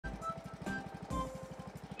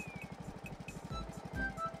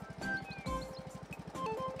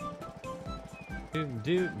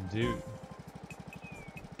do do.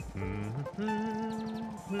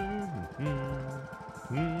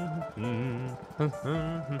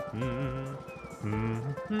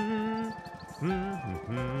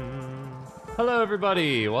 Hello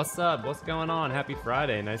everybody, what's up? What's going on? Happy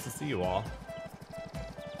Friday, nice to see you all.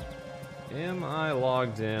 Am I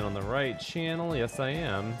logged in on the right channel? Yes I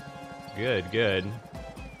am. Good, good.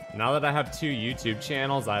 Now that I have 2 YouTube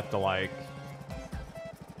channels, I have to like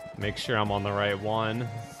make sure I'm on the right one.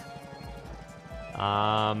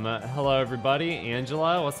 Hello everybody.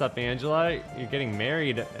 Angela, what's up Angela? You're getting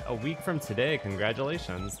married a week from today,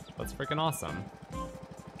 congratulations. That's freaking awesome.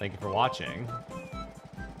 Thank you for watching.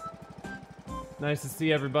 Nice to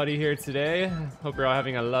see everybody here today. Hope you're all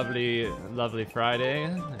having a lovely, lovely Friday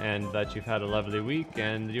and that you've had a lovely week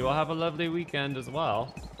and you all have a lovely weekend as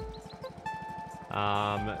well.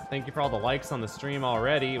 Thank you for all the likes on the stream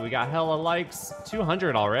already. We got hella likes,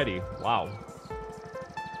 200 already, wow.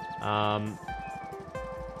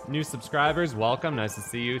 New subscribers, welcome, nice to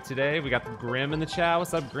see you today. We got Grim in the chat,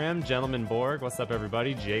 what's up Grim? Gentleman Borg, what's up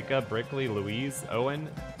everybody? Jacob, Brickley, Louise, Owen,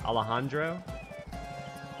 Alejandro.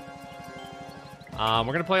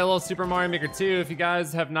 We're gonna play a little Super Mario Maker 2. If you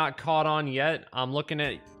guys have not caught on yet, I'm looking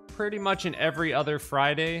at pretty much an every other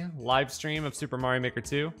Friday live stream of Super Mario Maker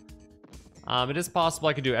 2. It is possible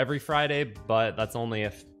I could do every Friday, but that's only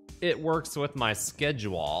if it works with my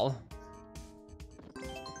schedule.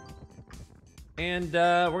 And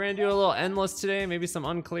we're gonna do a little endless today, maybe some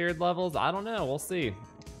uncleared levels. I don't know, we'll see.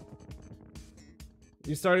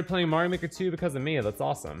 You started playing Mario Maker 2 because of me, that's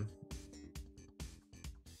awesome.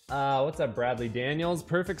 What's up, Bradley Daniels?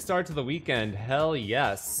 Perfect start to the weekend, hell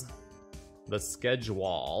yes. The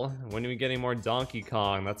schedule. When are we getting more Donkey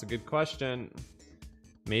Kong? That's a good question.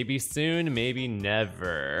 Maybe soon, maybe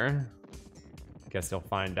never. Guess you'll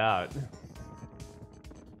find out.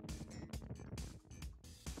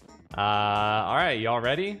 Alright, y'all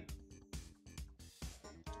ready?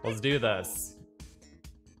 Let's do this.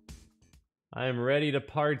 I am ready to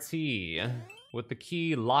party with the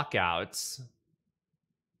key lockouts.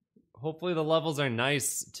 Hopefully the levels are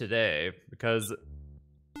nice today, because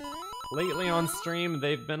lately on stream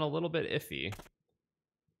they've been a little bit iffy.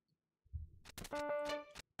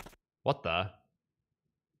 What the?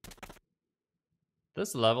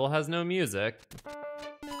 This level has no music.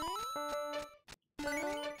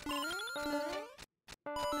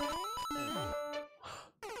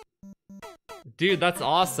 Dude, that's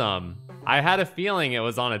awesome. I had a feeling it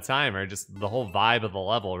was on a timer, just the whole vibe of the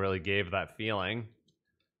level really gave that feeling.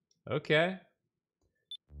 Okay.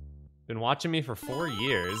 Been watching me for 4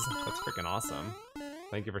 years. That's freaking awesome.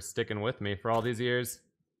 Thank you for sticking with me for all these years.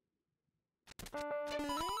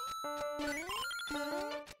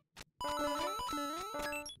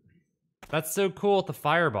 That's so cool with the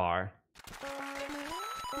fire bar.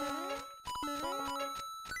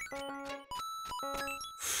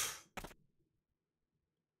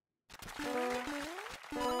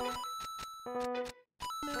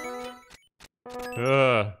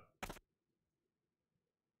 Ugh.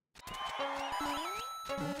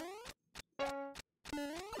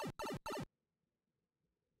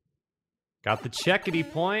 Got the checkity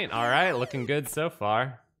point. All right, looking good so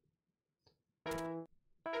far.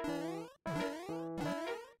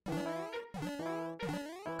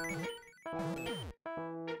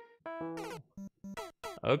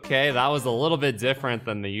 Okay, that was a little bit different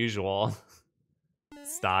than the usual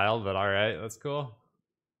style, but all right, that's cool.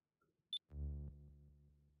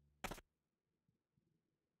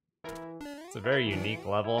 It's a very unique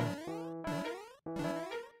level.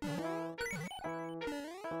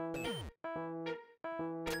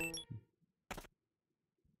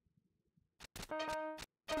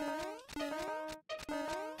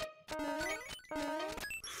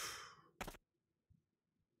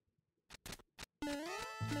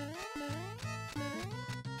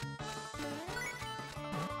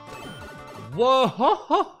 Whoa, ho,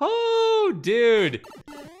 ho, ho, dude.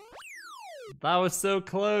 That was so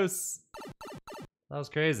close. That was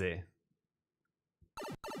crazy.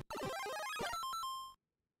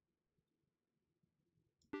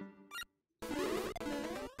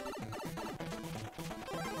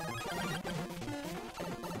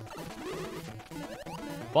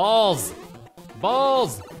 Balls!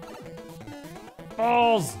 Balls!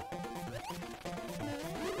 Balls!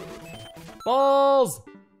 Balls!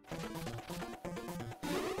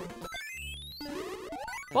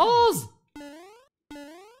 Balls!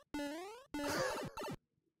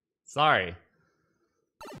 Sorry.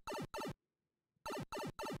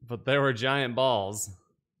 But they were giant balls.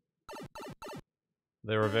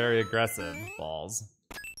 They were very aggressive balls.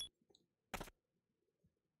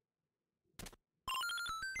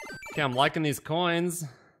 Okay, I'm liking these coins.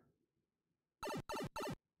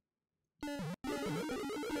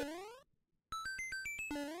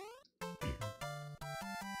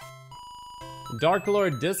 Dark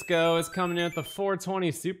Lord Disco is coming in at the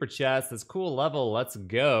 420 super chats. This cool level. Let's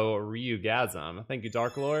go, Ryugasm. Thank you,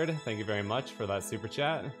 Dark Lord. Thank you very much for that super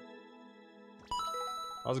chat. That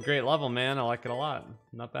was a great level, man. I like it a lot.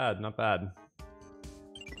 Not bad, not bad.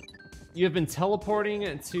 You have been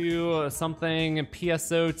teleporting to something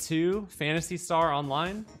PSO2, Phantasy Star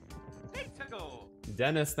Online?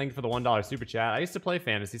 Dennis, thank you for the $1 super chat. I used to play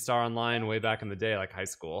Phantasy Star Online way back in the day, like high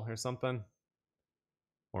school or something.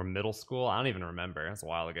 Or middle school, I don't even remember. It was a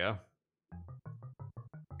while ago.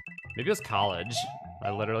 Maybe it was college.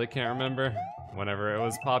 I literally can't remember whenever it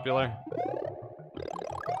was popular.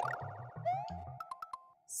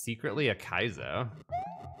 Secretly a Kaizo.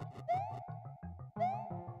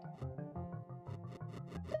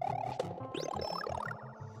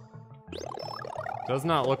 Does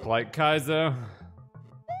not look like Kaizo.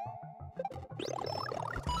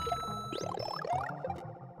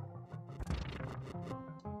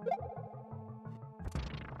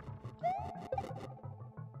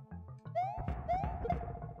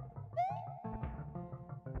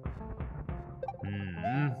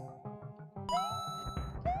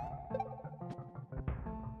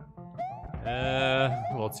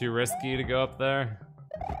 A little too risky to go up there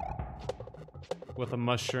with a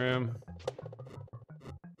mushroom.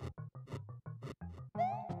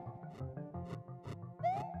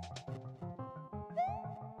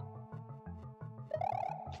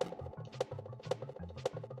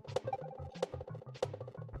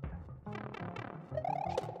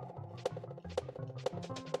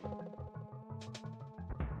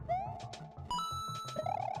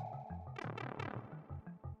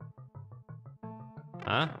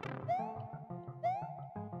 Huh?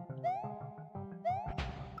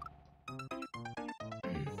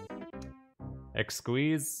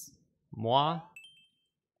 Excuse moi.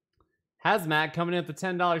 Hazmat coming in at the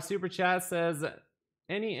 $10 super chat says,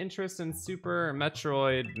 any interest in Super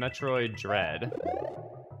Metroid Dread?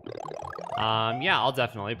 Yeah, I'll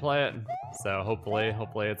definitely play it. So hopefully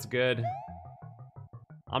it's good.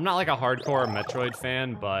 I'm not like a hardcore Metroid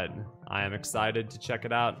fan, but I am excited to check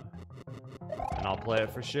it out. And I'll play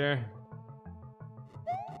it for sure.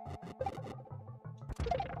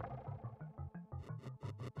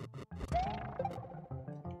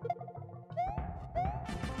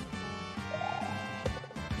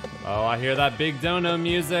 Oh, I hear that big dono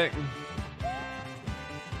music.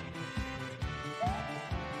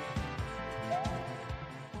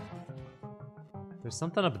 There's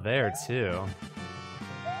something up there too.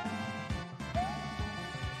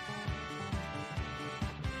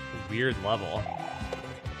 Weird level.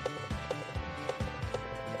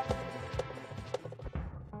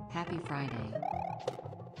 Happy Friday.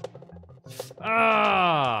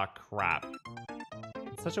 Ah, crap.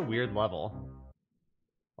 It's such a weird level.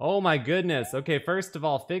 Oh my goodness. Okay, first of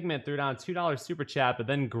all, Figment threw down a $2 super chat, but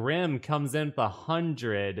then Grim comes in with a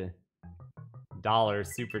 $100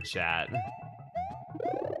 super chat.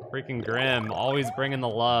 Freaking Grim, always bringing the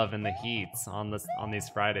love and the heat on these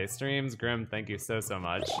Friday streams. Grim, thank you so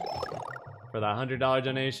much for that $100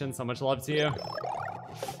 donation. So much love to you.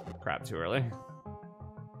 Crap, too early.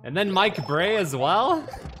 And then Mike Bray as well?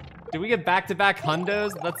 Did we get back-to-back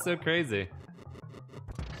hundos? That's so crazy.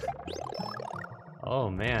 Oh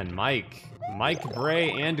man, Mike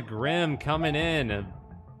Bray and Grim coming in.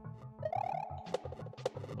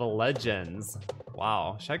 The legends.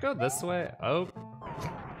 Wow, should I go this way? Oh.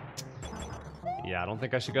 Yeah, I don't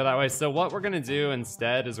think I should go that way. So what we're gonna do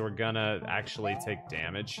instead is we're gonna actually take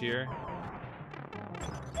damage here.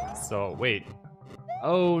 So, wait.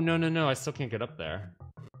 Oh, no, I still can't get up there.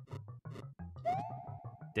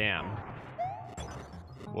 Damn.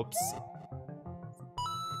 Whoops.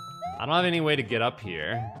 I don't have any way to get up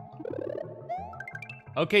here.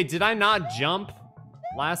 Okay, did I not jump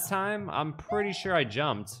last time? I'm pretty sure I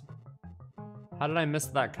jumped. How did I miss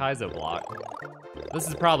that Kaizo block? This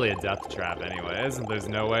is probably a death trap anyways. There's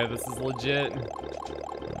no way this is legit.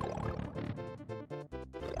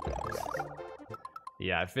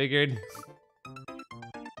 Yeah, I figured.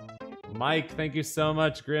 Mike, thank you so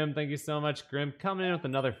much. Grim, thank you so much. Grim coming in with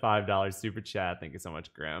another $5 super chat. Thank you so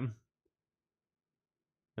much, Grim.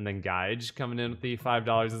 And then Gaige coming in with the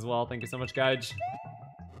 $5 as well. Thank you so much, Gaige.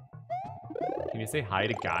 Can you say hi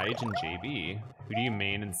to Gaige and JB? Who do you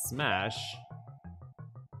main in Smash?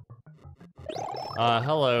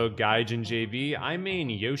 Hello, Gaige and JB. I main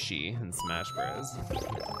Yoshi in Smash Bros.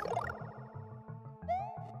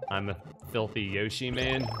 I'm a filthy Yoshi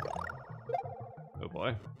main. Oh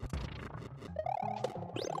boy.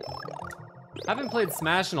 I haven't played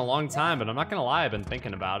Smash in a long time, but I'm not gonna lie, I've been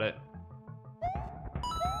thinking about it.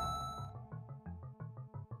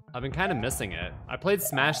 I've been kind of missing it. I played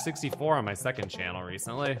Smash 64 on my second channel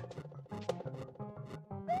recently.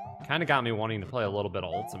 Kind of got me wanting to play a little bit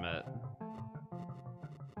of Ultimate.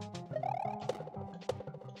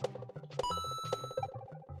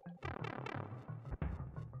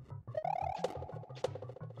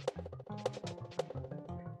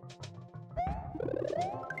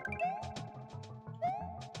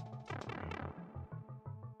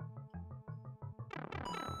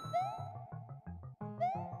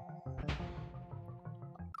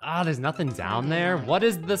 Ah, there's nothing down there? What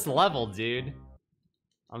is this level, dude?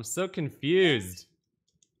 I'm so confused.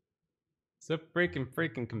 So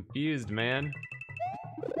freaking confused, man.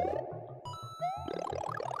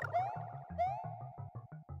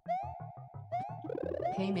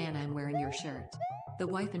 Hey man, I'm wearing your shirt. The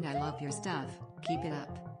wife and I love your stuff. Keep it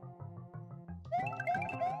up.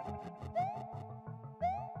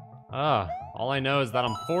 Ah, all I know is that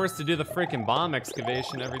I'm forced to do the freaking bomb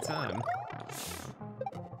excavation every time.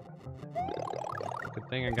 Good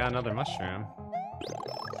thing I got another mushroom.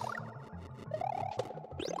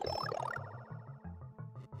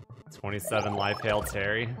 "27 life, hail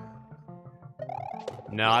Terry."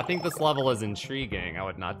 No, I think this level is intriguing. I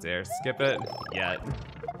would not dare skip it yet.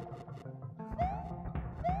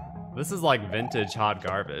 This is like vintage hot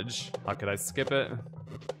garbage. How could I skip it?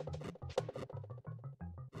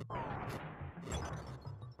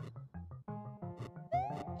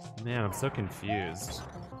 Man, I'm so confused.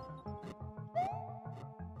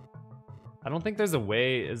 I don't think there's a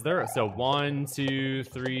way, is there? So 1, 2,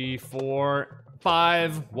 3, 4,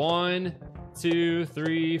 5. 1, 2,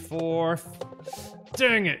 3, 4.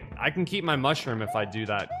 Dang it! I can keep my mushroom if I do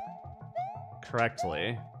that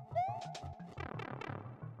correctly.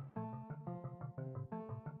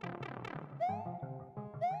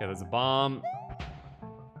 Okay, there's a bomb.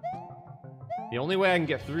 The only way I can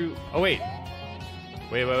get through... Oh, wait.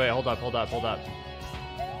 Wait, hold up.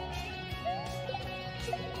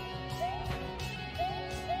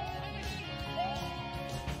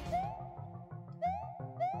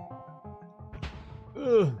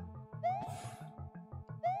 Ugh.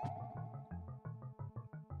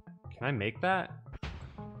 Can I make that?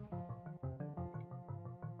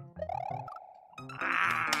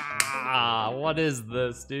 Ah, what is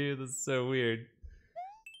this, dude? This is so weird.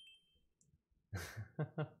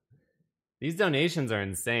 These donations are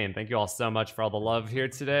insane. Thank you all so much for all the love here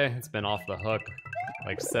today. It's been off the hook.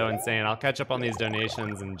 Like, so insane. I'll catch up on these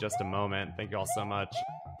donations in just a moment. Thank you all so much.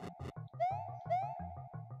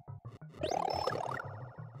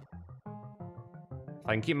 If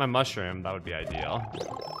I can keep my mushroom, that would be ideal.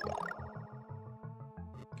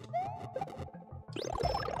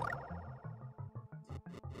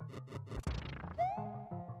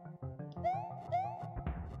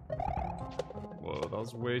 Whoa, that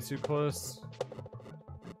was way too close.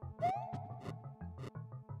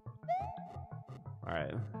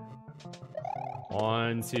 Alright.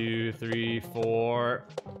 1, 2, 3, 4.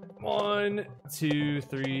 1, 2,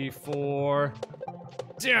 3, 4.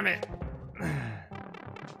 Damn it!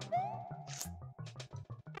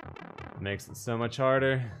 Makes it so much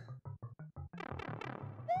harder.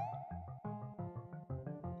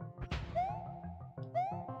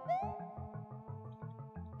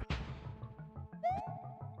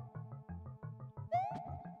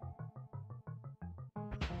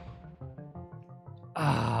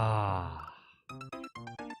 Ah.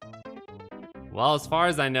 Well, as far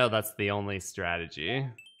as I know, that's the only strategy.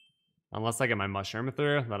 Unless I get my mushroom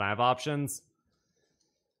through, then I have options.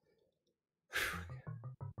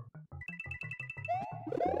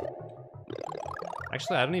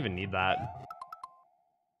 Actually, I don't even need that.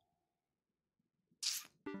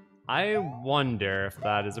 I wonder if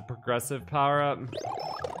that is a progressive power-up.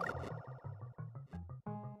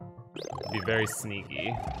 It'd be very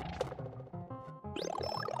sneaky.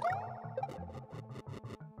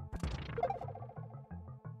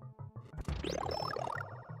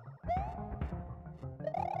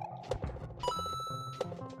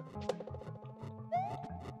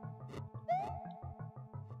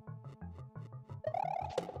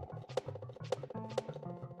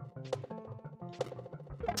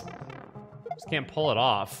 Can't pull it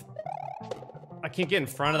off. I can't get in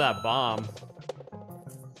front of that bomb.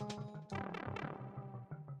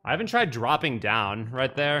 I haven't tried dropping down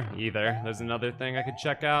right there either. There's another thing I could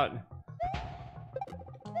check out.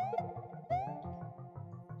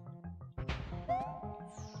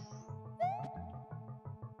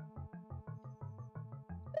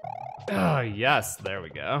 Oh, yes, there we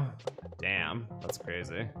go. Damn, that's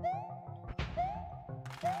crazy.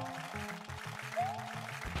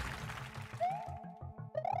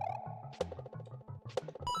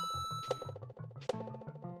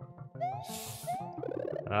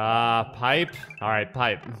 Pipe. All right,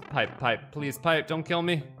 pipe. Pipe, pipe. Please, pipe. Don't kill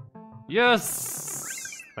me. Yes!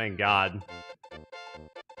 Thank God.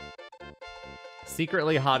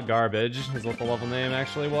 Secretly Hot Garbage is what the level name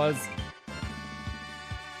actually was.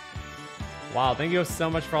 Wow, thank you so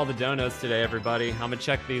much for all the donos today, everybody. I'm gonna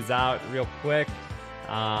check these out real quick.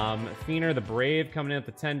 Feener the Brave coming in with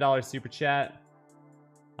the $10 super chat.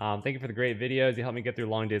 Thank you for the great videos. You helped me get through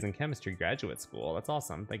long days in chemistry graduate school. That's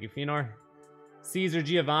awesome. Thank you, Feenor. Caesar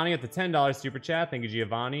Giovanni with the $10 super chat. Thank you,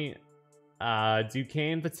 Giovanni.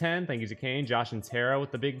 Duquesne the 10. Thank you, Duquesne. Josh and Tara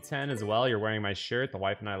with the big 10 as well. You're wearing my shirt. The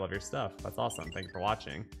wife and I love your stuff. That's awesome. Thank you for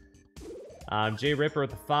watching. Jay Ripper with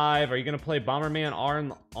the 5. Are you going to play Bomberman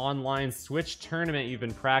online Switch tournament you've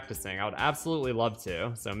been practicing? I would absolutely love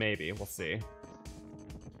to. So maybe. We'll see.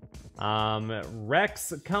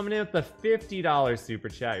 Rex coming in with the $50 super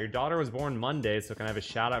chat. Your daughter was born Monday, so can I have a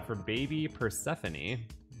shout out for baby Persephone?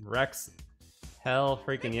 Rex, hell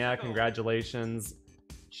freaking yeah, congratulations.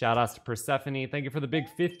 Shout outs to Persephone. Thank you for the big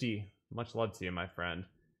 50. Much love to you, my friend.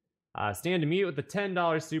 Stand to mute with the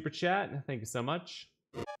 $10 super chat. Thank you so much.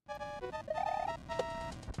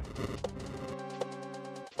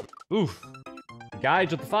 Oof. Guide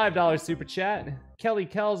with the $5 super chat. Kelly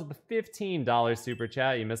Kells with the $15 super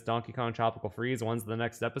chat. You missed Donkey Kong Tropical Freeze. When's the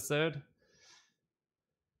next episode?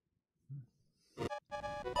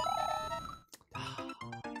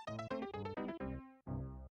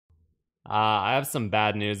 I have some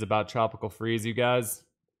bad news about Tropical Freeze, you guys.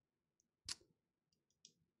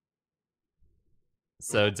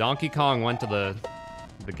 So Donkey Kong went to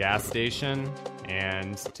the gas station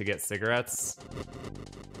and to get cigarettes.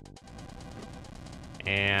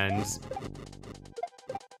 And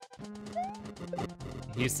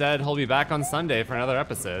he said he'll be back on Sunday for another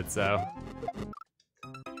episode, so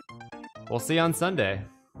we'll see on Sunday.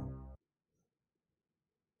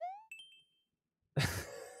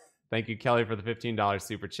 Thank you, Kelly, for the $15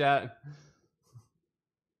 super chat.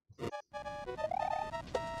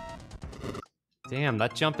 Damn,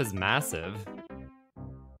 that jump is massive.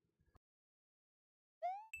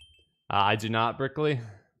 I do not, Brickley.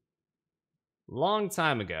 Long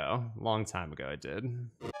time ago I did.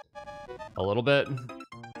 A little bit.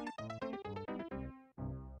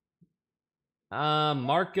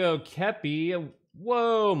 Marco Kepi.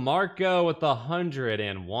 Whoa, Marco with the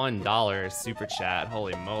 $101 super chat.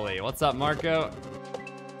 Holy moly. What's up, Marco?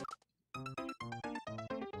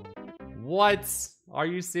 What? Are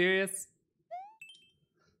you serious?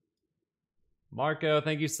 Marco,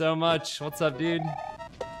 thank you so much. What's up, dude?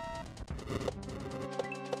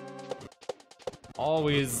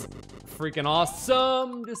 Always freaking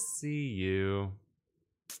awesome to see you.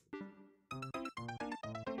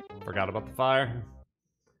 Forgot about the fire.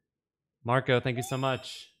 Marco, thank you so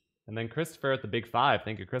much. And then Christopher at the big 5.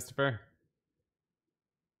 Thank you, Christopher.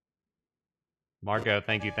 Marco,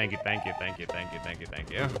 thank you, thank you, thank you, thank you, thank you, thank you,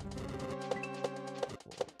 thank you.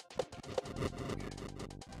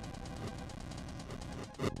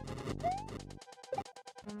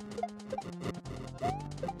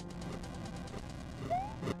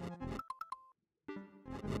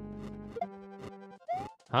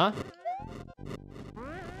 Huh?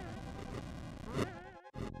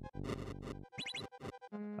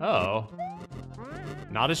 Oh.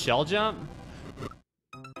 Not a shell jump?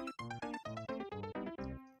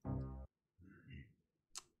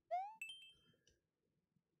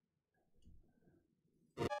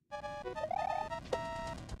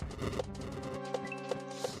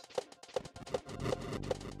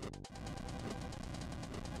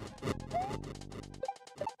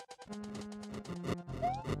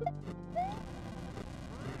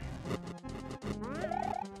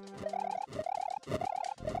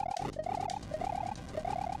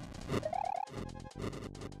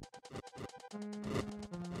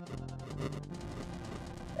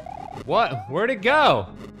 What? Where'd it go?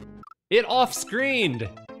 It off-screened.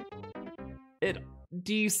 It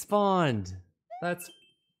despawned. That's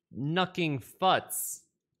knucking futz.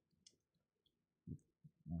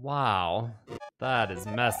 Wow. That is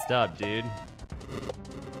messed up, dude.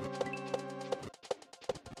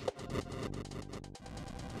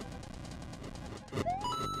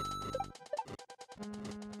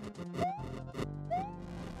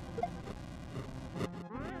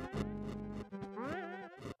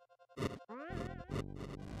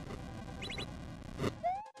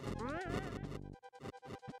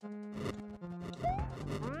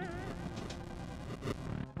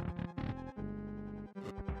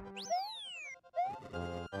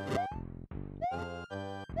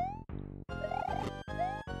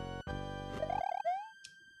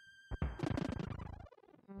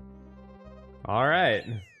 All right.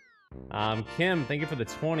 Kim, thank you for the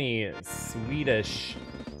 20 Swedish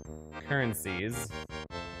currencies.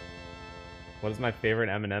 What is my favorite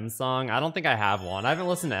Eminem song? I don't think I have one. I haven't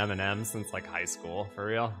listened to Eminem since like high school, for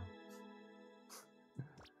real.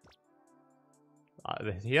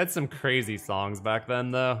 He had some crazy songs back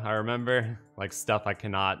then, though. I remember, like, stuff I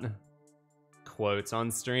cannot quote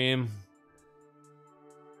on stream.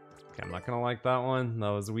 Okay, I'm not gonna like that one. That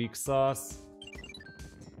was weak sauce.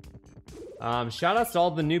 Shout outs to all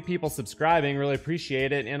the new people subscribing. Really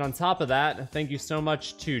appreciate it. And on top of that, thank you so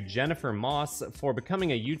much to Jennifer Moss for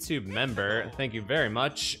becoming a YouTube member. Thank you very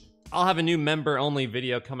much. I'll have a new member-only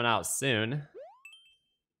video coming out soon.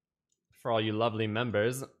 For all you lovely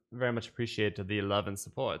members. Very much appreciate the love and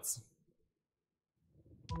supports.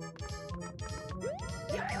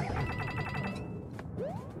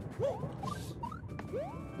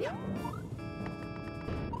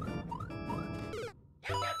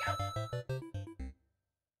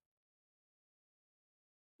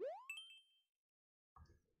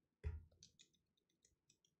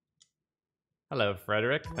 Hello,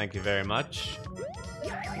 Frederick. Thank you very much.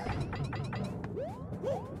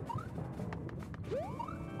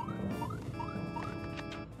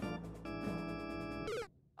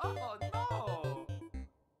 Oh no!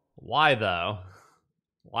 Why, though?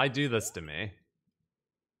 Why do this to me?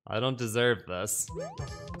 I don't deserve this.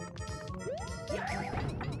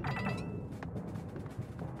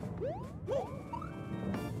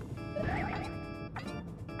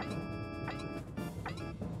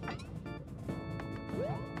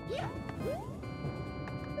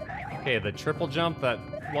 Okay, the triple jump, that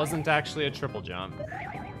wasn't actually a triple jump.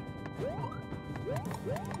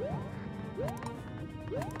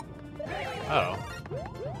 Oh.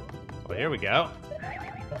 Well, here we go.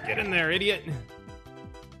 Get in there, idiot.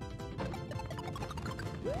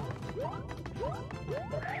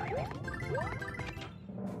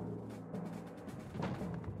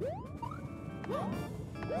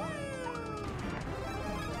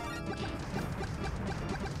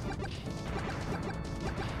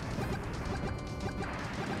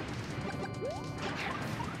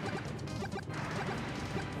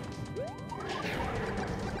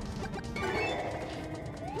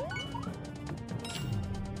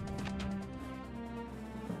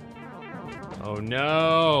 Oh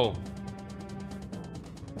no!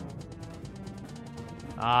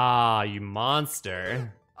 Ah, you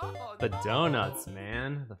monster. Oh, The no. donuts,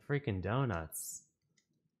 man. The freaking donuts.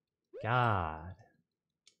 God.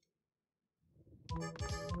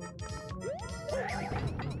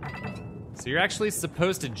 So you're actually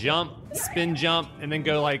supposed to jump, spin jump, and then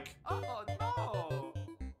go like... Oh no!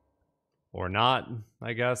 Or not,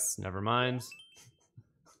 I guess. Never mind.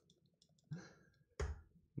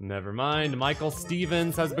 Never mind. Michael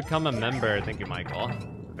Stevens has become a member. Thank you, Michael.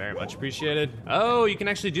 Very much appreciated. Oh, you can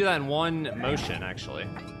actually do that in one motion, actually.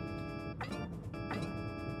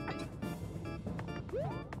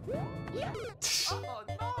 Oh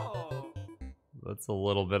no! That's a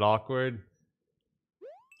little bit awkward.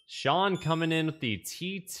 Sean coming in with the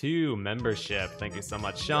T2 membership. Thank you so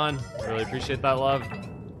much, Sean. Really appreciate that love.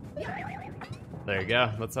 There you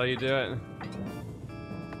go. That's how you do it.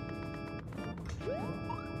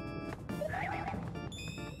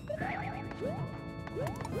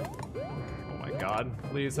 Oh my god.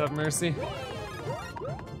 Please have mercy.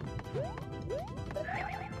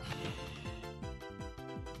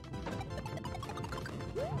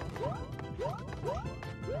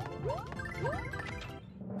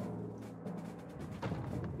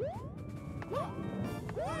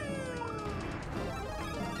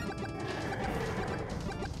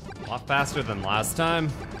 A lot faster than last time.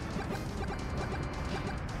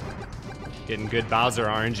 Getting good Bowser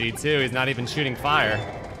RNG too. He's not even shooting fire.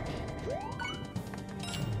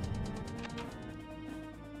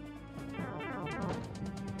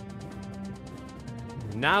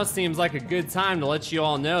 Now seems like a good time to let you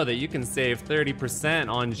all know that you can save 30%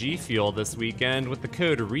 on G Fuel this weekend with the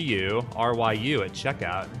code RYU, R-Y-U, at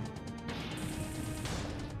checkout.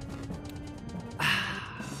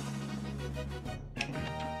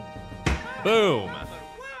 Boom! Number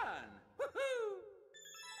one! Woohoo!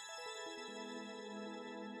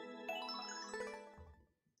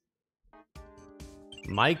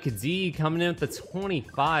 Mike D coming in with the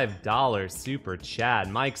 $25 super chat.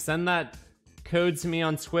 Mike, send that code to me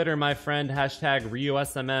on Twitter, my friend. Hashtag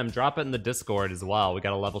RyuSMM. Drop it in the Discord as well. We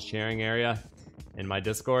got a level sharing area in my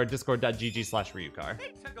Discord. Discord.gg/ryukahr.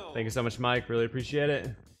 Thank you so much, Mike. Really appreciate it.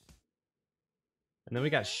 And then we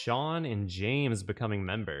got Sean and James becoming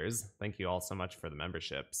members. Thank you all so much for the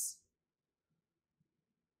memberships.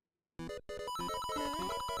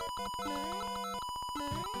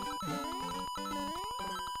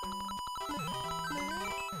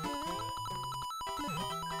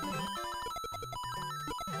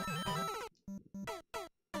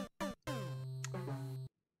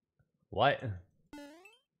 What?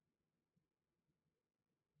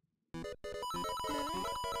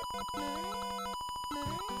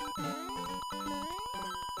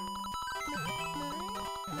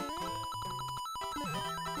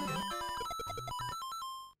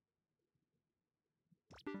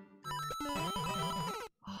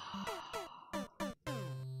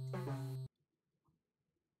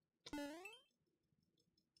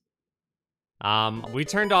 We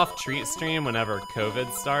turned off Treat Stream whenever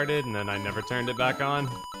COVID started, and then I never turned it back on.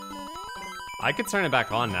 I could turn it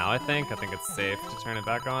back on now, I think. I think it's safe to turn it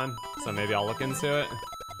back on, so maybe I'll look into it.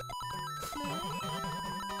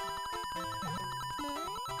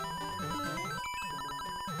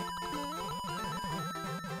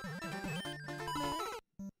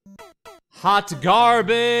 Hot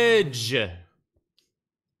garbage!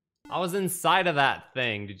 I was inside of that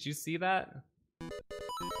thing. Did you see that?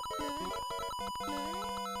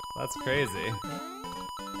 That's crazy.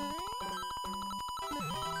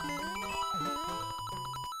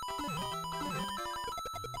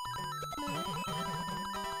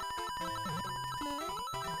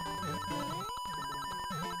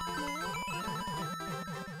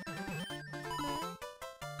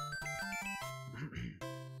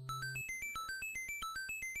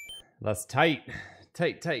 That's tight.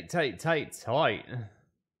 Tight.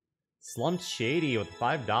 Slumped Shady with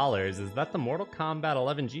 $5. Is that the Mortal Kombat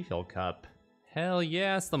 11 G Fuel Cup? Hell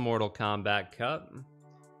yeah, it's the Mortal Kombat Cup.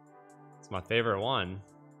 It's my favorite one.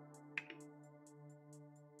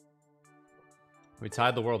 We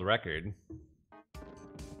tied the world record.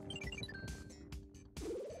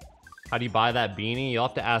 How do you buy that beanie? You'll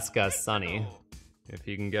have to ask Sunny if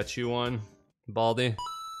he can get you one, Baldy.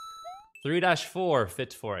 3-4,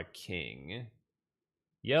 fit for a king.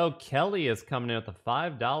 Yo, Kelly is coming in with a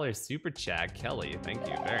 $5 super chat. Kelly, thank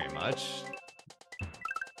you very much.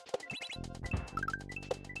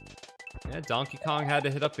 Yeah, Donkey Kong had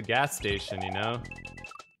to hit up the gas station, you know?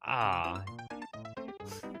 Ah.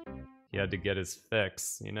 He had to get his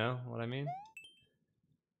fix, you know what I mean?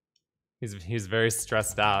 He's very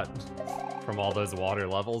stressed out from all those water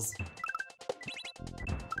levels.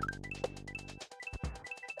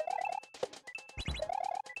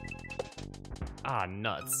 Ah,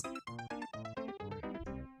 nuts.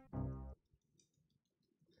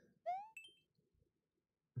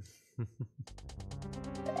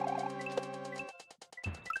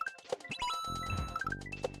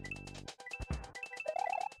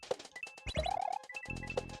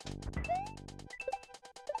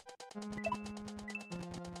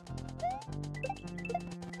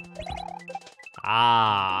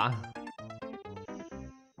 Ah.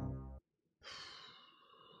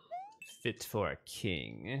 Fit for a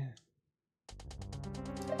king.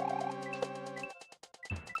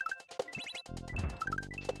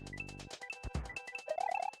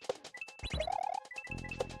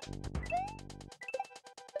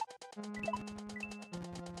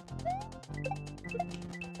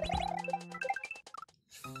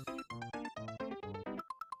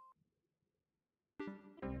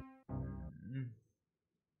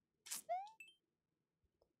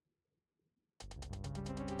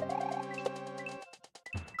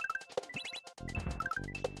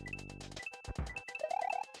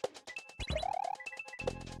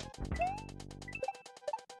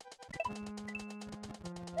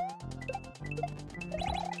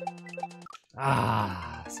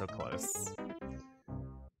 Ah, so close.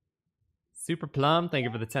 Super Plum, thank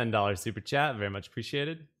you for the $10 super chat. Very much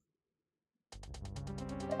appreciated.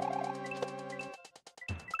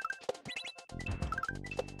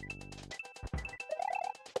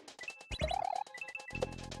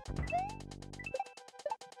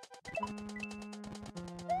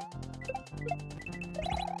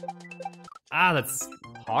 Ah, that's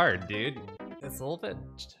hard, dude. It's a little bit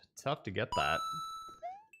tough to get that.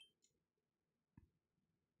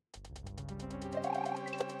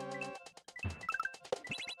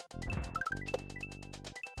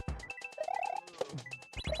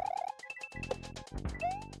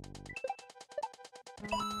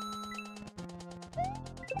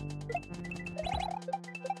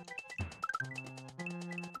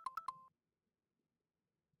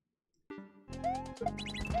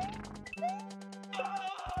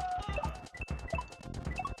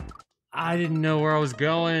 I didn't know where I was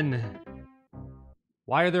going.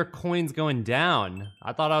 Why are there coins going down?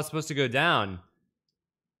 I thought I was supposed to go down.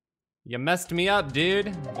 You messed me up,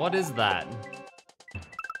 dude. What is that?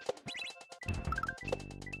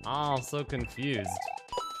 Oh, I'm so confused.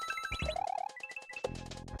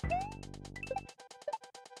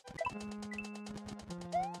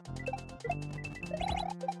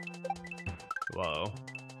 Whoa.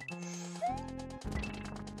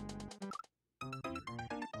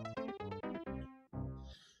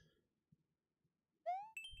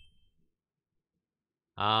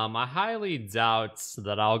 I highly doubt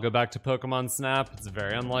that I'll go back to Pokemon Snap. It's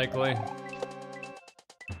very unlikely.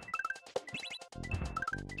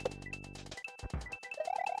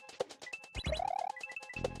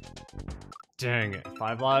 Dang it,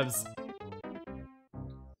 5 lives.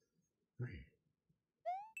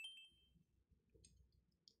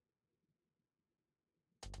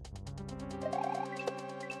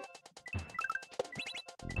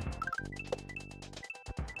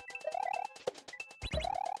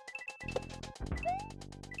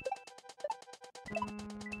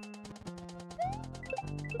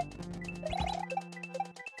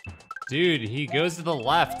 Dude, he goes to the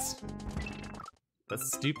left. That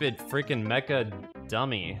stupid freaking mecha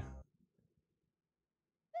dummy.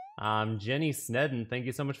 Jenny Snedden, thank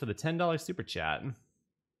you so much for the $10 super chat.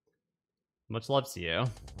 Much love to you.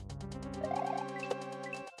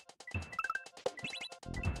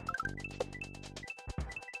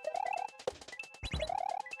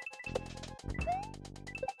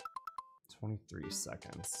 "23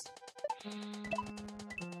 seconds.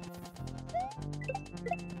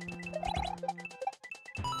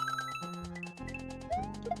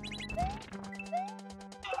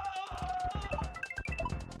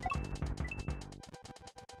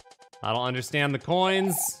 I don't understand the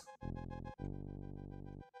coins.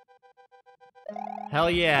 Hell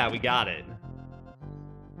yeah, we got it.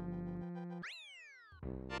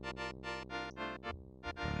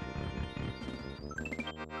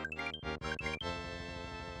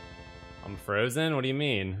 I'm frozen? What do you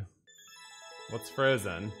mean? What's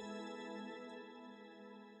frozen?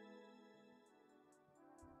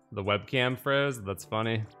 The webcam froze? That's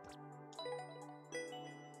funny.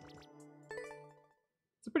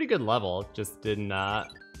 It's a pretty good level, just did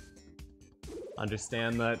not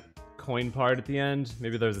understand that coin part at the end.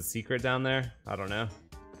 Maybe there's a secret down there, I don't know.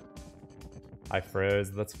 I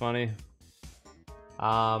froze, that's funny.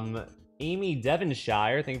 Amy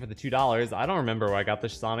Devonshire, thank you for the $2. I don't remember where I got the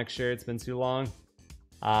Sonic shirt, it's been too long.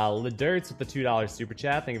 Ledurts with the $2 super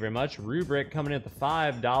chat, thank you very much. Rubric coming in at the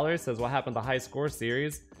 $5, says what happened with the high score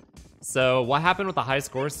series. So what happened with the high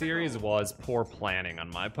score series was poor planning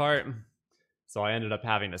on my part. So I ended up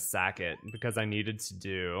having to sack it because I needed to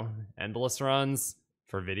do endless runs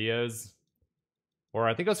for videos. Or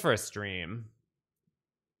I think it was for a stream.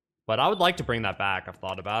 But I would like to bring that back, I've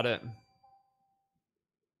thought about it.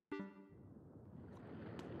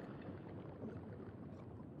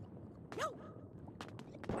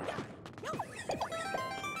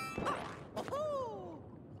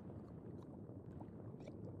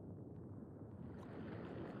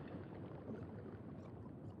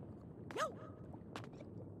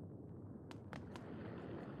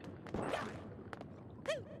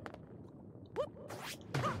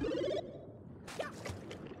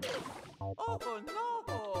 Oh no!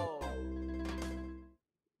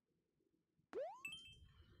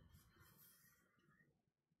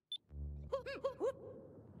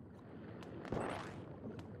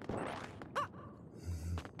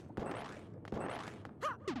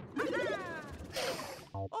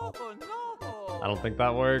 Oh no! I don't think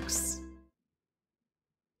that works.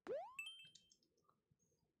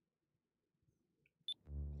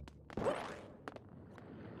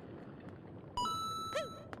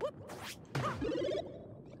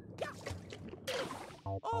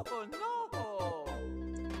 Oh no!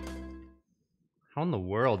 How in the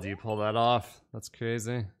world do you pull that off? That's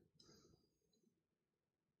crazy.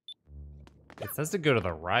 It says to go to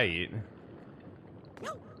the right.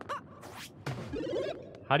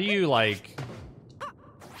 How do you like?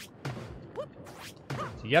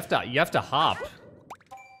 You have to hop.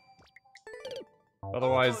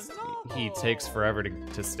 Otherwise, he takes forever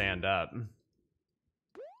to stand up.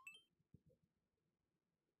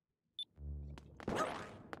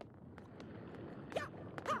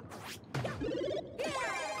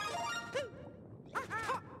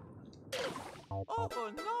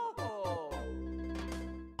 Oh no!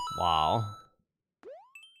 Wow.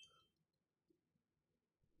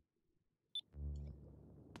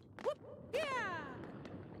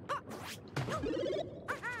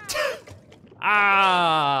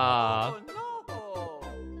 Ah! Oh no!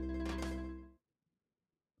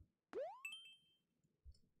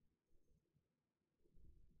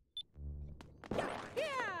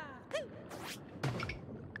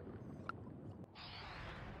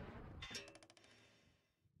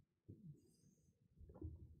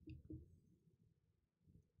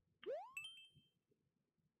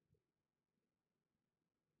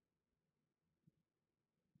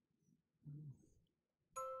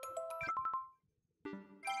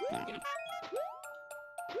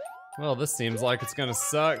 Well, this seems like it's gonna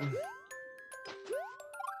suck.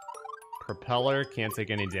 Propeller, can't take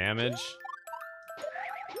any damage.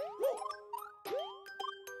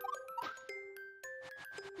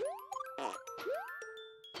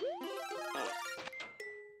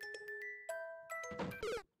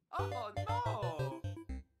 Oh no!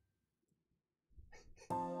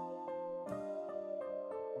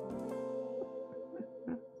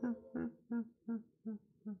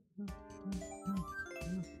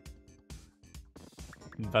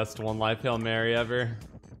 Best one life Hail Mary ever.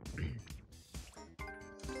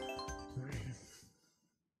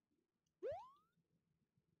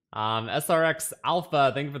 SRX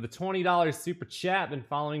Alpha, thank you for the $20 super chat. Been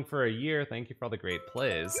following for a year. Thank you for all the great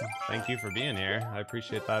plays. Thank you for being here. I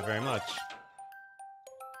appreciate that very much.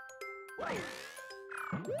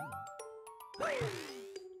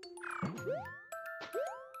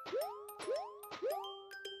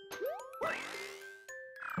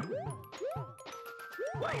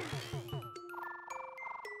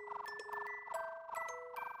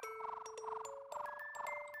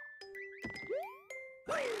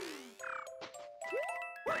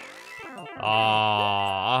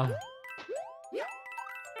 Aww.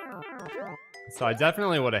 So I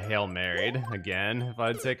definitely would have Hail Married again if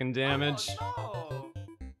I'd taken damage. Oh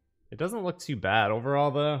It doesn't look too bad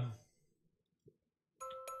overall though.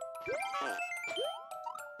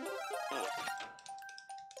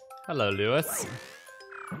 Hello, Lewis.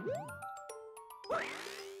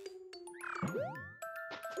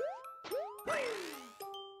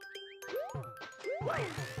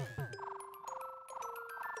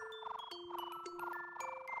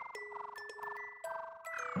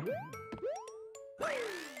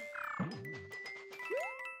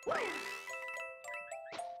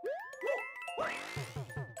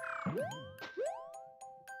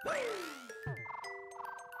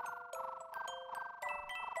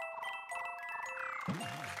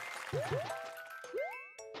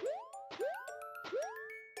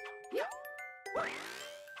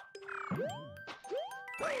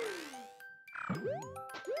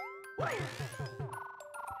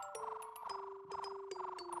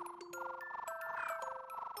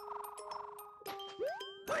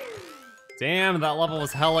 Damn, that level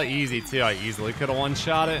was hella easy too. I easily could have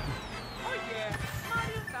one-shot it. yeah!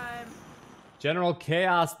 Mario time! General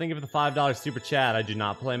Chaos, thank you for the $5 super chat. I do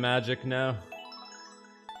not play Magic, no.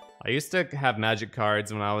 I used to have Magic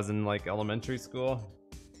cards when I was in like elementary school.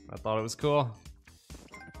 I thought it was cool.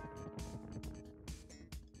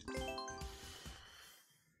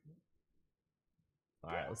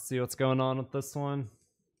 Alright, let's see what's going on with this one.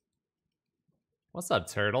 What's up,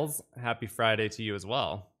 Turtles? Happy Friday to you as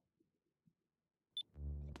well.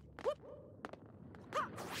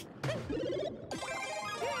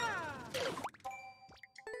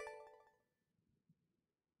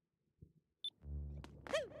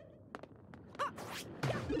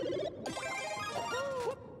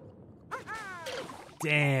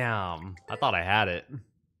 Damn, I thought I had it.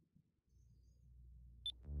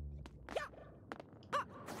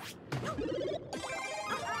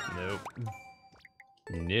 Nope.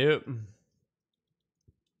 Nope.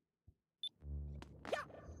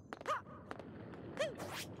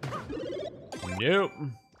 Nope.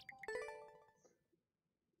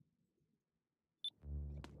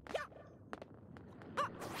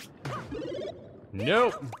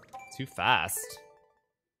 Nope. Too fast.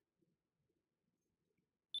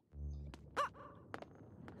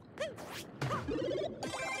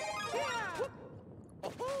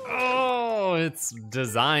 Oh, it's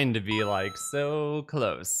designed to be like so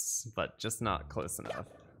close, but just not close enough.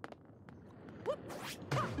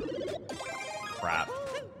 Crap.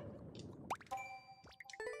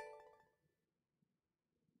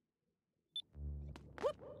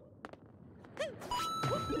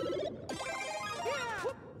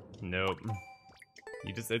 Nope.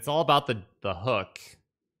 It's all about the hook.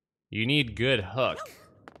 You need good hook.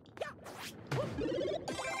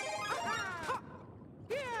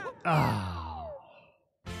 Oh.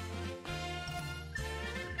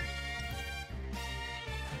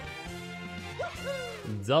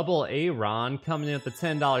 Double A-Ron coming in with the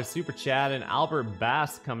 $10 super chat, and Albert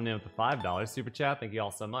Bass coming in with the $5 super chat. Thank you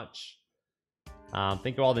all so much.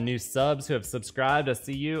 Thank you all the new subs who have subscribed. I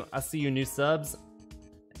see you new subs.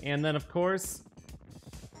 And then of course,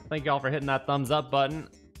 thank you all for hitting that thumbs up button.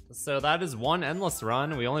 So that is one endless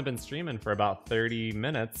run. We've only been streaming for about 30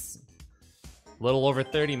 minutes. A little over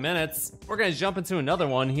 30 minutes. We're gonna jump into another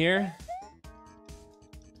one here.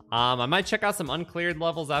 I might check out some uncleared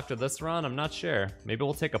levels after this run. I'm not sure. Maybe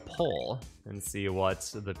we'll take a poll and see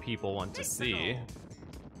what the people want to see.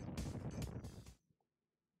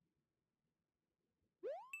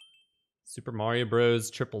 Super Mario Bros.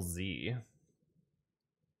 Triple Z.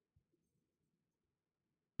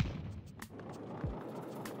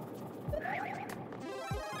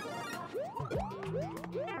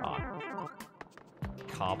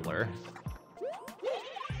 gobbler.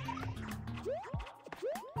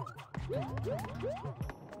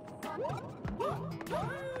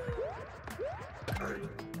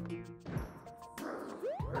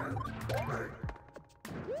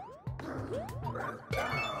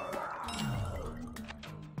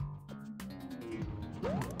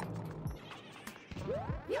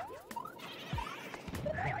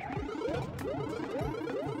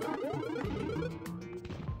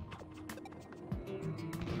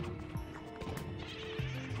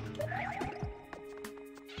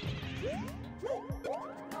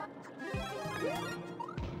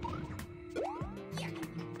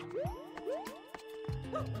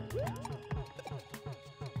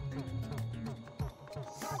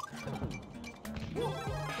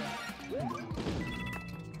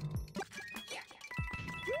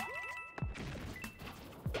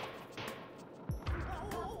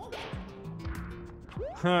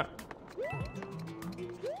 Huh.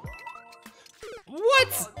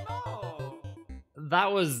 What? Oh,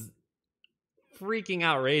 That was freaking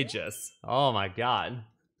outrageous. Oh my god.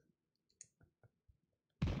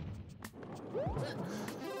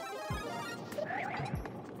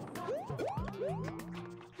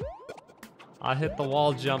 I hit the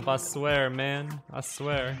wall jump, I swear, man. I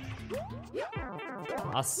swear.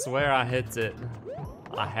 I swear I hit it.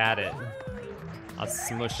 I had it. I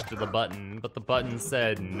smushed the button, but the button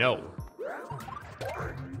said no.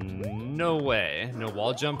 No way. No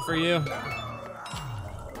wall jump for you?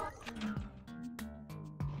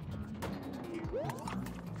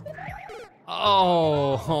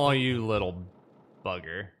 Oh, you little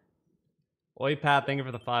bugger. Oi, Pat, thank you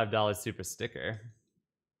for the $5 super sticker.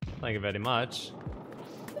 Thank you very much.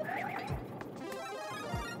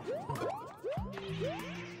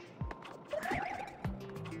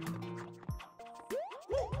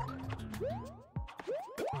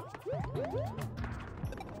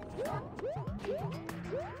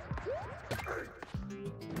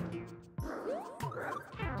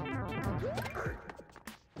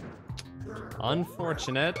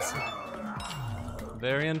 Unfortunate.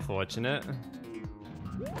 Very unfortunate.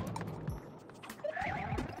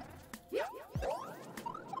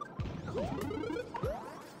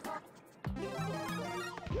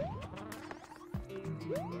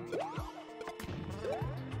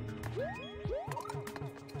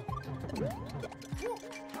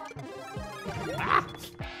 Ah!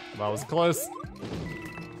 That was close.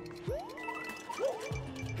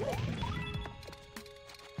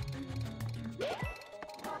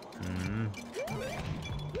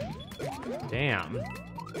 Damn.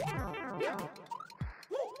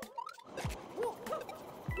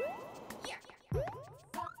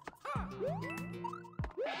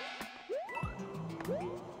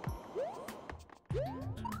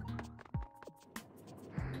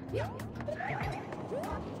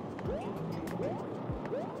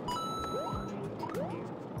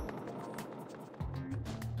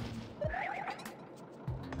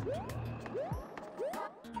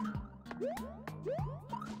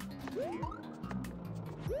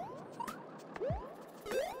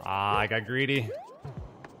 Ah, I got greedy.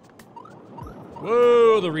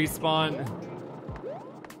 Whoa, the respawn.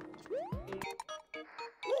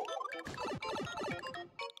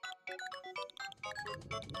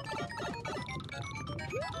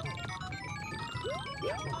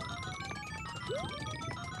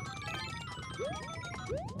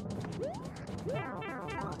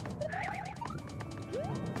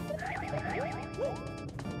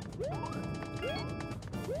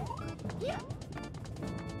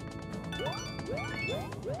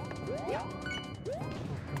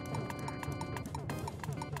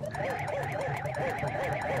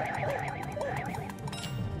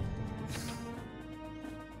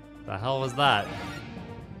 The hell was that?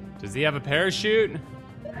 Does he have a parachute?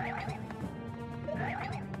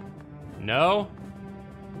 No?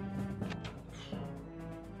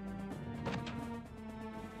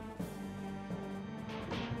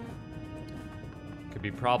 Could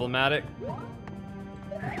be problematic.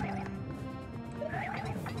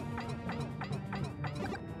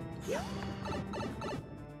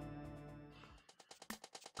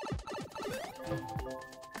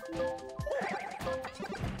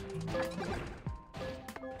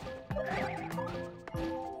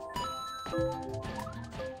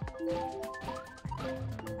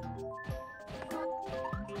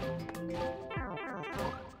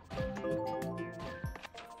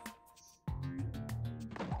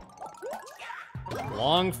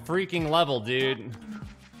 Long freaking level, dude.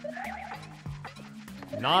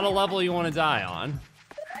 Not a level you want to die on.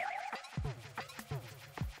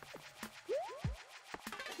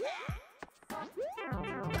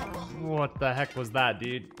 What the heck was that,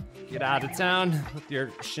 dude? Get out of town with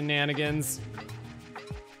your shenanigans.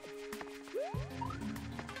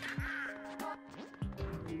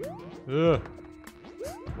 Ugh.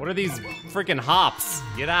 What are these freaking hops?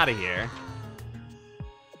 Get out of here.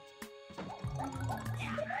 Oh,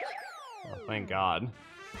 thank God.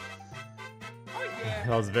 Oh yeah.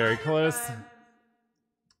 That was very close.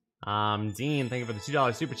 Time. Dean, thank you for the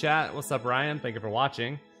 $2 super chat. What's up, Ryan? Thank you for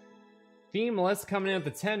watching. Team Melissa coming in with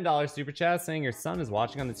the $10 super chat saying your son is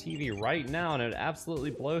watching on the TV right now and it would absolutely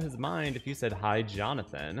blow his mind if you said hi,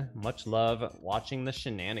 Jonathan. Much love watching the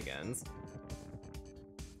shenanigans.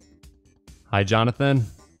 Hi, Jonathan.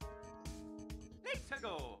 Let's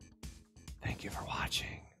go. Thank you for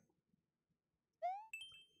watching.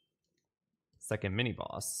 Second mini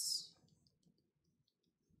boss.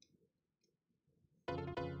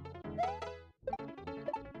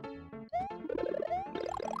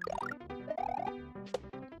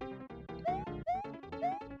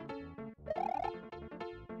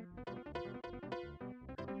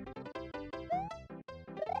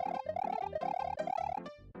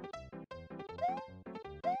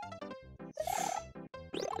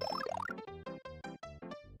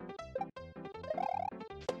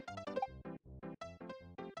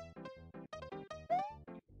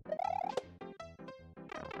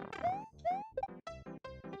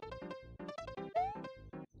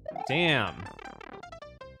 Damn.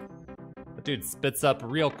 That dude spits up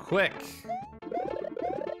real quick.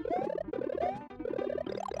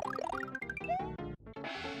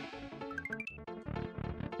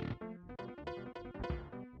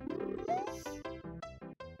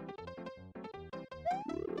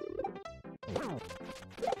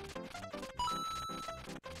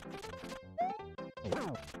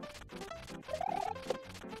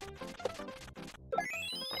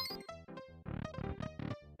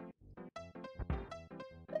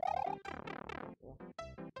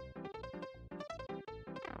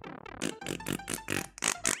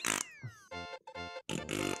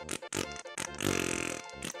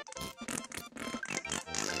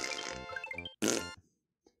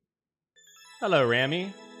 Hello,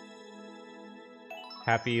 Rami.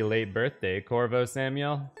 Happy late birthday, Corvo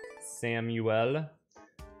Samuel. Saya,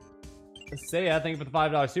 thank you for the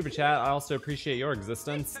 $5 super chat. I also appreciate your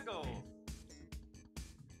existence. Let's go.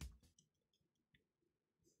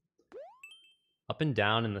 Up and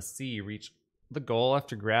down in the sea, reach the goal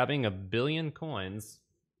after grabbing 1 billion coins.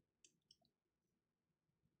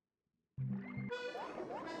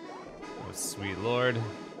 Oh, sweet lord.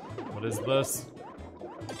 What is this?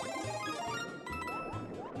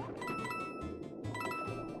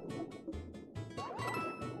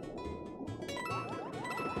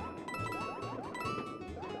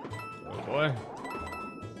 Oh boy.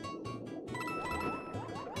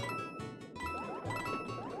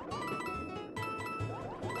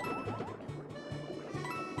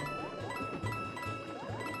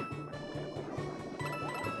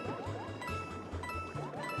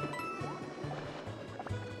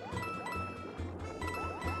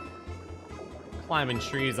 Climbing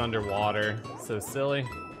trees underwater. So silly.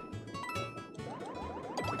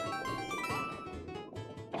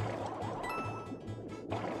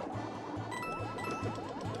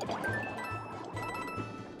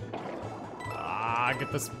 Ah,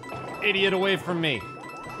 get this idiot away from me.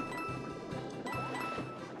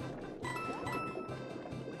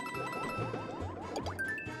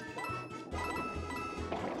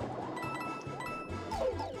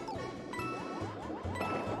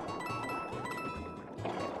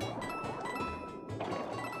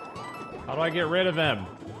 How do I get rid of him?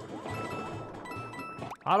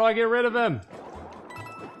 How do I get rid of him?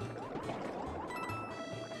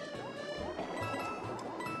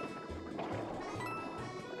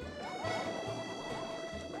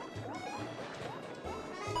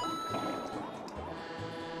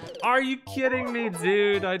 Are you kidding me,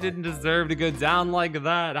 dude? I didn't deserve to go down like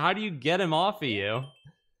that. How do you get him off of you?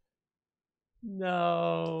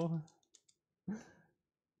 No.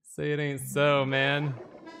 Say it ain't so, man.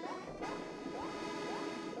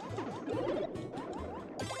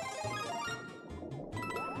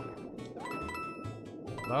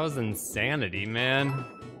 That was insanity, man.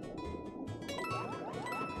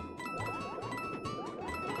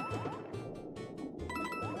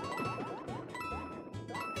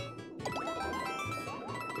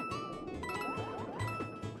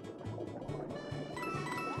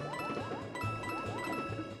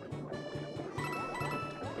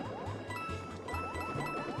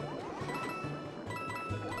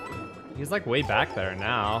 He's like way back there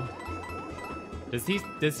now.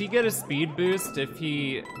 Does he get a speed boost if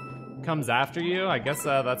he comes after you. I guess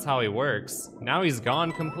that's how he works. Now he's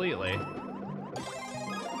gone completely.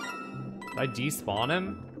 Did I despawn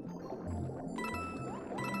him?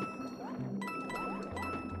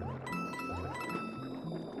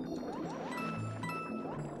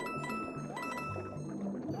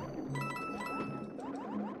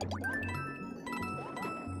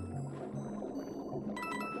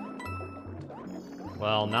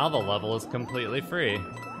 Well, now the level is completely free.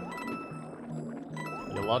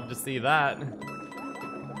 You'll love to see that.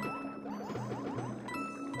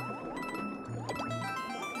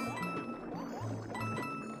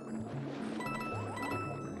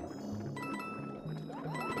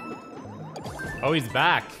 Oh, he's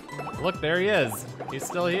back. Look, there he is. He's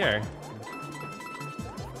still here.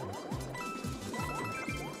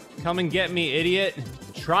 Come and get me, idiot.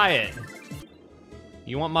 Try it.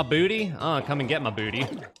 You want my booty? Come and get my booty.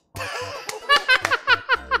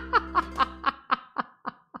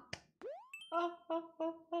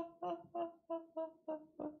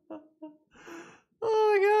 Oh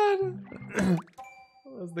my god.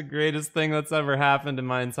 That was the greatest thing that's ever happened in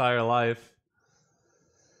my entire life.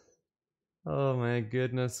 Oh my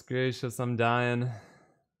goodness gracious, I'm dying.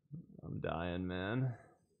 I'm dying, man.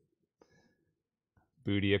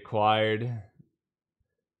 Booty acquired.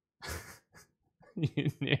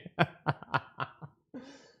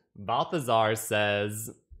 Balthazar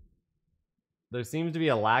says, there seems to be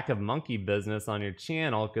a lack of monkey business on your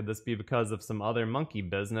channel. Could this be because of some other monkey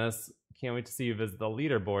business? Can't wait to see you visit the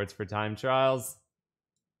leaderboards for time trials.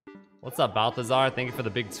 What's up, Balthazar? Thank you for the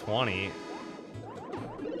big 20.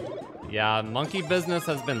 Yeah, monkey business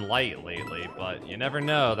has been light lately, but you never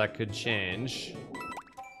know, that could change.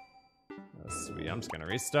 Oh, sweet, I'm just gonna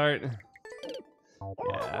restart.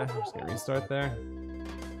 Yeah, I'm just gonna restart there.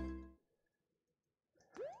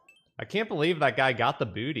 I can't believe that guy got the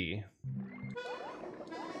booty.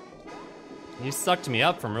 You sucked me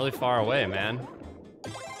up from really far away, man.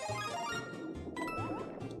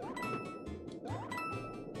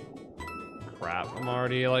 Crap, I'm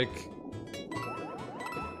already like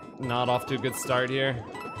not off to a good start here.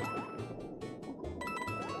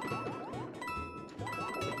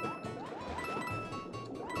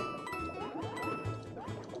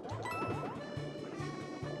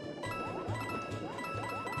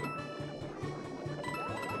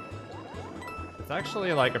 It's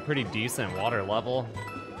actually like a pretty decent water level.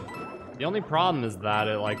 The only problem is that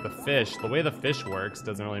it, like, the way the fish works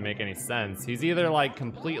doesn't really make any sense. He's either like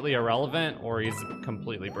completely irrelevant or he's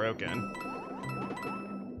completely broken.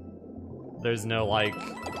 There's no like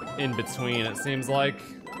in between, it seems like.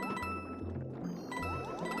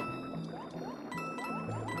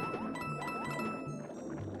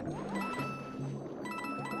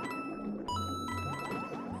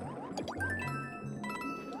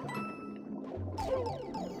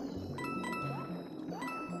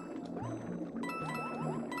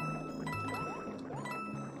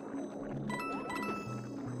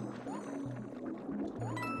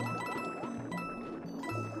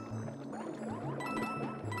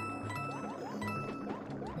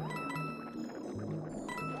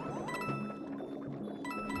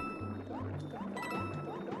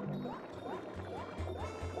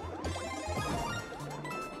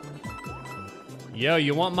 Yo,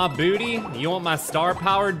 you want my booty? You want my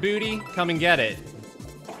star-powered booty? Come and get it.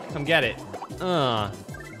 Come get it.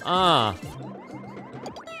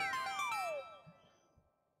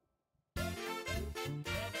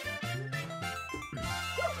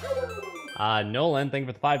 Nolan, thank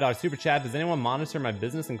you for the $5 super chat. Does anyone monitor my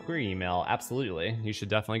business inquiry email? Absolutely. You should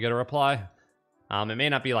definitely get a reply. It may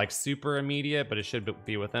not be like super immediate, but it should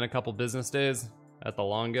be within a couple business days at the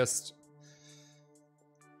longest.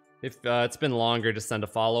 If it's been longer, just send a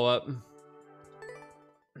follow-up.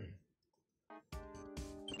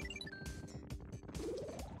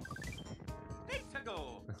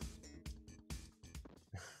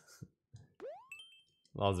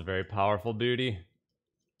 That was a very powerful booty.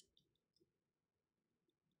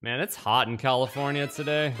 Man, it's hot in California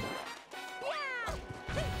today.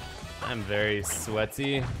 I'm very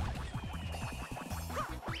sweaty.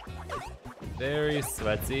 Very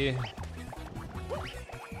sweaty.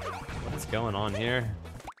 What is going on here?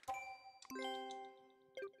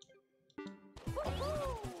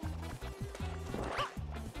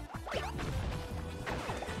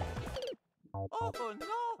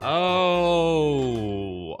 Oh,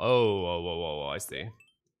 I see.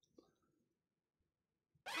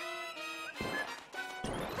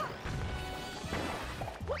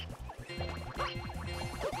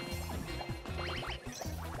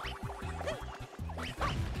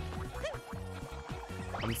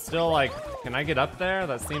 I'm still like, can I get up there?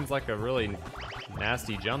 That seems like a really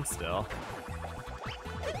Nasty jump still.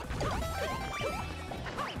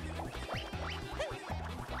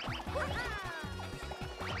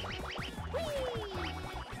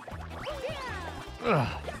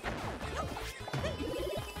 Ugh.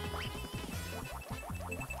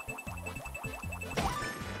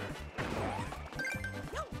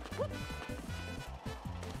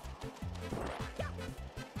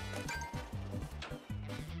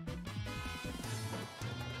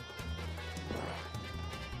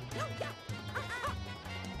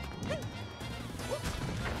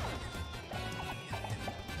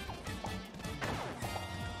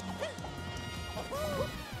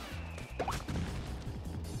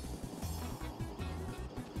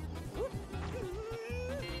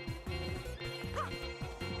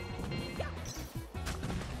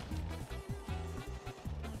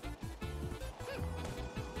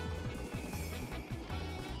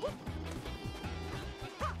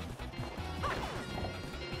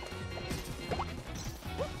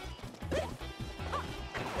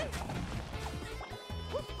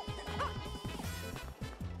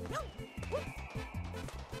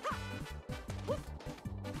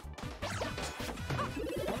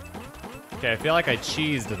 Okay, I feel like I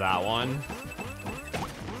cheesed that one.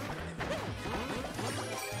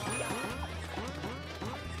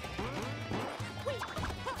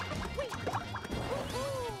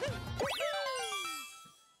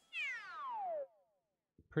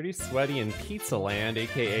 Pretty sweaty in Pizza Land,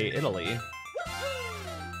 aka Italy.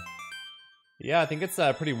 Yeah, I think it's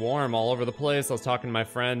pretty warm all over the place. I was talking to my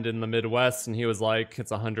friend in the Midwest, and he was like, it's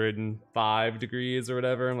 105 degrees or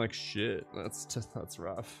whatever. I'm like, shit, that's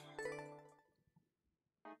rough.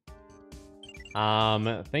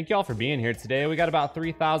 Thank you all for being here today. We got about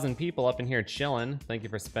 3,000 people up in here chilling. Thank you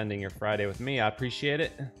for spending your Friday with me. I appreciate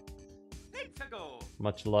it.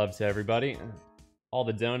 Much love to everybody. All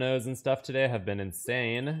the donos and stuff today have been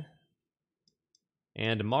insane.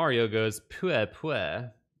 And Mario goes, pue pue.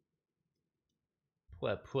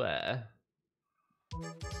 Pue pue.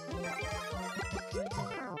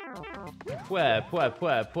 Pue pue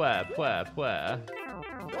pue pue pue pue.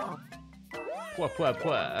 Pue pue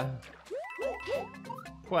pue.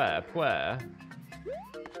 Pue, pue.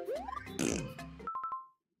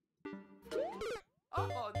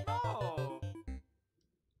 Oh no!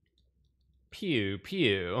 Pew,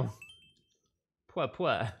 pew. Pue,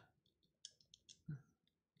 pue.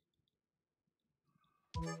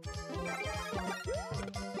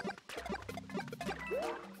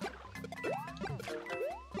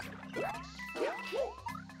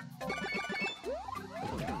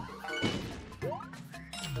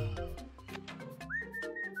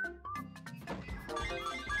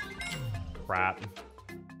 Crap.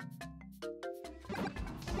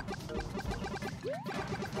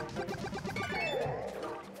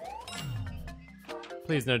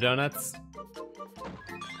 Please, no donuts.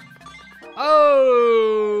 Oh!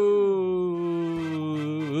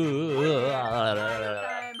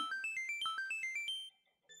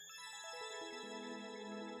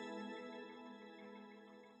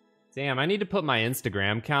 Damn, I need to put my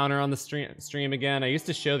Instagram counter on the stream again. I used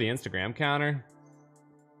to show the Instagram counter.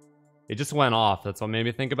 It just went off. That's what made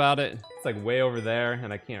me think about it. It's like way over there,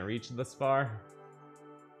 and I can't reach this far.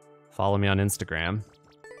 Follow me on Instagram.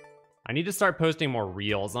 I need to start posting more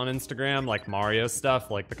reels on Instagram, like Mario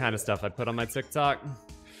stuff, like the kind of stuff I put on my TikTok.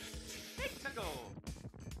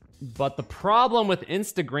 But the problem with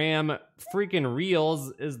Instagram freaking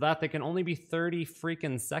reels is that they can only be 30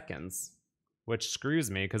 freaking seconds, which screws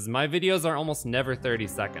me because my videos are almost never 30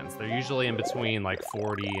 seconds. They're usually in between like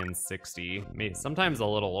 40 and 60, maybe sometimes a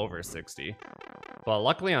little over 60. But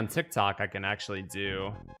luckily on TikTok, I can actually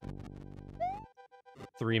do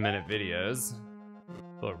 3-minute videos.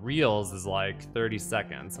 But Reels is like 30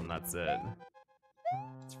 seconds and that's it.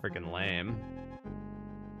 It's freaking lame.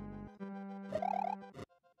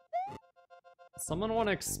 Someone want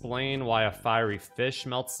to explain why a fiery fish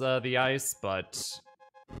melts the ice, but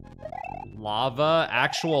lava,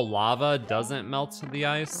 actual lava, doesn't melt the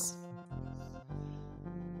ice?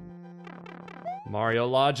 Mario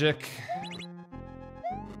logic.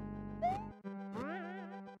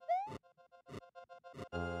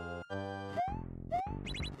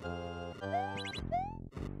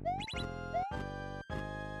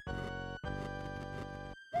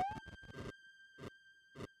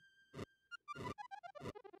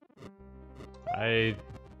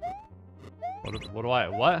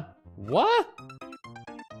 What?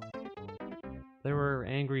 There were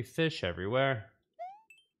angry fish everywhere.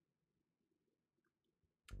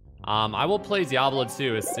 I will play Diablo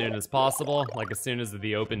 2 as soon as possible. Like as soon as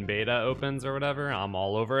the open beta opens or whatever, I'm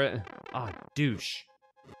all over it. Ah, douche.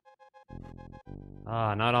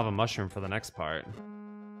 Ah, now I don't have a mushroom for the next part.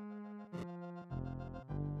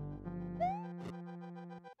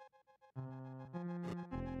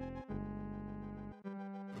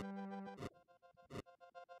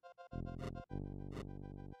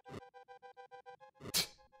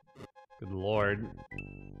 Good lord.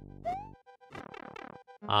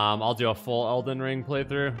 I'll do a full Elden Ring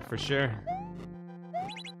playthrough for sure.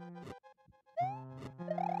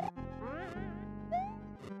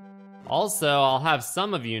 Also, I'll have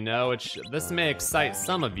some of you know, which this may excite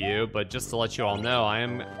some of you, but just to let you all know, I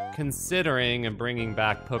am considering bringing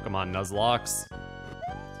back Pokemon Nuzlocke.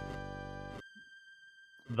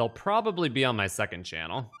 They'll probably be on my second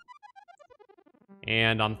channel.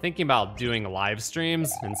 And I'm thinking about doing live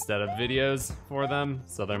streams instead of videos for them,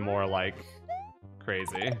 so they're more like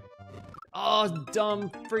crazy. Oh, dumb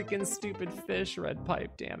freaking stupid fish, red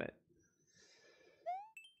pipe, damn it.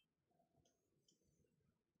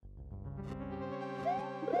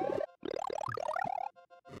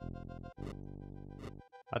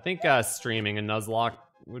 I think streaming a Nuzlocke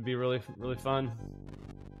would be really fun.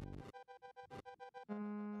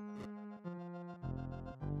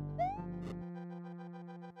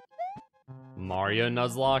 Mario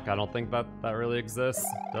Nuzlocke? I don't think that really exists,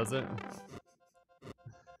 does it?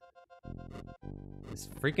 This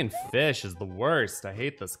freaking fish is the worst. I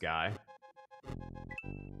hate this guy.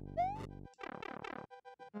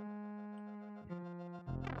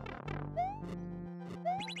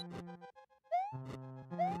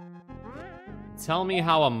 Tell me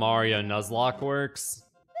how a Mario Nuzlocke works.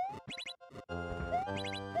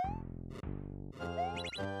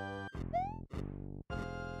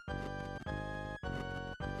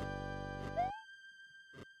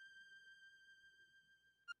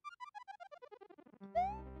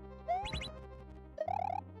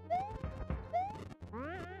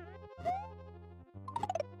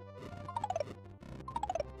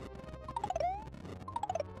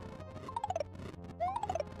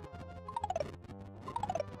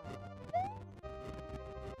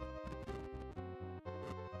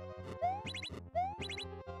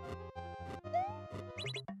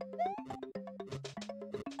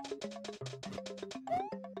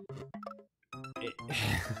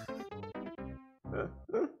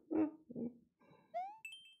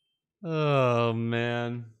 Oh,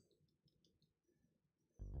 man.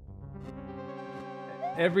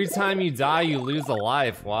 Every time you die, you lose a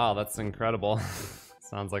life. Wow, that's incredible.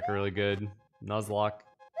 Sounds like a really good Nuzlocke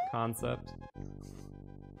concept.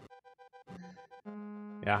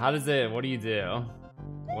 Yeah, how does it, what do you do?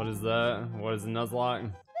 What is that? What is a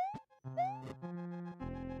Nuzlocke?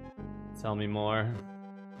 Tell me more.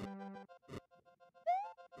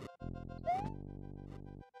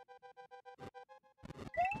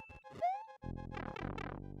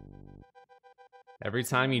 Every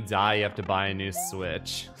time you die, you have to buy a new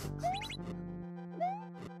Switch.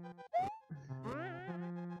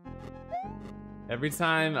 Every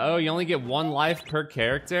time, oh, you only get one life per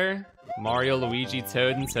character? Mario, Luigi,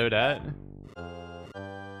 Toad, and Toadette?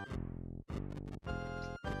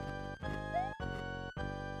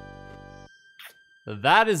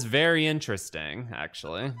 That is very interesting,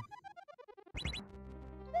 actually.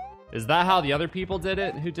 Is that how the other people did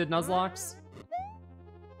it, who did Nuzlocke?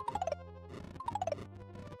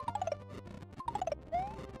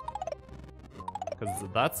 Because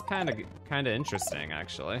that's kind of interesting,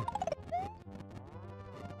 actually.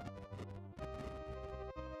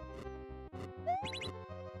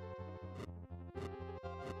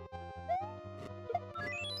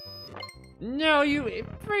 No, you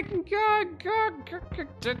freaking God.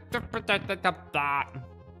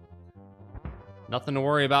 Nothing to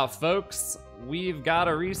worry about, folks. We've got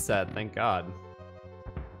a reset, thank God.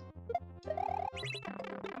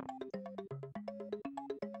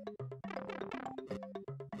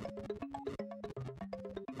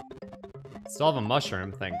 Still have a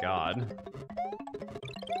mushroom, thank God.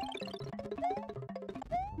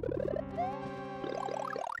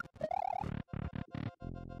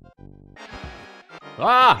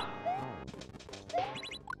 Ah!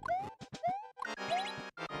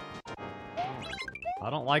 I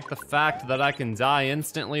don't like the fact that I can die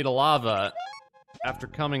instantly to lava after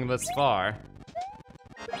coming this far.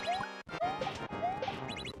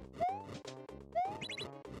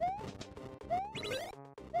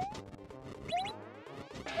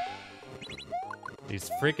 These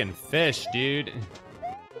freaking fish, dude.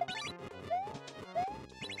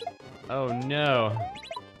 Oh no.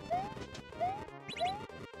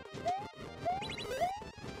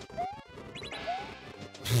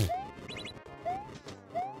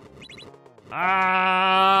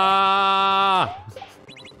 Ah!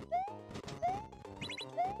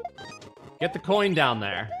 Get the coin down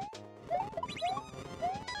there.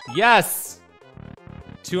 Yes!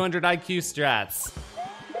 200 IQ strats.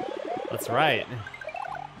 That's right.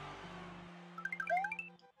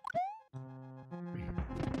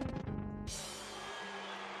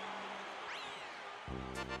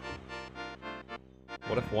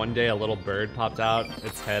 What if one day a little bird popped out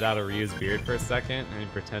its head out of Ryu's beard for a second and he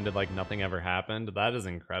pretended like nothing ever happened? That is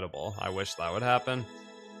incredible. I wish that would happen.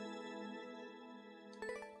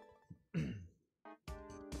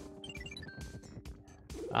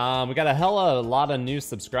 We got a lot of new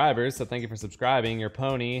subscribers, so thank you for subscribing. Your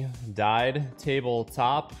pony died,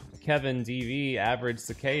 tabletop, Kevin DV, Average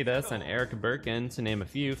Cicadas, and Eric Birkin, to name a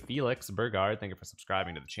few. Felix Burgard, thank you for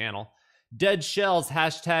subscribing to the channel. Dead Shells,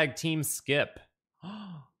 hashtag Team Skip.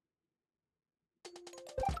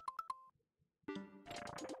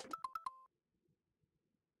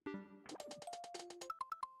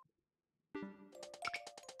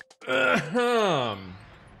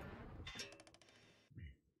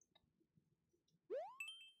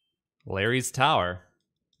 Larry's Tower.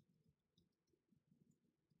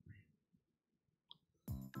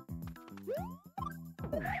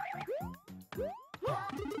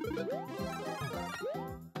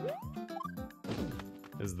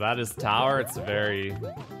 Is that his tower? It's very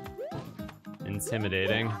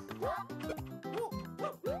intimidating.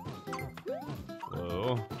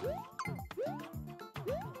 Whoa.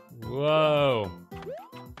 Whoa.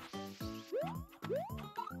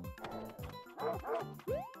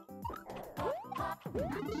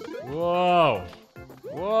 Whoa.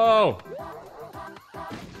 Whoa.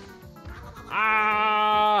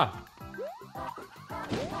 Ah!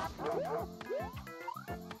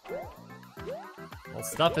 Well,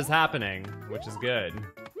 stuff is happening, which is good.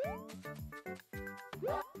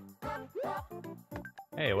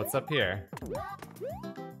 Hey, what's up here?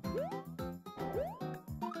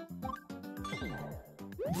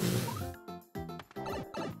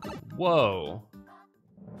 Whoa.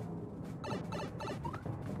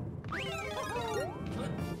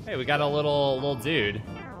 Hey, we got a little dude.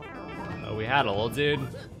 Oh, we had a little dude.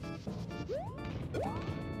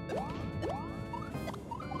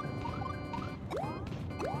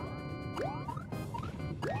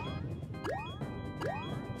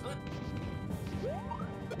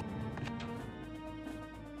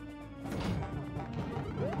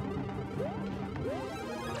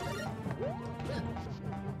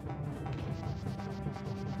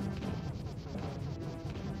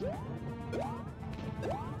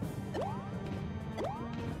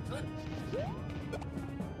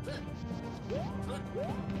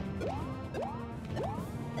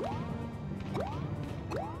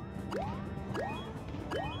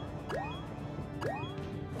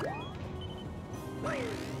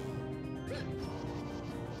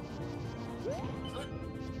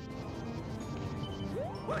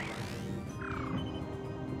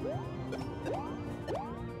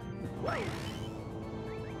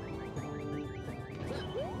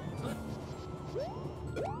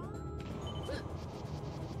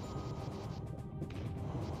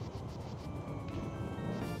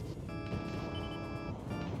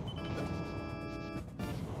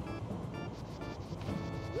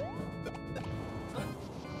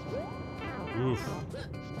 Oof.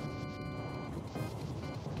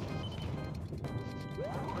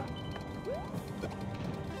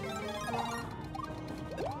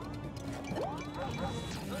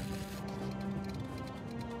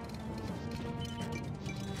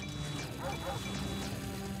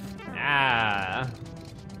 Ah.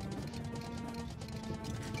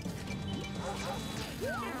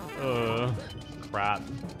 Crap.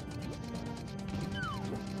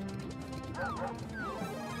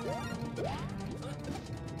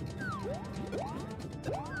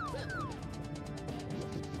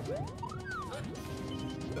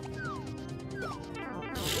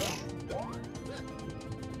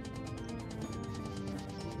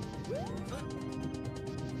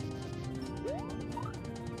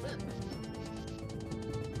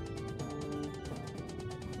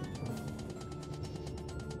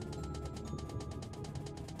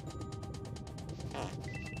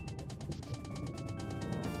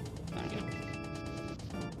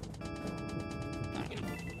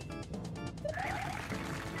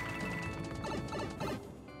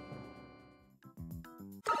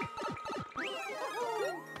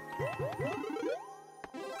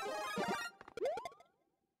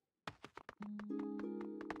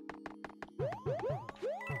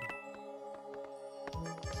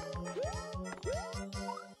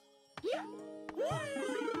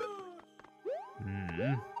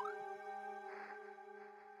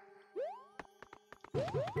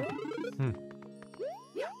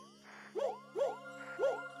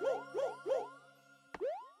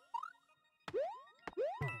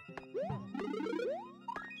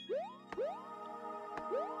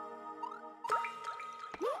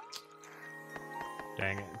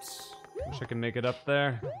 Dang it. Wish I could make it up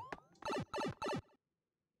there.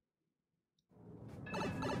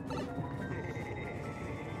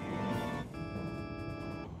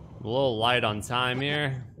 A little light on time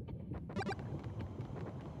here.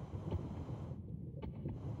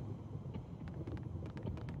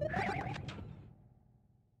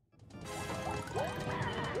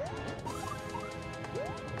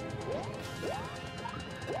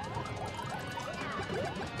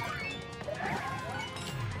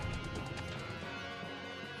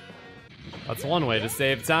 That's one way to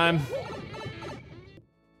save time.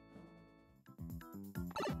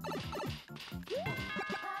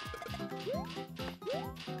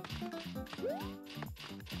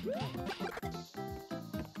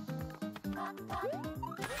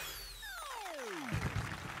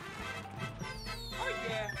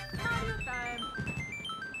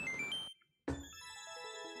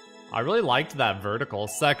 I really liked that vertical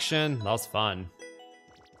section. That was fun.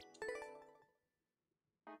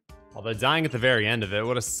 Although dying at the very end of it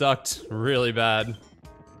would have sucked really bad.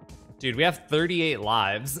 Dude, we have 38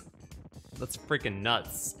 lives. That's freaking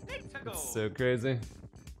nuts. That's so crazy.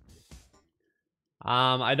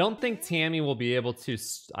 I don't think Tammy will be able to...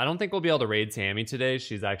 I don't think we'll be able to raid Tammy today.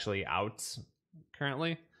 She's actually out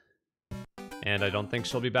currently. And I don't think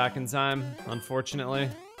she'll be back in time, unfortunately.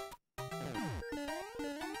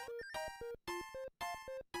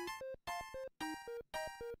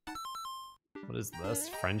 What is this?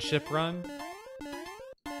 Friendship run?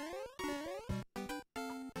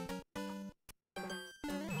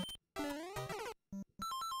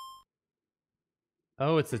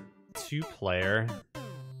 Oh, it's a 2-player.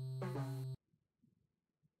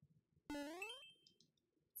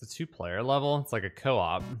 It's a 2-player level? It's like a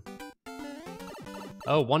co-op.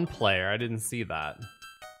 Oh, 1 player. I didn't see that.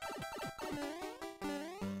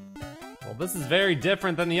 Well, this is very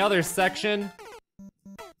different than the other section.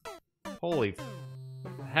 Holy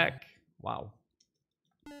heck. Wow.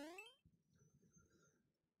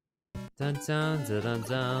 Dun dun dun dun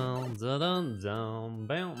dun dun dun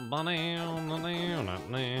dun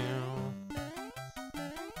dun.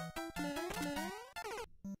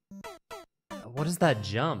 What is that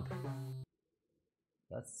jump?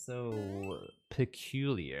 That's so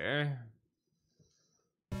peculiar.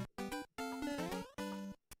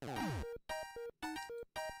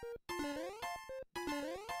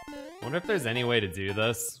 Wonder if there's any way to do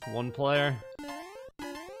this, 1 player.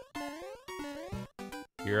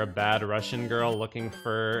 You're a bad Russian girl looking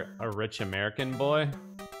for a rich American boy?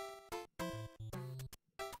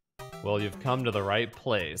 Well, you've come to the right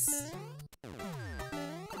place.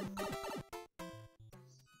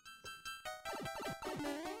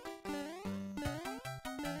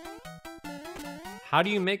 How do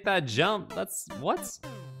you make that jump? That's... what?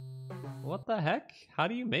 What the heck? How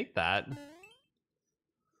do you make that?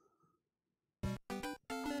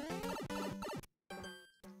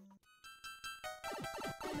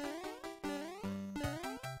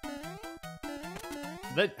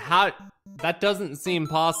 That doesn't seem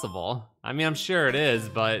possible. I mean, I'm sure it is,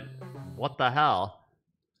 but what the hell?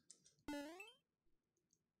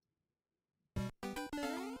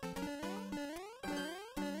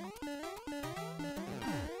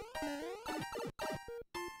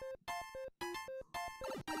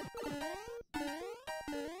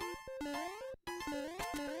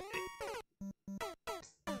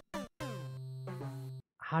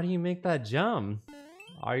 How do you make that jump?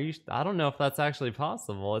 Are you... I don't know if that's actually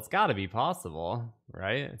possible. It's gotta be possible,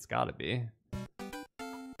 right? It's gotta be.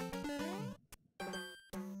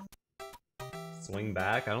 Swing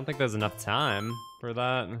back? I don't think there's enough time for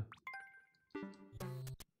that.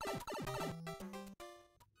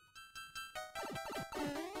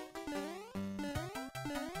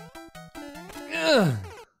 Ugh.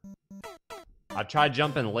 I tried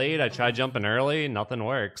jumping late, I tried jumping early, nothing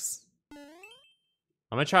works.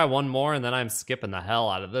 I'm gonna try one more and then I'm skipping the hell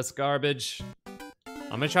out of this garbage. I'm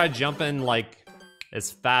gonna try jumping like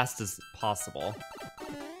as fast as possible.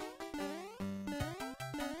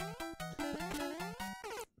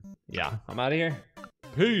 Yeah, I'm out of here.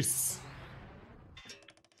 Peace.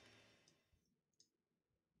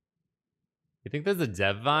 You think there's a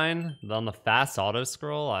dev vine on the fast auto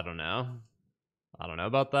scroll? I don't know. I don't know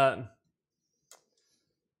about that.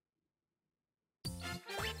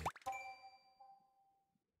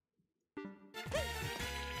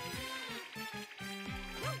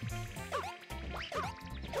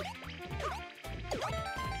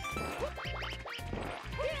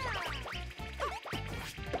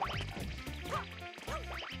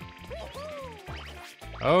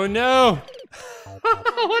 Oh no!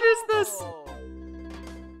 What is this?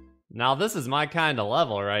 Now this is my kind of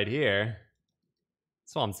level right here.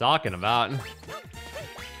 That's what I'm talking about.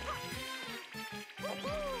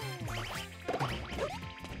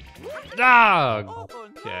 Ah!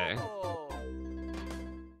 Okay.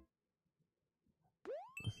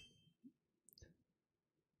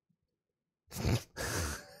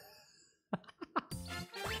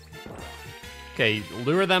 Okay,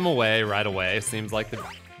 lure them away right away. Seems like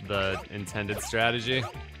the intended strategy.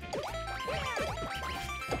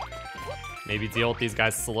 Maybe deal with these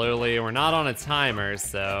guys slowly. We're not on a timer,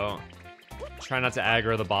 so try not to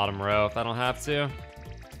aggro the bottom row if I don't have to.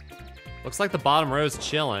 Looks like the bottom row's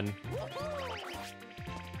chilling.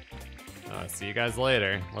 See you guys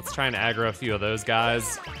later. Let's try and aggro a few of those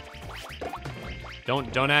guys.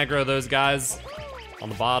 Don't aggro those guys on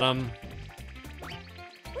the bottom.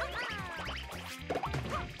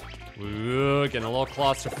 Ooh, getting a little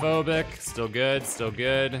claustrophobic. Still good, still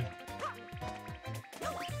good.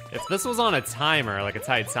 If this was on a timer, like a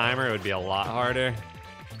tight timer, it would be a lot harder.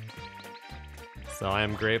 So I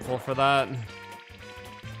am grateful for that.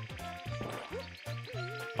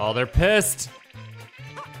 Oh, they're pissed.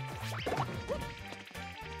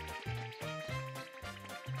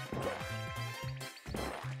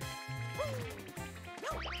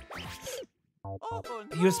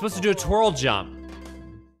 He was supposed to do a twirl jump.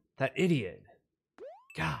 That idiot.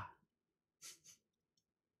 God.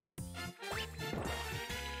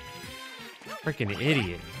 Freaking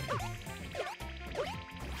idiot.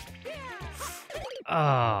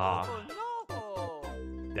 Ah.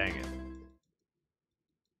 Dang it.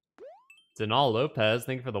 Denal Lopez,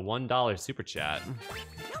 thank you for the $1 super chat.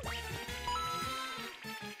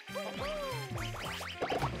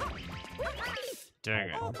 Dang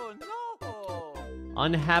it.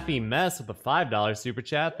 Unhappy Mess with the $5 super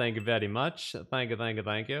chat. Thank you very much. Thank you, thank you,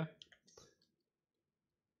 thank you.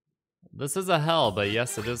 This is a hell, but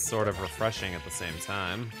yes, it is sort of refreshing at the same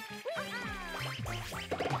time.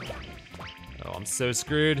 Oh, I'm so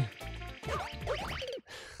screwed.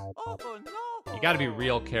 You gotta be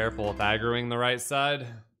real careful with aggroing the right side.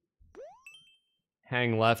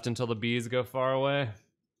 Hang left until the bees go far away.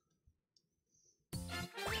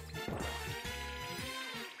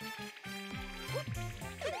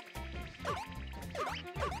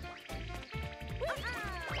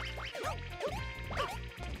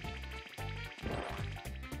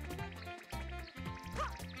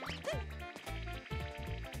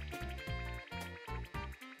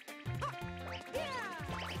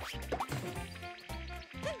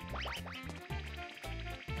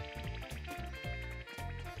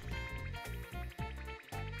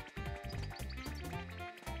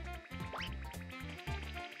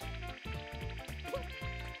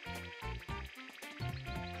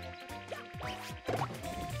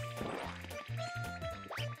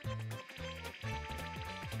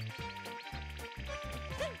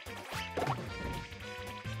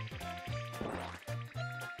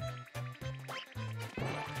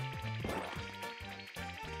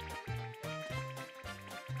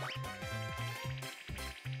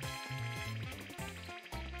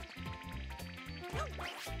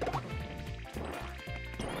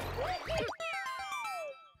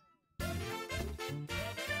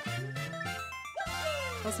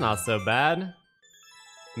 That's not so bad.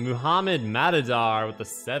 Muhammad Matadar with the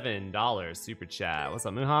 $7 super chat. What's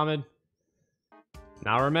up, Muhammad?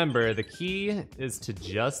 Now remember, the key is to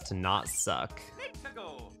just not suck.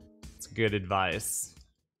 It's good advice.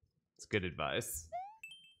 It's good advice.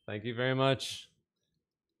 Thank you very much.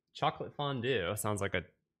 Chocolate fondue sounds like a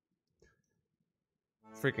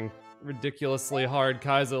freaking ridiculously hard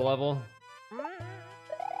Kaizo level.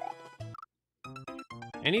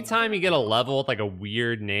 Anytime you get a level with like a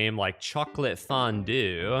weird name like chocolate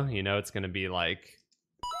fondue, you know it's gonna be like...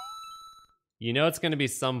 You know it's gonna be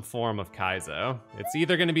some form of Kaizo. It's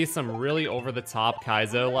either gonna be some really over-the-top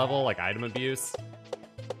Kaizo level, like item abuse,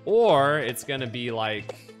 or it's gonna be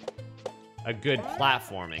like a good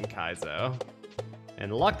platforming Kaizo.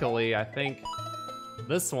 And luckily, I think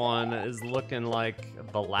this one is looking like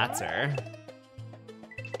the latter.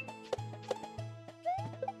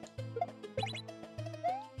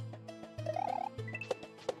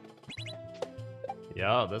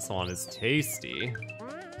 Yo, this one is tasty.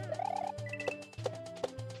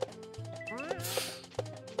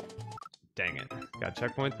 Dang it. Got a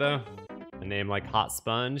checkpoint though. A name like Hot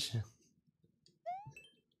Sponge.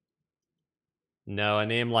 No, a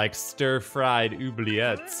name like Stir-Fried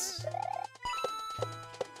Oubliettes.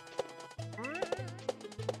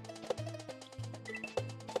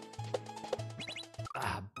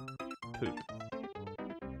 Ah, poop.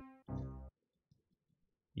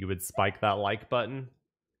 You would spike that like button?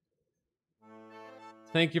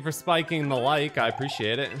 Thank you for spiking the like, I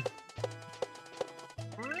appreciate it.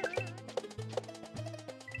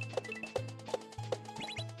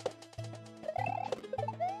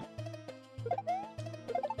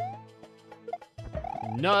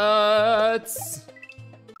 Nuts!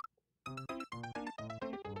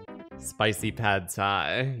 Spicy pad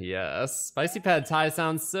thai, yes. Spicy pad thai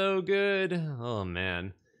sounds so good. Oh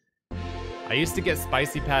man. I used to get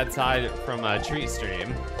spicy pad thai from a treat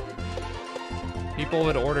stream. People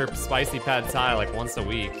would order spicy pad thai like once a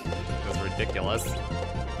week. It was ridiculous.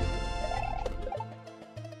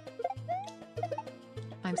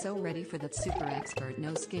 I'm so ready for that super expert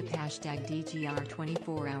no skip hashtag DGR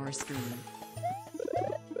 24-hour stream.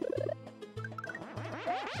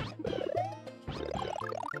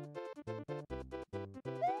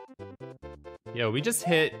 Yo, we just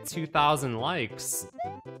hit 2,000 likes.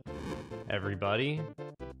 Everybody.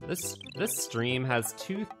 This stream has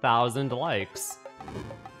 2,000 likes.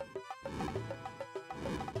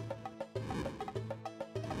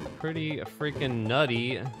 Pretty freaking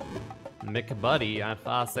nutty, McBuddy, if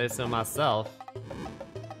I say so myself.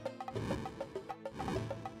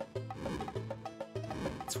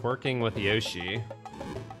 Twerking with Yoshi.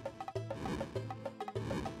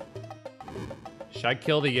 Should I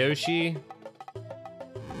kill the Yoshi?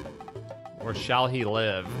 Or shall he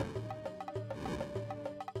live?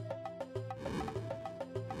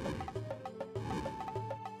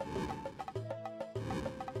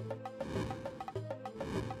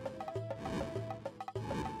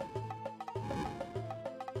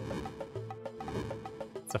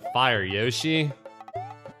 It's a fire Yoshi.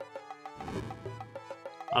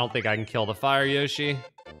 I don't think I can kill the fire Yoshi.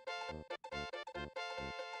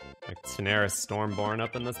 Like Daenerys Stormborn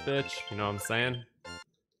up in this bitch, you know what I'm saying?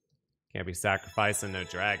 Can't be sacrificing no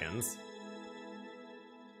dragons.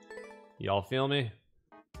 Y'all feel me?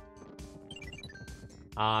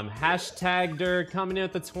 Hashtagder coming in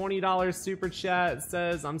with the $20 super chat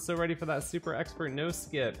says, I'm so ready for that super expert no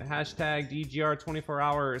skip. Hashtag DGR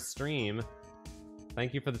 24-hour stream.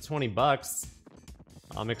 Thank you for the 20 bucks.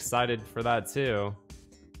 I'm excited for that too.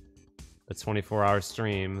 The 24-hour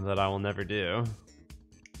stream that I will never do.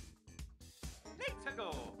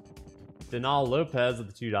 Denal Lopez with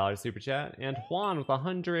the $2 super chat, and Juan with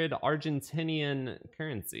 100 Argentinian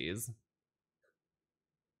currencies.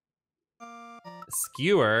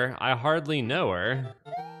 Skewer, I hardly know her.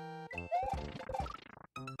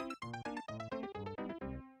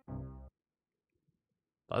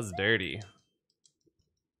 That's dirty.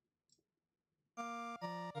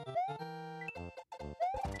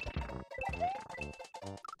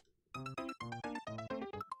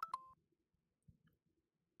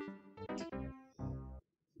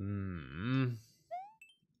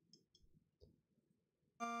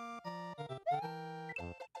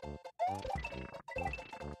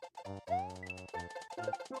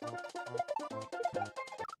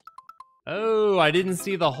 Oh, I didn't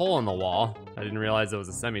see the hole in the wall. I didn't realize it was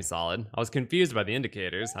a semi-solid. I was confused by the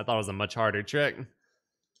indicators. I thought it was a much harder trick.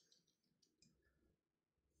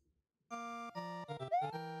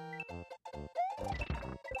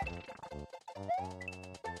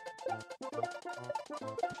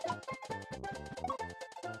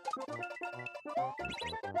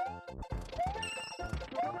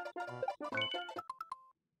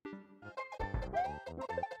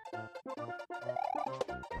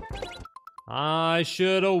 I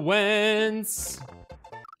shoulda went.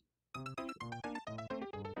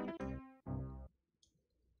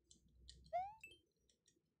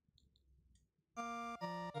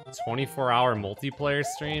 24-hour multiplayer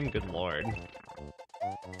stream? Good lord.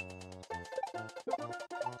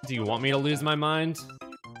 Do you want me to lose my mind?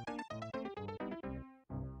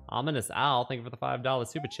 Ominous Owl, thank you for the $5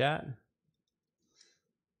 super chat.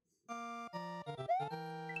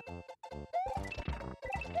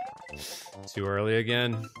 Too early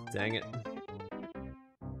again. Dang it.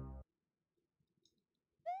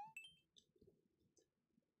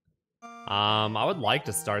 I would like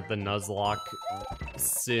to start the Nuzlocke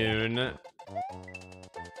soon.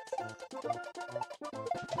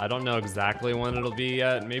 I don't know exactly when it'll be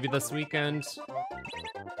yet. Maybe this weekend.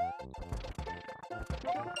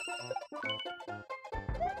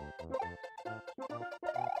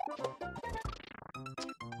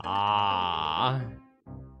 Ah,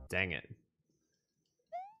 dang it.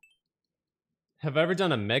 Have I ever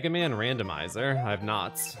done a Mega Man randomizer? I have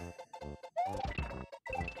not.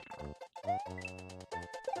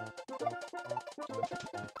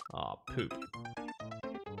 Aw, poop.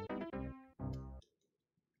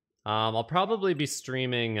 I'll probably be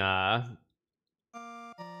streaming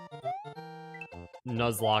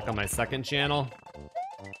Nuzlocke on my second channel.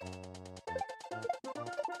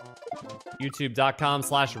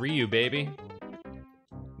 YouTube.com/Ryu, baby.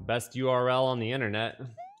 Best URL on the internet.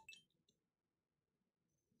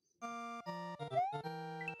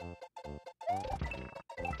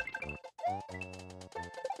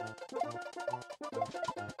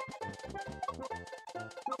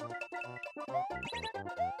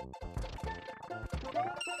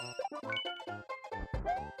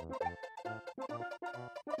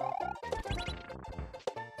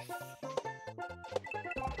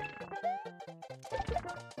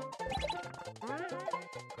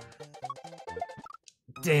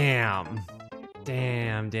 Damn.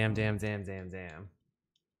 Damn.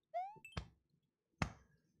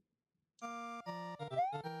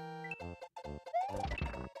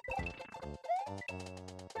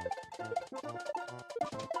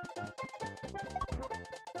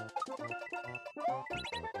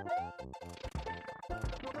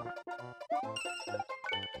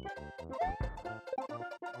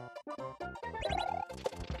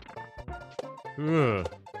 Ugh.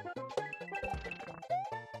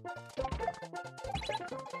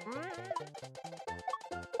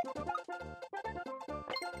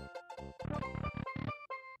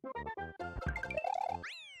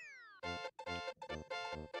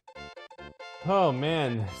 Oh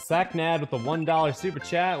man, Sacknad with a $1 super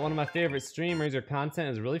chat. One of my favorite streamers. Your content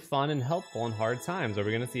is really fun and helpful in hard times. Are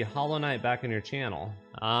we gonna see Hollow Knight back on your channel?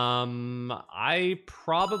 I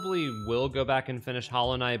probably will go back and finish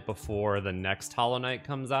Hollow Knight before the next Hollow Knight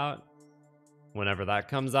comes out. Whenever that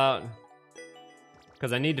comes out.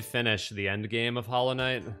 Because I need to finish the end game of Hollow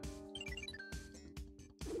Knight.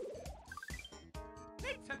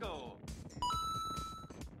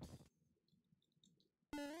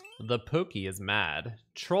 The Pokey is mad.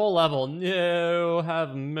 Troll level, no,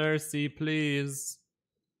 have mercy, please.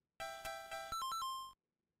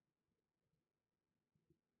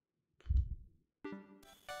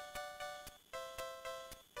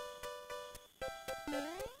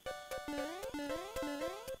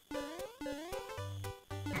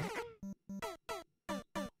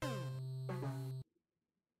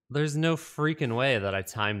 There's no freaking way that I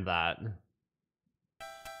timed that.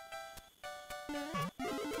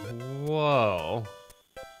 Whoa.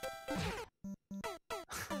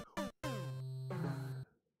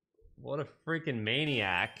 What a freaking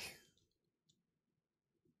maniac.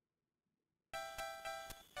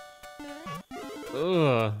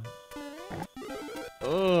 Ugh.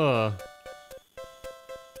 Ugh.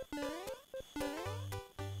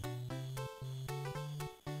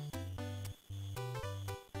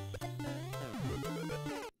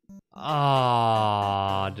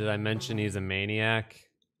 Ah, did I mention he's a maniac?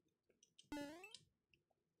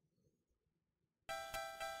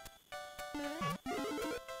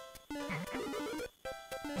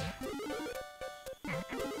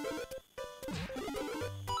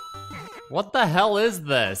 What the hell is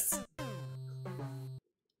this?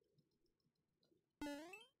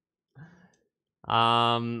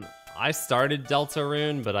 I started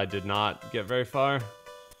Deltarune, but I did not get very far.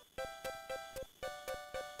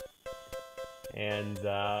 And,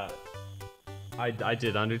 I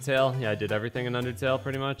did Undertale. Yeah, I did everything in Undertale,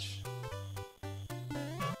 pretty much.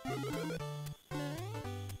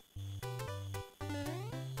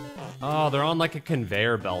 Oh, they're on like a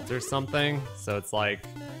conveyor belt or something, so it's like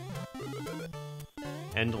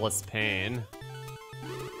endless pain.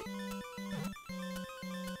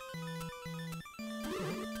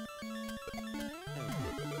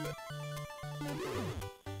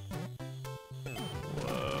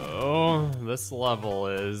 Whoa, this level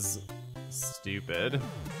is stupid.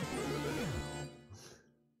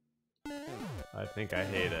 I think I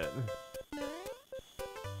hate it.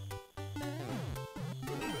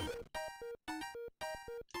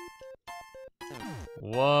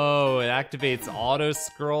 Whoa, it activates auto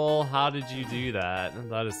scroll. How did you do that?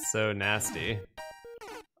 That is so nasty.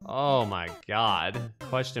 Oh my god.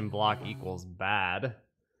 Question block equals bad.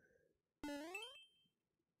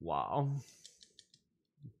 Wow.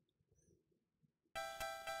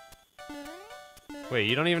 Wait,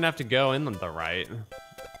 you don't even have to go in the right.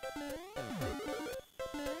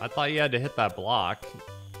 I thought you had to hit that block.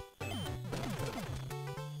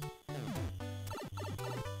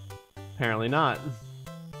 Apparently not.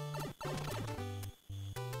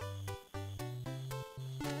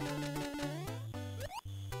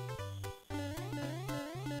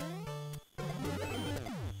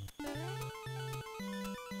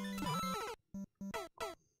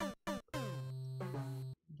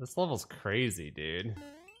 This level's crazy, dude.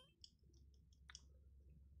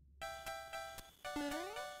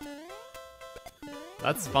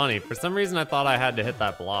 That's funny. For some reason I thought I had to hit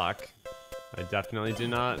that block. I definitely do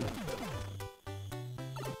not.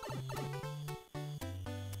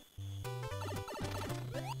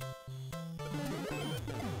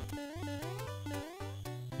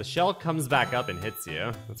 The shell comes back up and hits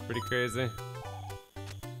you. That's pretty crazy.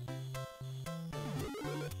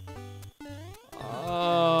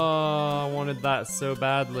 Oh, I wanted that so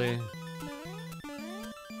badly.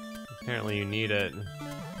 Apparently you need it.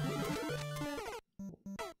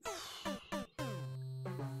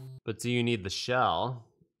 But do you need the shell?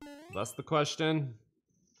 That's the question.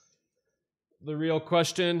 The real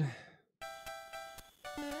question.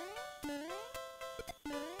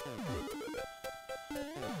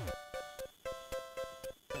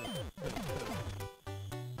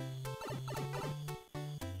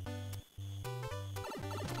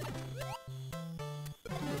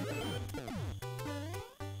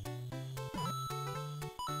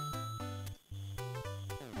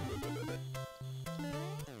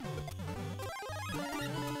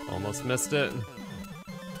 Almost missed it.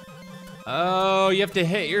 Oh, you have to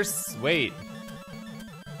hit your... Wait.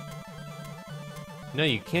 No,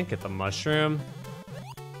 you can't get the mushroom.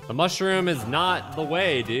 The mushroom is not the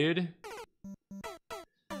way, dude.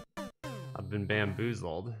 I've been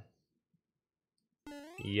bamboozled.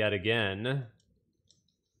 Yet again.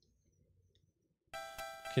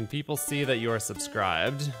 Can people see that you are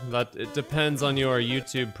subscribed? That it depends on your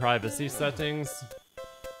YouTube privacy settings.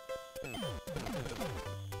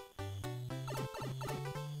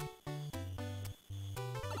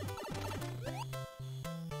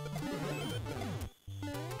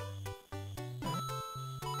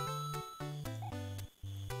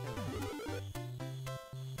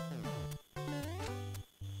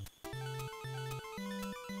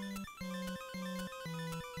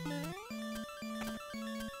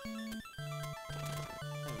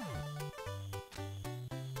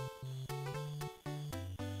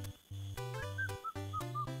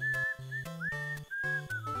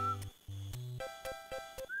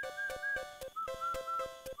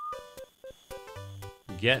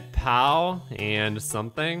 Get POW and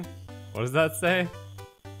something. What does that say?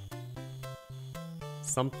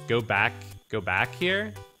 Go back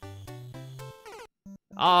here?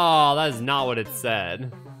 Oh, that is not what it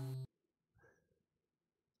said.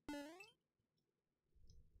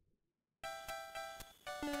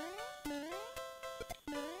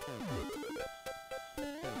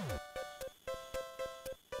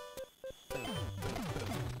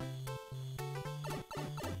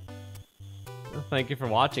 Thank you for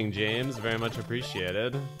watching, James. Very much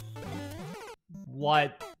appreciated.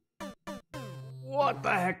 What? What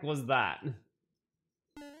the heck was that?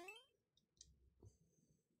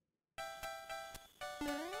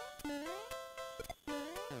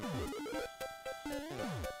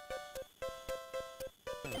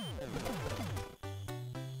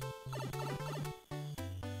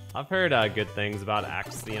 I've heard good things about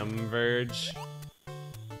Axiom Verge.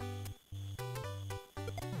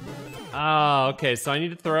 Oh, okay, so I need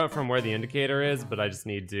to throw it from where the indicator is, but I just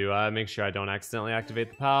need to make sure I don't accidentally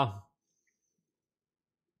activate the POW.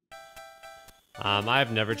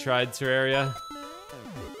 I've never tried Terraria.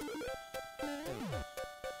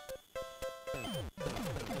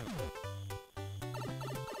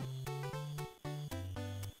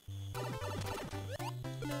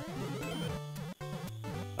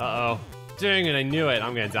 Uh-oh. Dang it, I knew it.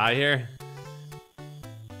 I'm gonna die here.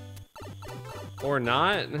 Or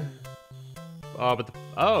not. Oh, but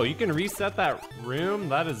oh, you can reset that room?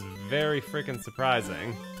 That is very freaking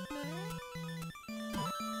surprising.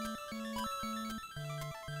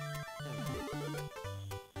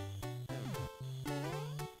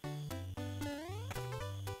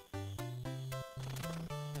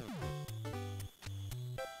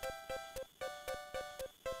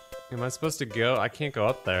 Am I supposed to go? I can't go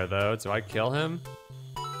up there though. Do I kill him?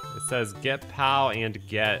 It says get POW and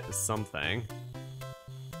get something.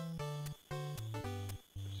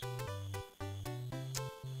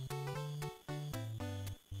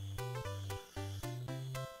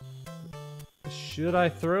 Should I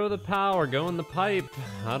throw the POW or go in the pipe?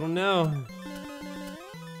 I don't know.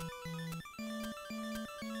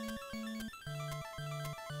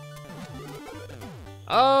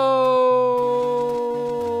 Oh,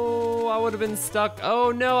 I would have been stuck.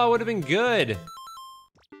 Oh no, I would have been good.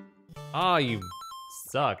 Oh, you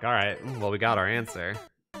suck. All right, well, we got our answer.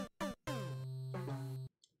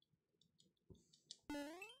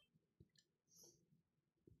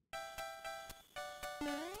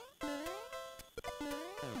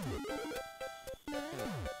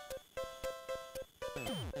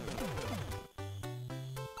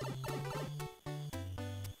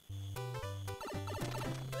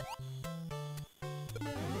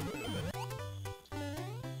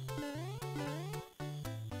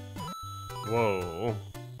 Whoa.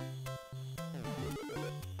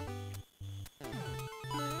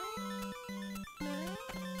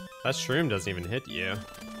 That shroom doesn't even hit you.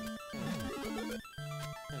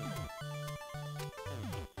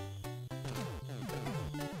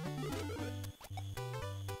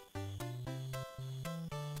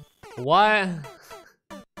 What?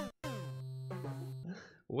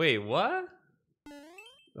 Wait, what?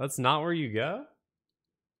 That's not where you go?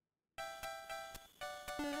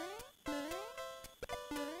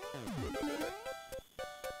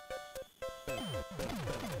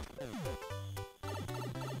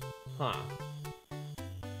 Huh.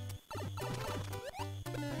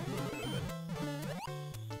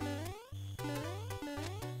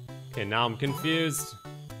 Okay, now I'm confused.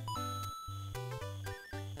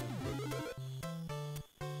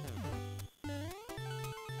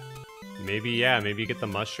 Maybe, yeah, maybe you get the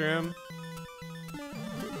mushroom.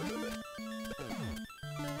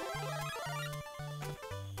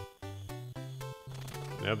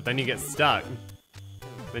 No, but then you get stuck.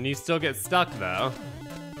 Then you still get stuck, though.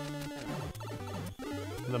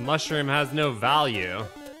 The mushroom has no value.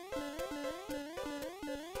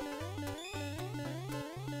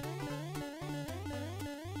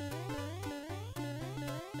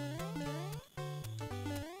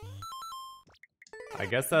 I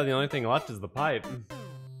guess that the only thing left is the pipe.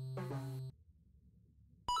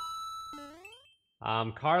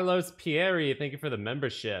 Carlos Pieri, thank you for the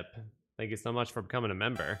membership. Thank you so much for becoming a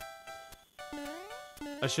member.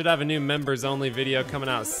 I should have a new members only video coming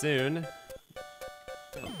out soon.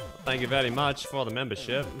 Thank you very much for the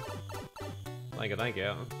membership. Thank you, thank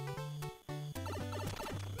you.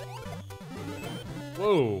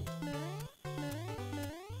 Whoa.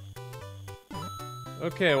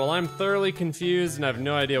 Okay, well, I'm thoroughly confused and I have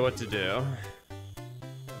no idea what to do.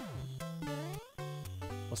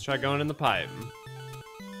 Let's try going in the pipe.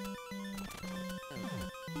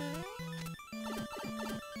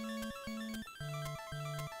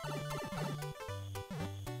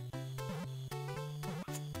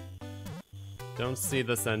 Don't see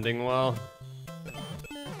this ending well.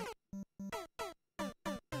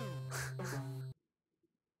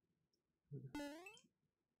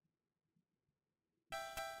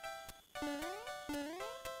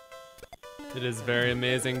 It is very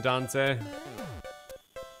amazing, Dante.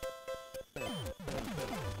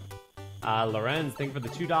 Lorenz, thank you for the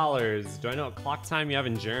 $2. Do I know what clock time you have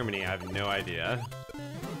in Germany? I have no idea.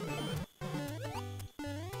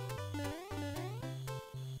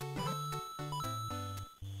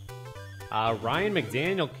 Ryan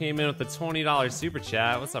McDaniel came in with the $20 super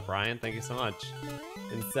chat. What's up, Ryan? Thank you so much.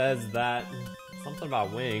 And says that something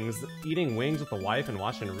about wings. Eating wings with the wife and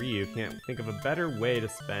watching Ryu. Can't think of a better way to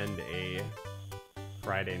spend a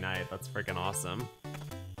Friday night. That's freaking awesome.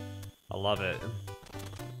 I love it.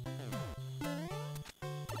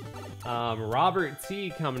 Robert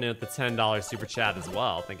T coming in with the $10 super chat as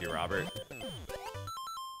well. Thank you, Robert.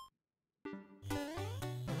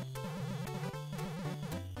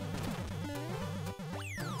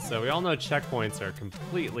 So we all know checkpoints are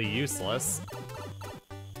completely useless.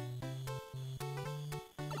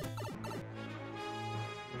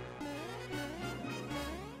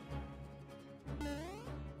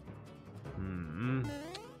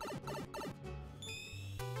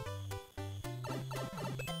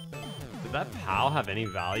 Did that POW have any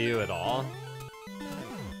value at all?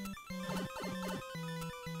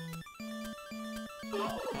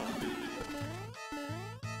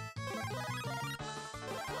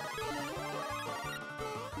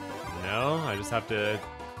 No, I just have to...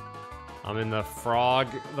 I'm in the frog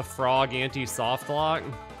anti-soft lock.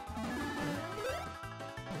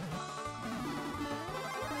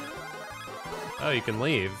 Oh, you can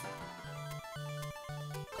leave.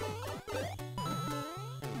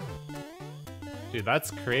 Dude,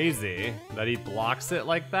 that's crazy that he blocks it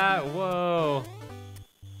like that. Whoa.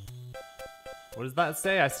 What does that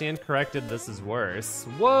say? I stand corrected, this is worse.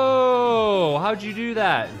 Whoa! How'd you do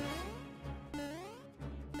that?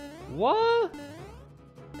 What?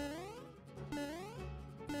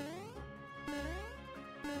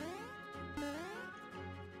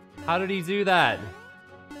 How did he do that?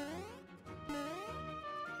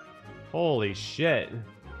 Holy shit.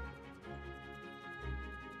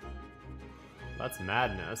 That's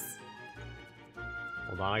madness.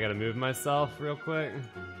 Hold on, I gotta move myself real quick.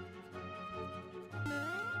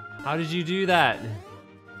 How did you do that?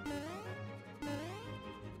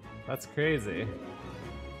 That's crazy.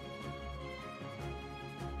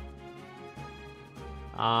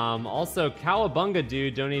 Also, Cowabunga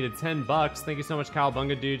Dude donated 10 bucks. Thank you so much,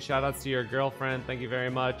 Cowabunga Dude. Shout outs to your girlfriend. Thank you very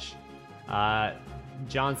much.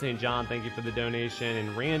 John St. John, thank you for the donation.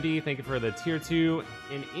 And Randy, thank you for the tier 2.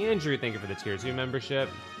 And Andrew, thank you for the tier 2 membership.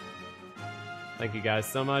 Thank you guys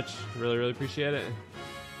so much. Really, really appreciate it.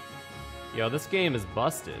 Yo, this game is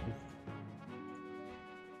busted.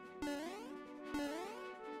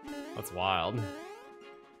 That's wild.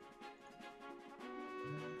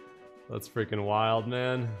 That's freaking wild,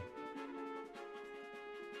 man.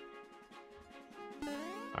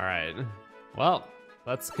 Alright. Well,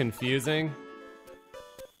 that's confusing.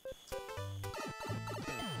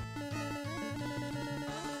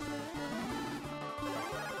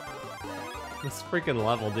 This freaking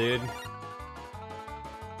level, dude.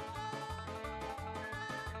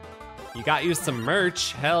 You got you some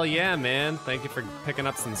merch. Hell yeah, man. Thank you for picking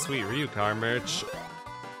up some sweet Ryukahr merch.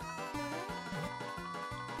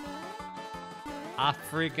 I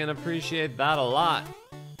freaking appreciate that a lot.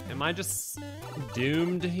 Am I just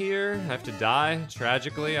doomed here? I have to die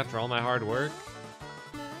tragically after all my hard work?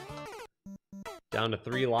 Down to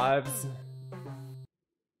 3 lives.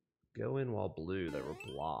 Go in while blue. There were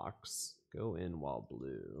blocks. Go in while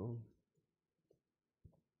blue.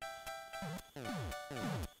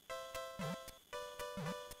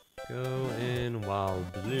 Go in while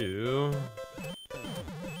blue.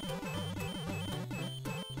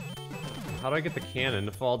 How do I get the cannon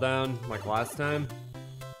to fall down like last time?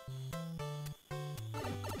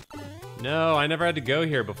 No, I never had to go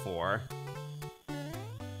here before.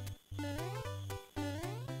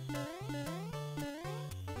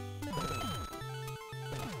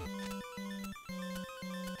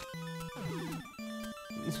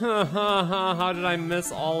 How did I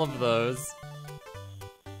miss all of those?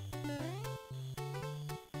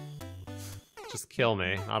 Just kill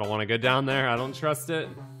me. I don't want to go down there. I don't trust it.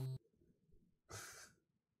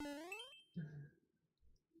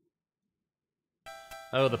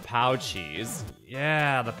 Oh, the POW cheese.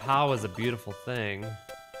 Yeah, the POW is a beautiful thing.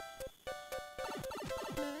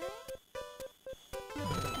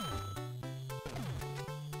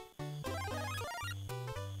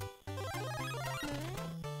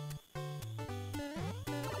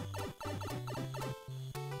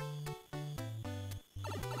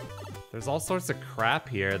 There's all sorts of crap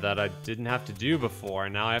here that I didn't have to do before,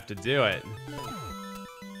 and now I have to do it.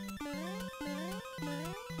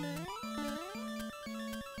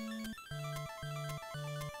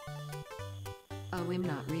 Oh, I'm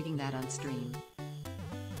not reading that on stream.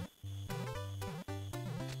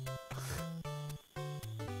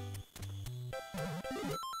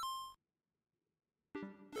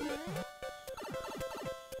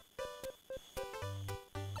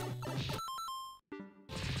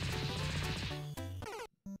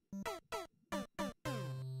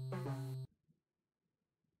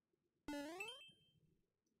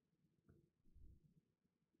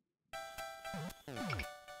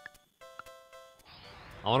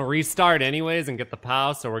 I want to restart anyways and get the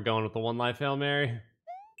POW, so we're going with the one life Hail Mary.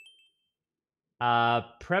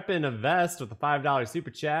 Prepping a vest with a $5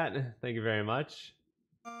 super chat. Thank you very much.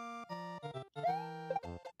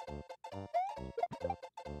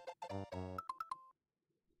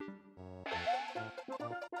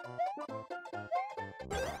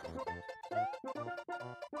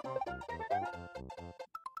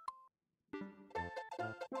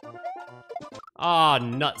 Ah,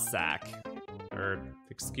 nutsack. Or,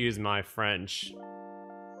 excuse my French.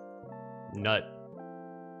 Nut.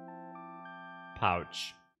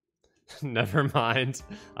 Pouch. Never mind.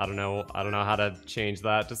 I don't know how to change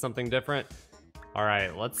that to something different.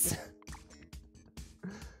 Alright, let's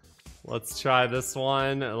try this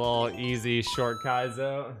one. A little easy short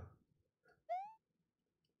Kaizo.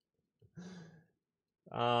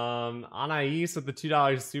 Anais with the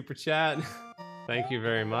 $2 super chat. Thank you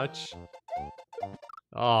very much.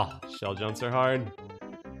 Oh, shell jumps are hard.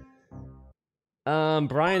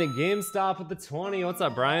 Brian at GameStop with the 20. What's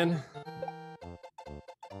up, Brian?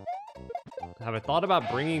 Have I thought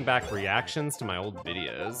about bringing back reactions to my old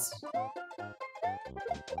videos?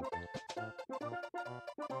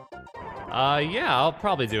 Yeah, I'll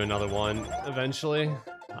probably do another one eventually.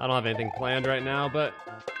 I don't have anything planned right now, but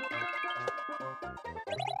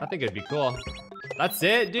I think it'd be cool. That's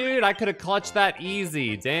it, dude. I could have clutched that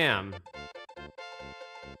easy. Damn.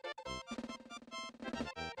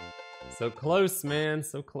 So close, man.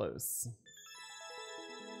 So close.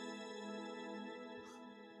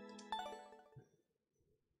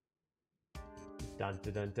 Dun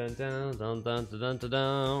dun dun dun dun dun dun dun dun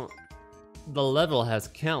dun. The level has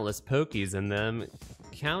countless pokies in them.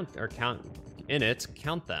 Count in it.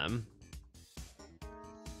 Count them.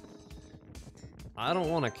 I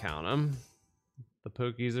don't want to count them. The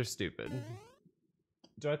pokies are stupid.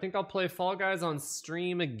 Do I think I'll play Fall Guys on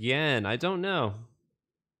stream again? I don't know.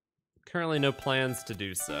 Currently no plans to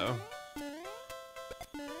do so.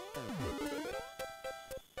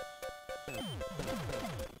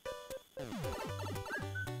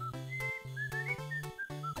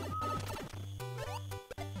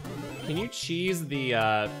 Can you cheese the,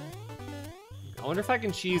 I wonder if I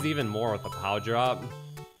can cheese even more with the POW drop.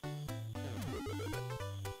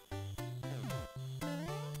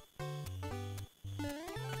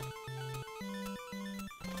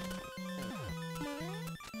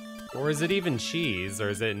 Or is it even cheese, or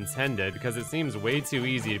is it intended? Because it seems way too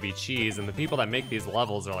easy to be cheese, and the people that make these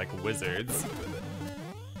levels are like wizards.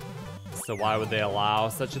 So why would they allow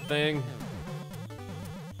such a thing?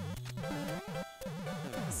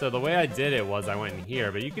 So the way I did it was I went in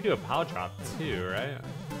here, but you could do a POW drop too, right?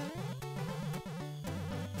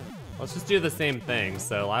 Let's just do the same thing.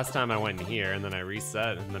 So last time I went in here, and then I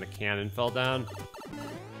reset, and then a cannon fell down.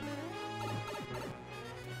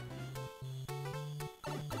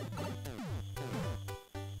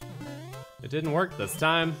 It didn't work this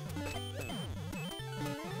time.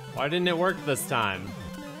 Why didn't it work this time?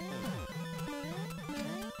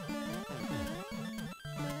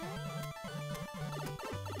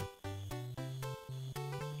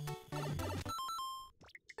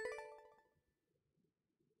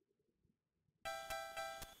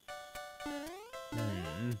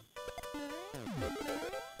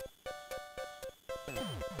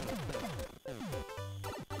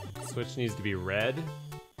 Switch needs to be red.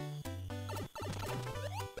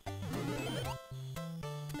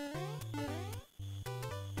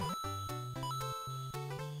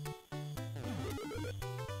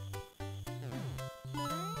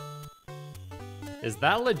 Is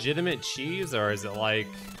that legitimate cheese, or is it like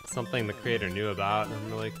something the creator knew about?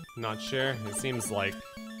 I'm really not sure. It seems like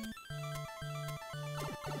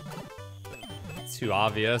too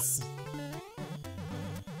obvious.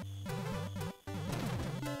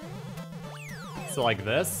 So like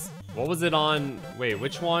this? What was it on? Wait,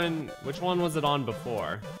 which one was it on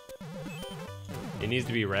before? It needs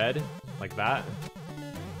to be red, like that.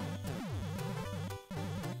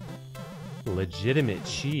 Legitimate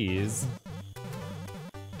cheese.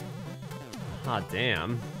 Ah,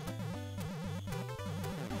 damn.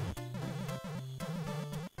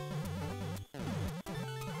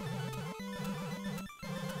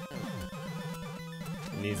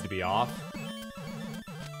 It needs to be off.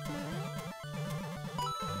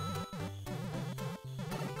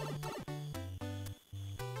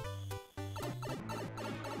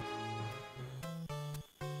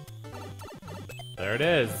 There it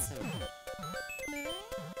is.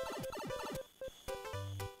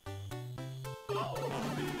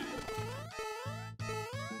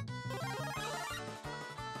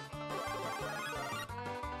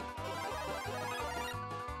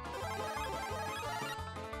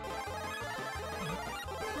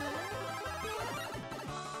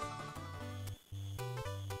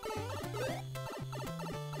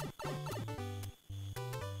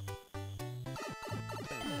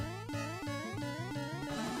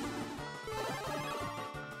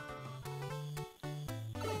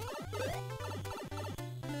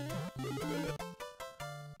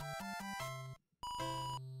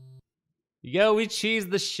 Yo, we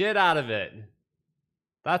cheesed the shit out of it.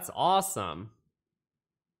 That's awesome.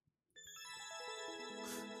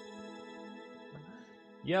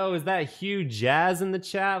 Yo, is that Hugh Jazz in the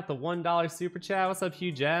chat with the $1 super chat? What's up,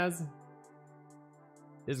 Hugh Jazz?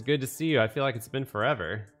 It's good to see you. I feel like it's been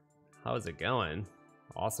forever. How is it going?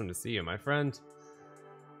 Awesome to see you, my friend.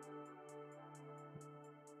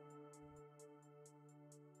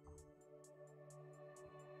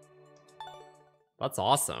 That's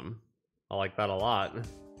awesome. I like that a lot.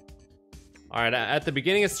 Alright, at the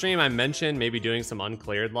beginning of stream I mentioned maybe doing some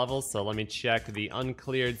uncleared levels, so let me check the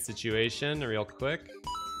uncleared situation real quick.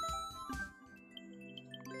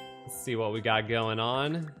 Let's see what we got going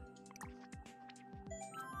on.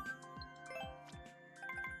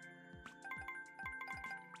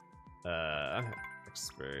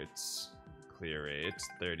 Expert clear rate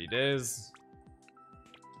 30 days.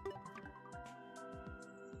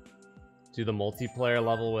 Do the multiplayer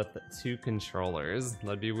level with 2 controllers.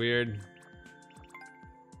 That'd be weird.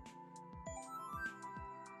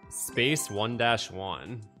 Space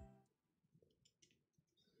 1-1.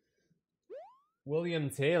 William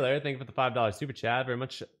Taylor, thank you for the $5 super chat. Very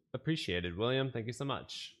much appreciated, William. Thank you so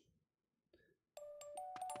much.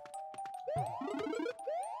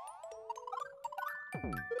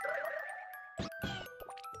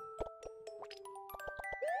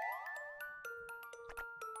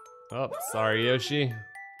 Oh, sorry, Yoshi.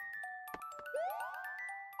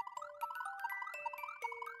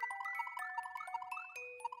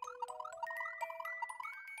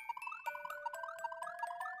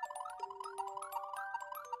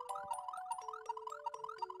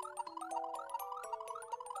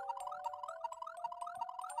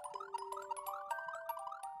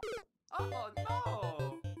 Oh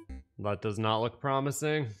no! That does not look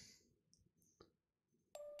promising.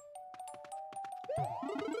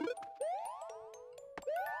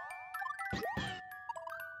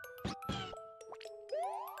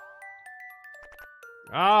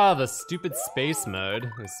 Ah, the stupid space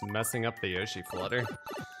mode is messing up the Yoshi flutter.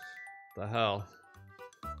 The hell?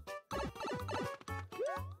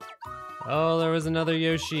 Oh, there was another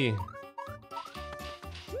Yoshi.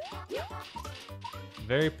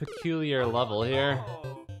 Very peculiar level here.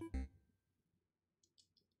 Oh.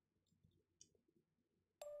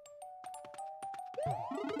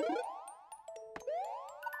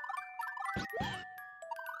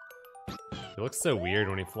 It looks so weird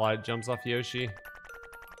when he jumps off Yoshi.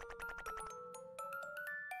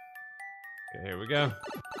 Okay, here we go.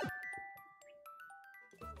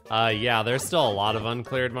 Yeah, there's still a lot of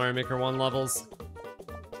uncleared Mario Maker 1 levels.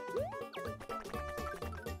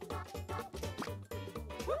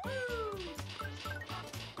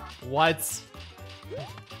 What?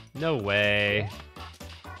 No way.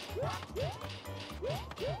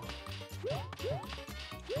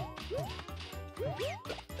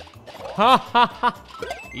 Ha ha ha!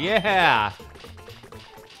 Yeah!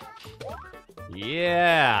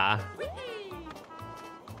 Yeah!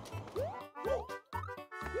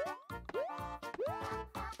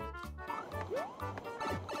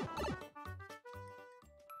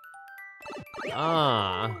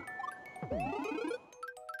 Ah.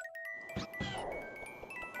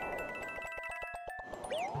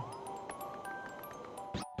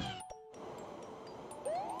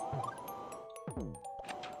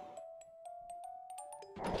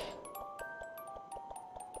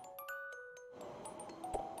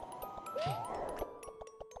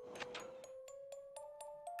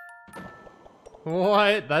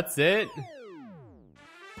 What? That's it?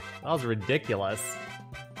 That was ridiculous.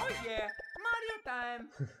 Oh yeah, Mario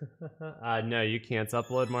time. No, you can't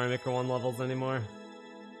upload Mario Maker 1 levels anymore.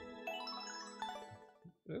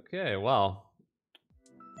 Okay, well.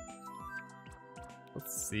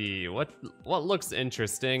 Let's see, what looks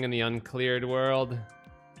interesting in the uncleared world?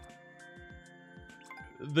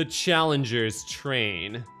 The Challenger's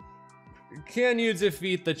train. Can you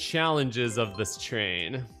defeat the challenges of this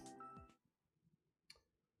train?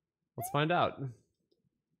 Let's find out.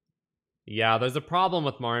 Yeah, there's a problem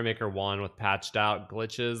with Mario Maker 1 with patched out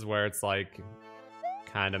glitches where it's like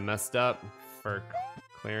kind of messed up for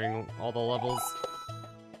clearing all the levels.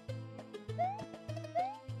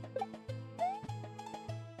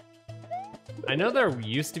 I know there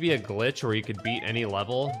used to be a glitch where you could beat any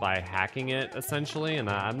level by hacking it, essentially, and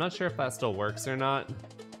I'm not sure if that still works or not.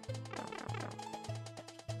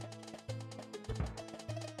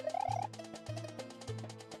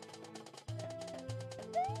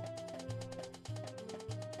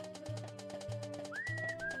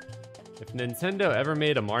 If Nintendo ever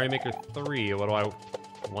made a Mario Maker 3, what do I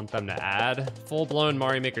want them to add? Full-blown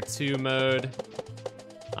Mario Maker 2 mode.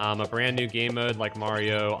 A brand new game mode like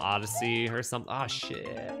Mario Odyssey or something. Ah, shit.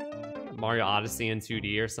 Mario Odyssey in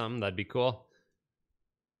 2D or something. That'd be cool.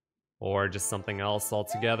 Or just something else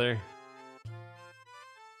altogether.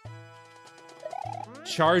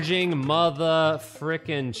 Charging mother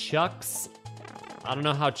frickin' chucks. I don't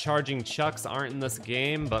know how charging chucks aren't in this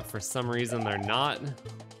game, but for some reason they're not.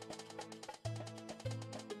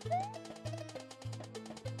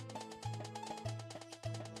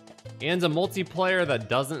 And a multiplayer that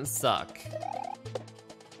doesn't suck.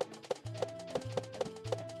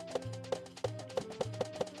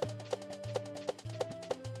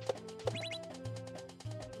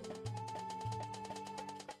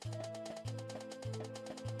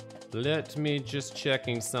 Let me just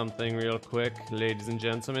checking something real quick, ladies and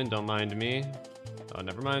gentlemen, don't mind me. Oh,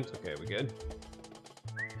 never mind, okay, we good.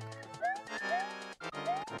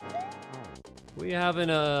 We having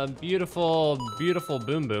a beautiful, beautiful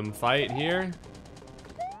boom boom fight here.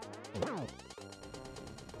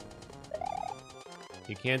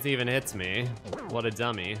 He can't even hit me. What a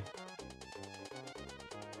dummy.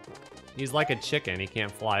 He's like a chicken, he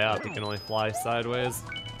can't fly up, he can only fly sideways.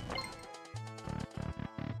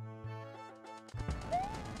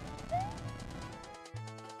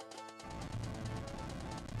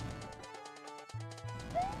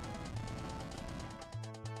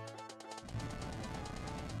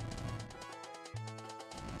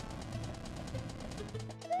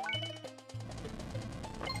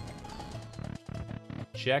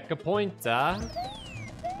 Check a pointer.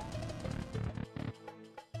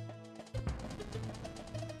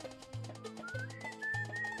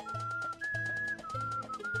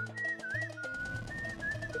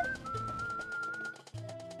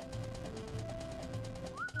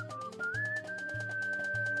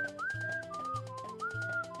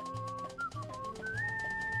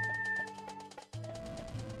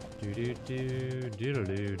 Do do do do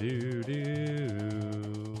do do do.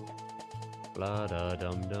 Blah da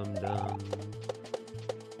dum dum dum.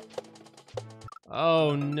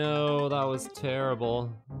 Oh no, that was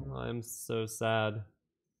terrible. I'm so sad.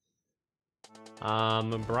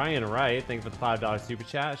 Brian Wright, thank you for the $5 super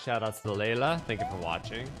chat. Shout outs to Layla, thank you for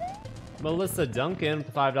watching. Melissa Duncan with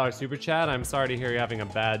the $5 super chat. I'm sorry to hear you're having a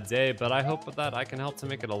bad day, but I hope that I can help to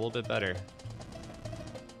make it a little bit better.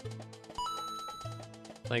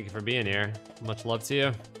 Thank you for being here. Much love to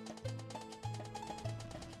you.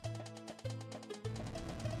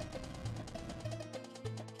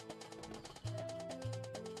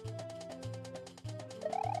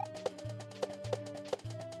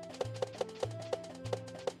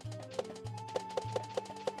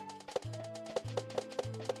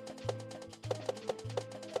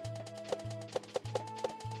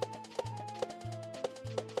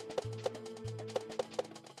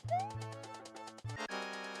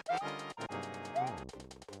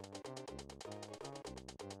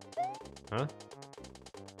 Huh?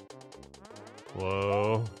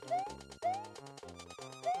 Whoa.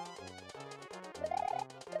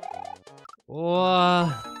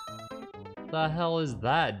 What the hell is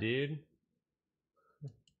that, dude?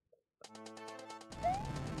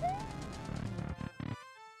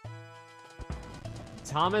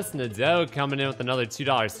 Thomas Nadeau coming in with another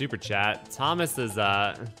 $2 super chat. Thomas is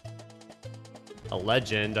a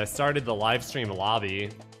legend. I started the live stream lobby,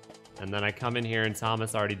 and then I come in here and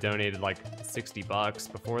Thomas already donated like 60 bucks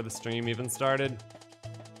before the stream even started.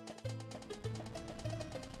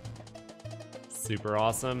 Super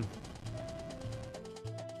awesome.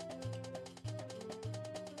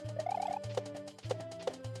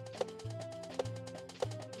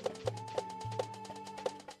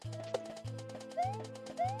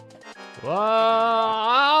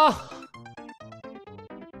 Whoa!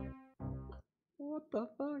 What the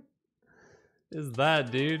fuck is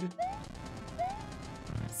that, dude?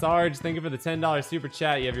 Sarge, thank you for the $10 super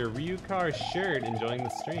chat. You have your Ryukahr shirt. Enjoying the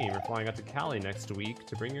stream. You're flying out to Cali next week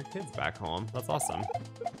to bring your kids back home. That's awesome.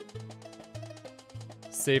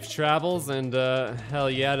 Safe travels and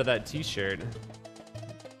hell yeah to that t-shirt.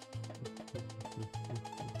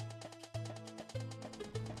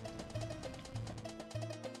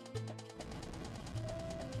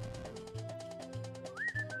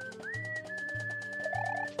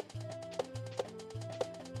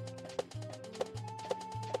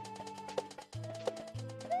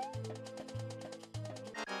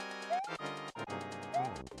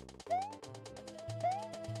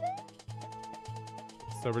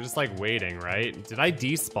 So we're just like waiting, right? Did I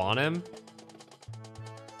despawn him?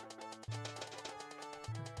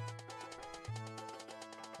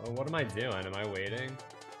 Oh, what am I doing? Am I waiting?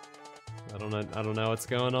 I don't know what's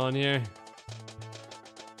going on here.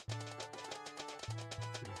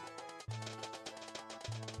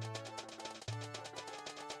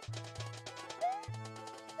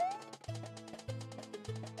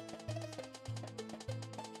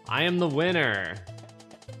 I am the winner.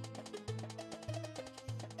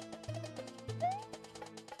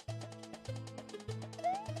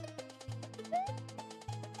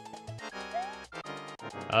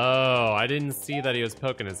 Oh, I didn't see that he was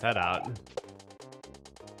poking his head out.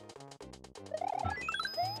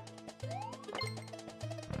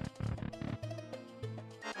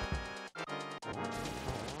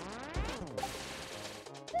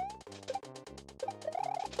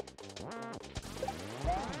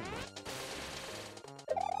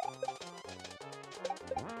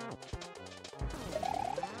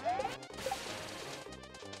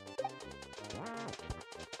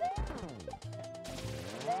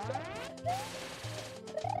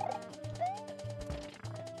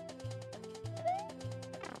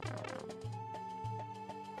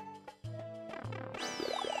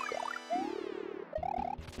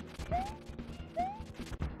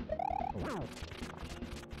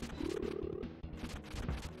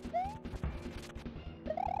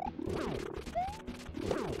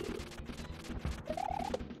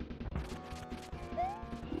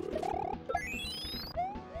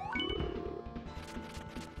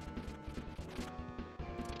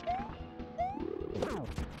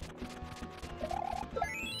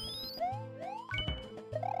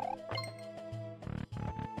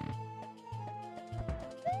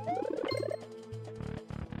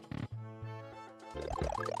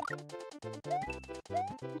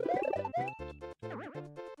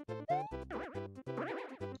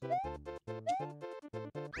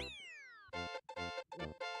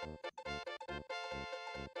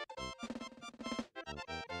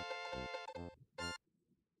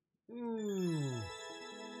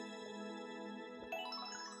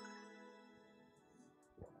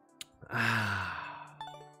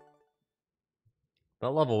 That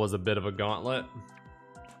level was a bit of a gauntlet.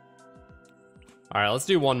 Alright, let's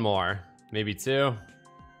do one more. Maybe two.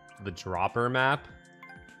 The dropper map.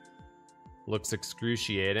 Looks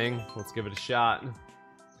excruciating. Let's give it a shot.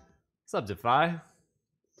 What's up, Defy?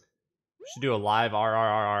 We should do a live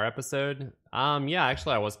RRRR episode. Yeah,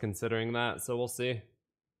 actually I was considering that, so we'll see.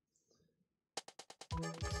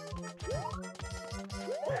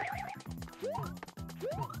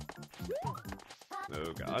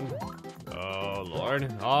 Oh god. Oh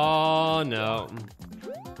lord. Oh no.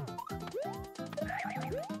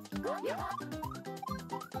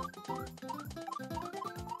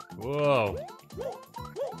 Whoa.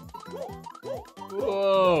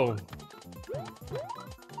 Whoa.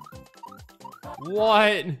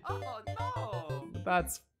 What? Oh no!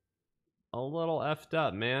 That's a little effed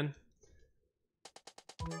up, man.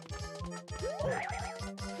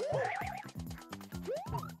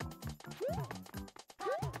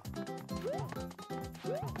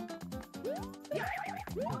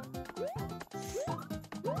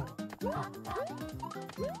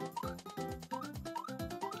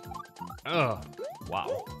 Ugh.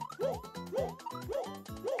 Wow.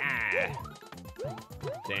 Ah.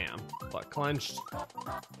 Damn. Butt clenched.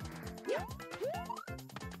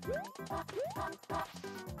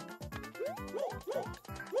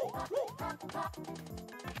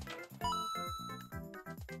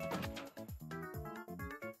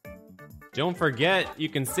 Don't forget, you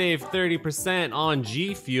can save 30% on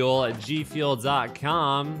G Fuel at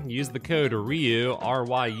gfuel.com. Use the code RYU,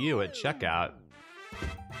 R-Y-U, at checkout.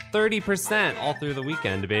 30% all through the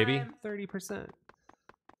weekend, baby. 30%.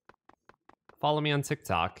 Follow me on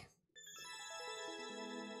TikTok.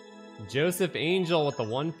 Joseph Angel with the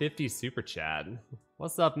 150 super chat.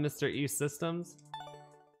 What's up, Mr. E Systems?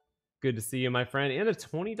 Good to see you, my friend. And a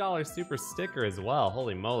 $20 super sticker as well.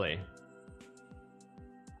 Holy moly.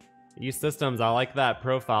 E Systems, I like that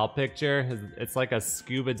profile picture. It's like a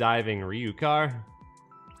scuba diving ryukahr.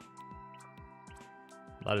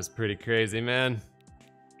 That is pretty crazy, man.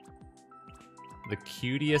 The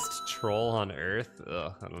cutest troll on Earth.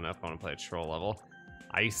 Ugh, I don't know if I want to play a troll level.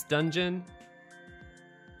 Ice dungeon?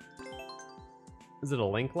 Is it a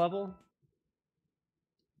link level?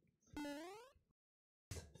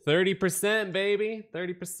 30%, baby.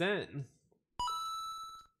 30%.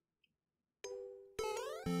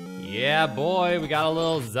 Yeah, boy, we got a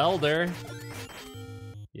little Zelda.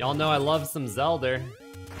 Y'all know I love some Zelda.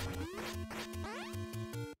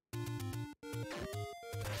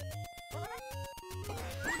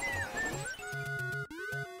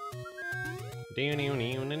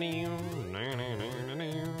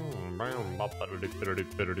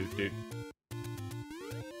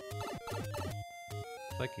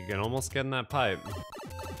 Like you can almost get in that pipe.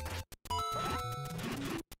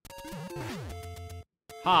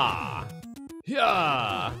 Ha!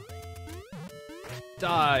 Yeah!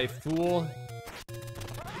 Die, fool!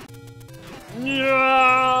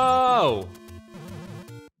 No!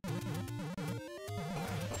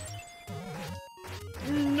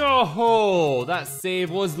 No! That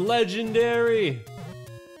save was legendary!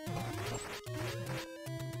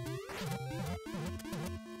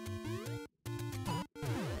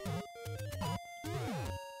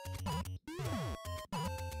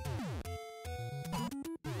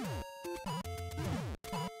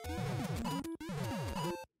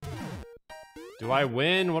 Do I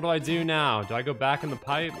win? What do I do now? Do I go back in the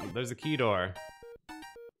pipe? There's a key door.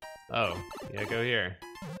 Oh, yeah, go here.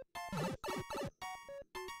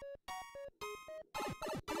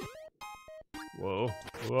 Whoa,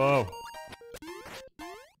 whoa.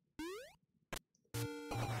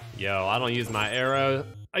 Yo, I don't use my arrow.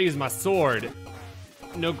 I use my sword.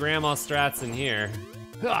 No grandma strats in here.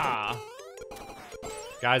 Ah!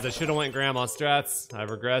 Guys, I should have went grandma strats. I have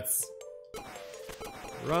regrets.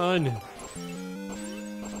 Run!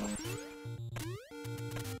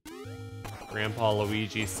 Grandpa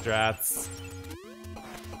Luigi strats.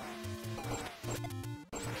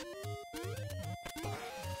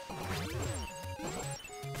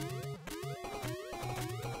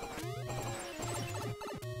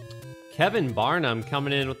 Kevin Barnum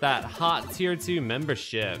coming in with that hot tier 2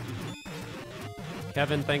 membership.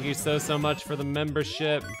 Kevin, thank you so much for the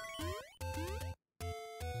membership.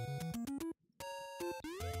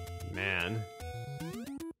 Man.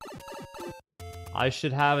 I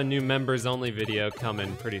should have a new members only video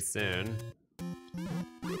coming pretty soon.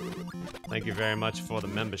 Thank you very much for the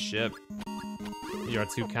membership. You are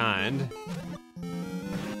too kind.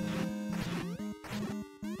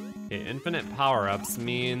 Okay, infinite power-ups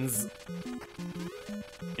means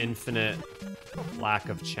infinite lack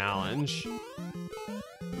of challenge.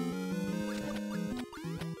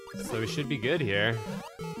 So we should be good here.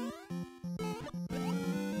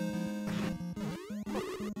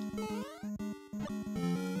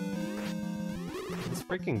 This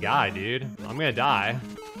freaking guy, dude. I'm gonna die.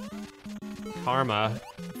 Karma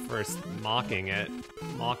for mocking it.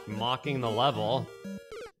 Mocking the level.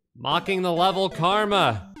 Mocking the level,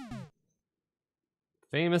 karma!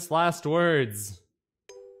 Famous last words.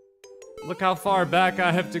 Look how far back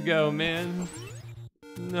I have to go, man.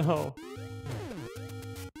 No.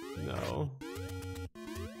 No.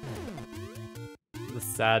 The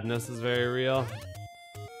sadness is very real.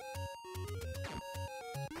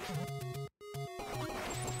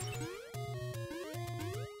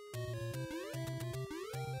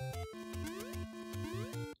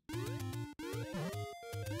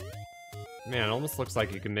 Man, it almost looks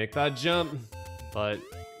like you can make that jump, but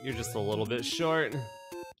you're just a little bit short.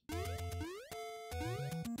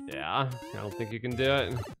 Yeah, I don't think you can do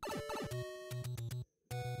it.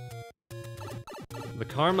 The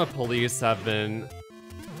karma police have been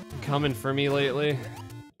coming for me lately.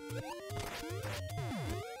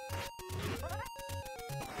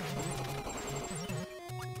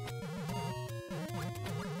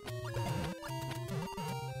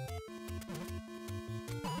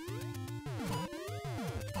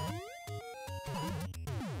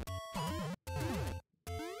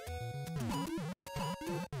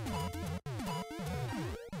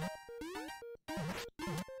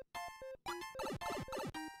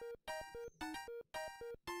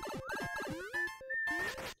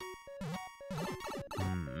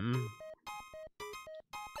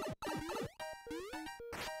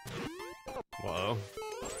 Whoa.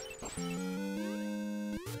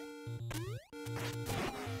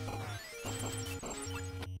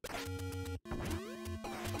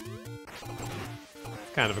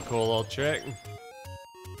 Kind of a cool little trick.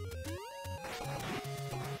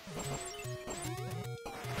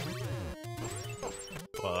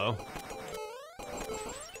 Whoa.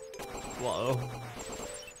 Whoa.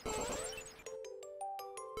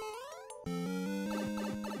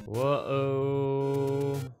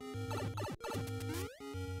 Whoa.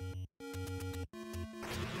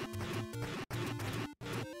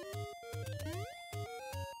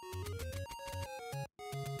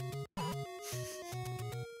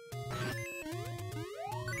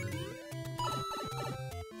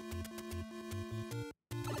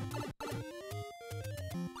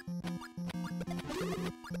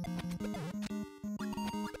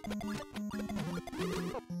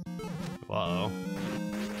 Whoa.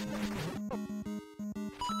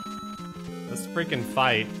 This freaking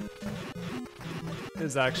fight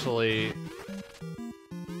is actually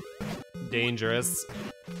dangerous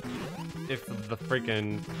if the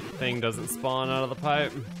freaking thing doesn't spawn out of the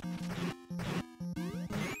pipe.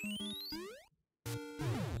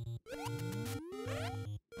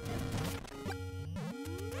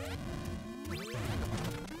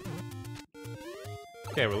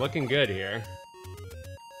 Okay, we're looking good here.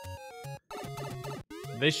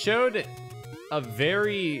 They showed a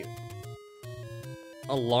very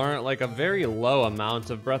a very low amount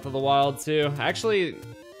of Breath of the Wild too. Actually,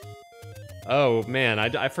 oh man,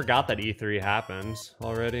 I forgot that E3 happened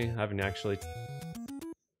already. I haven't actually.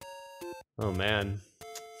 Oh man.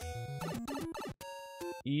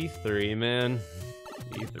 E3, man.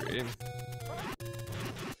 E3.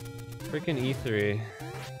 Freaking E3.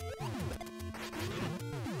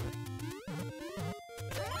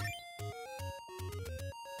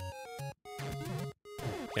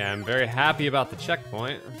 Yeah, I'm very happy about the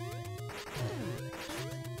checkpoint.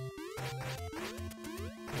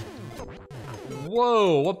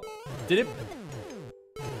 Whoa, what did it?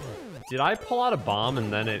 Did I pull out a bomb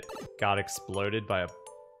and then it got exploded by a...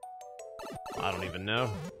 I don't even know.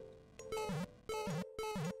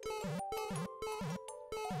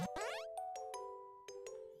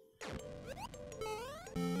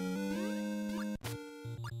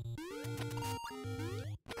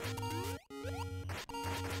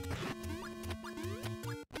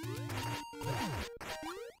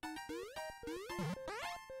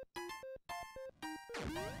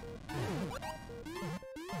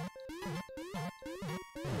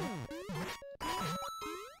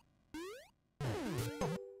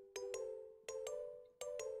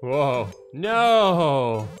 Whoa,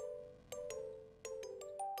 no!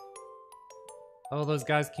 Oh, those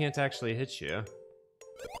guys can't actually hit you.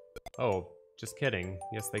 Oh, just kidding.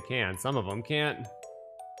 Yes, they can. Some of them can't.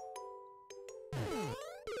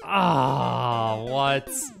 Ah, what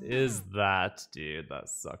is that, dude? That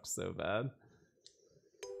sucks so bad.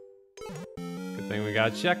 Good thing we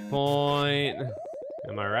got a checkpoint.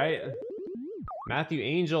 Am I right? Matthew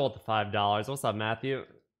Angel with the $5. What's up, Matthew?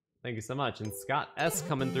 Thank you so much. And Scott S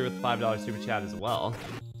coming through with the $5 super chat as well.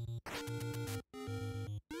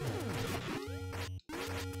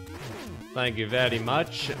 Thank you very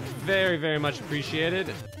much. Very, very much appreciated.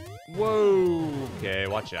 Whoa. Okay,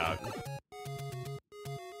 watch out.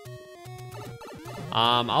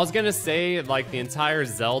 I was gonna say, like, the entire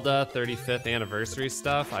Zelda 35th anniversary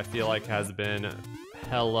stuff, I feel like has been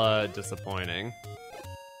hella disappointing.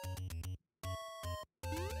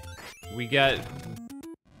 We get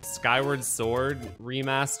Skyward Sword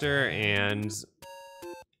remaster and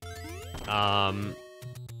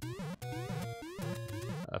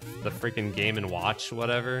the freaking Game and Watch,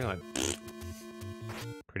 whatever. Like,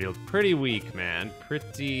 pretty weak, man.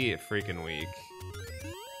 Pretty freaking weak.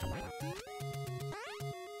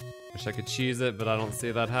 Wish I could cheese it, but I don't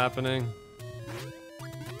see that happening.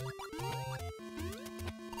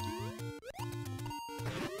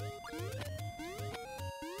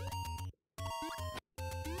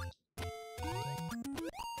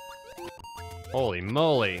 Holy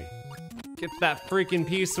moly. Get that freaking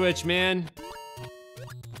P-switch, man.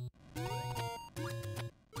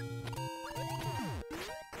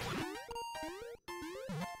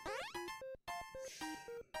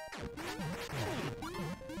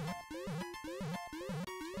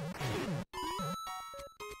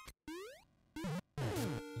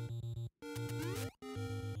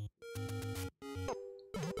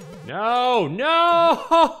 No,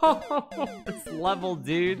 no! This level,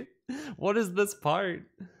 dude. What is this part?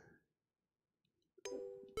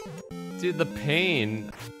 Dude, the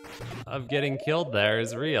pain of getting killed there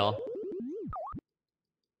is real.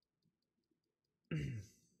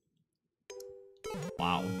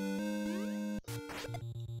 Wow.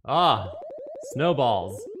 Ah,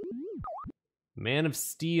 snowballs. Man of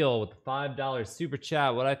Steel with the $5 super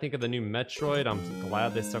chat. What I think of the new Metroid? I'm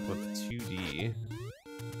glad they stuck with 2D.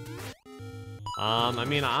 I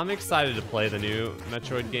mean, I'm excited to play the new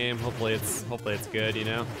Metroid game. Hopefully it's good, you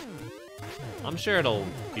know? I'm sure it'll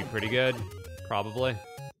be pretty good, probably.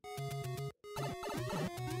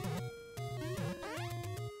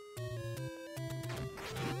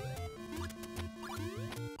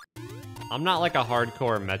 I'm not like a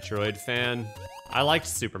hardcore Metroid fan. I liked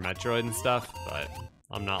Super Metroid and stuff, but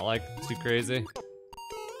I'm not like too crazy.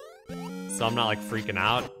 So I'm not like freaking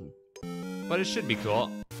out, but it should be cool.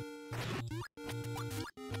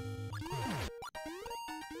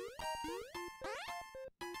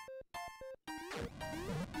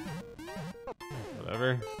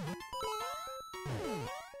 Whatever.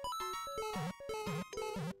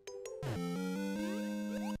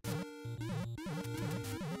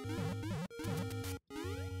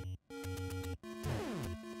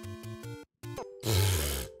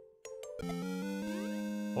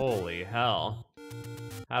 Holy hell.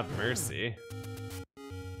 Have mercy.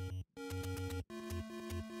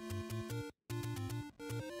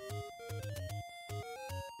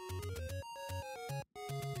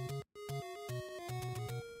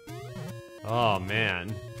 Oh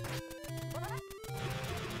man.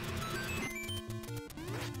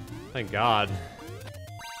 Thank God.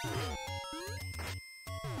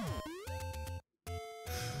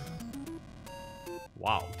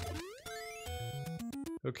 Wow.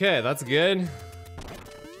 Okay, that's good.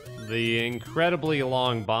 The incredibly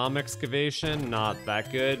long bomb excavation, not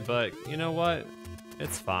that good, but you know what?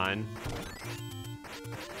 It's fine.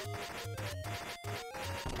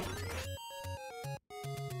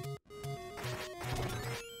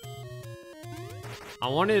 I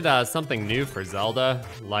wanted something new for Zelda.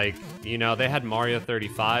 Like, you know, they had Mario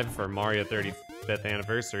 35 for Mario 35th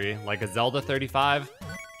anniversary, like a Zelda 35.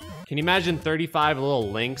 Can you imagine 35 little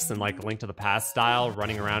Links and like Link to the Past style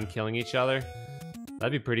running around killing each other?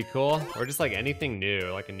 That'd be pretty cool. Or just like anything new,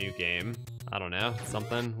 like a new game. I don't know,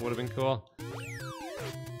 something would have been cool.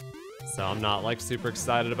 So I'm not like super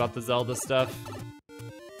excited about the Zelda stuff.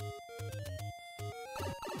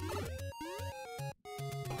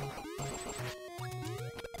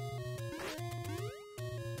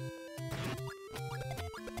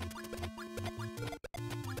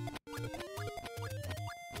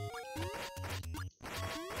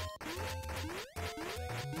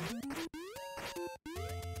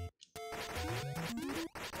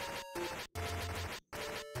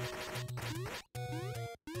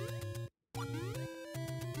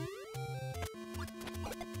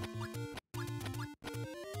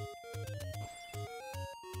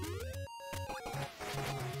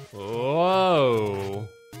 Whoa.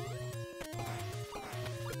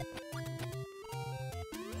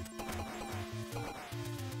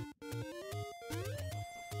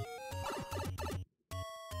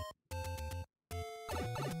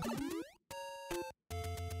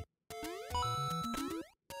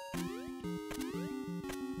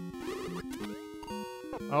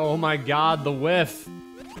 Oh my God, the whiff.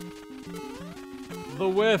 The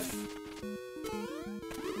whiff.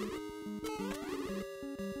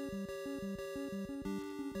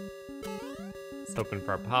 Hoping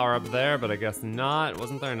for a power up there, but I guess not.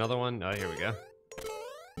 Wasn't there another one? Oh, here we go.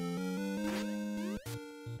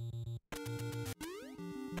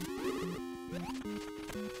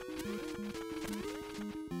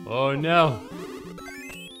 Oh no.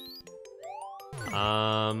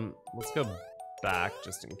 Let's go back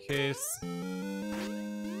just in case.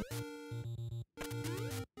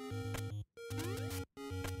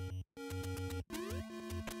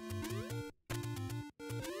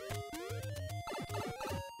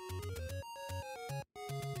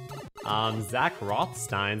 Zach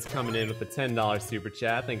Rothstein's coming in with the $10 super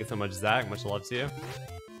chat. Thank you so much, Zach. Much love to you.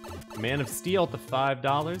 Man of Steel at the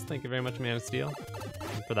 $5. Thank you very much, Man of Steel,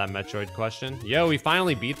 for that Metroid question. Yo, we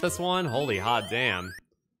finally beat this one. Holy hot damn.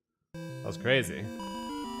 That was crazy.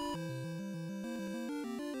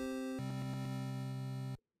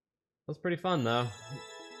 That was pretty fun, though.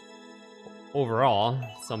 Overall,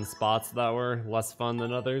 some spots that were less fun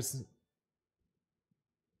than others.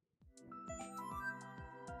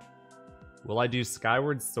 Will I do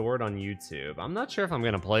Skyward Sword on YouTube? I'm not sure if I'm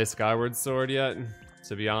gonna play Skyward Sword yet,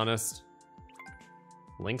 to be honest.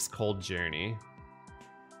 Link's Cold Journey.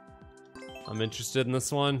 I'm interested in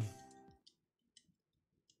this one.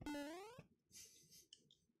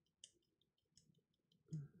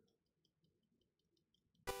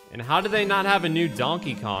 And how do they not have a new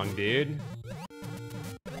Donkey Kong, dude?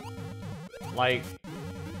 Like,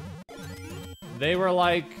 They were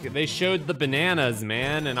like, they showed the bananas,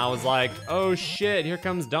 man, and I was like, oh shit, here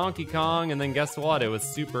comes Donkey Kong, and then guess what? It was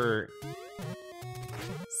super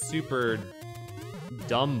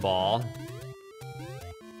dumb ball.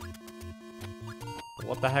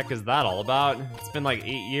 What the heck is that all about? It's been like 8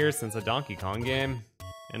 years since a Donkey Kong game.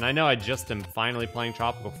 And I know I just am finally playing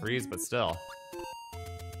Tropical Freeze, but still.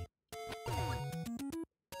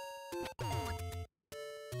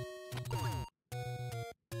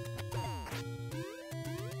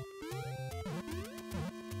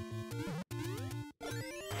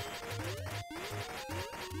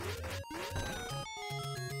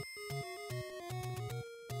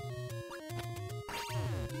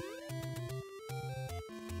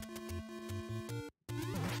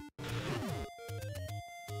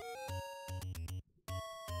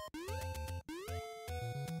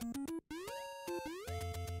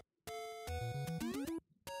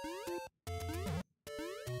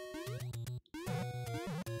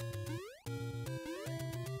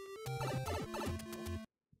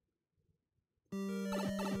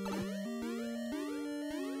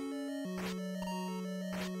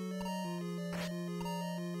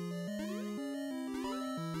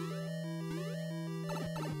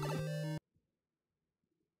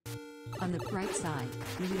 On the bright side,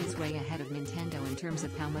 Wii is way ahead of Nintendo in terms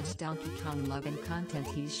of how much Donkey Kong love and content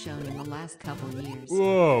he's shown in the last couple years.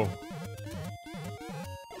 Whoa.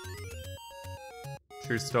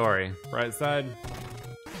 True story. Bright side.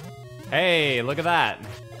 Hey, look at that.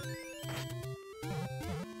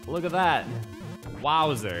 Look at that.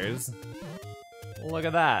 Wowzers. Look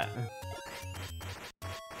at that.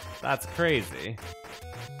 That's crazy.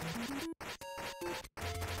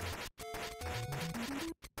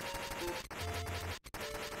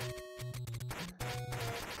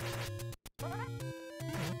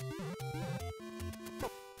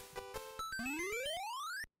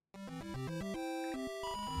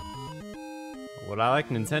 Would I like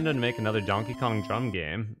Nintendo to make another Donkey Kong drum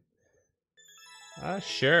game?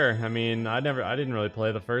 Sure. I mean, I didn't really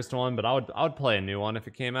play the first one, but I would play a new one if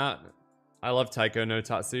it came out. I love Taiko no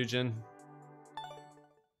Tatsujin.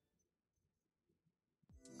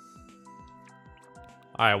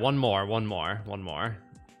 All right, one more.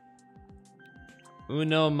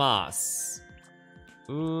 Uno mas.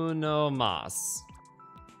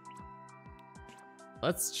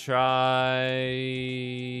 Let's try...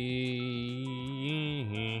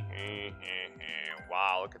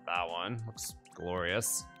 Wow, look at that one. Looks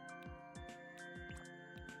glorious.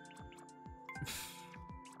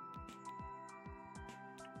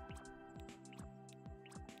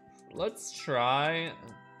 Let's try...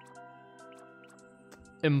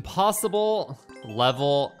 Impossible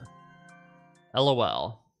level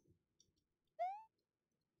LOL.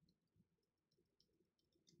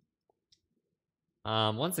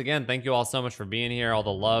 Once again, thank you all so much for being here, all the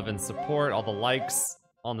love and support, all the likes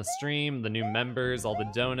on the stream, the new members, all the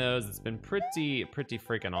donos. It's been pretty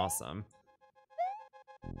freaking awesome.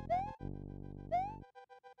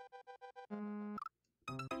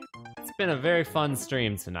 It's been a very fun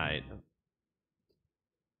stream tonight.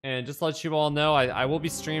 And just to let you all know, I will be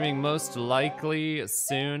streaming most likely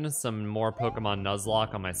soon some more Pokemon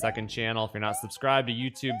Nuzlocke on my second channel. If you're not subscribed to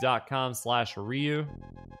youtube.com/Ryu,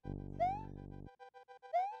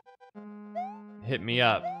 hit me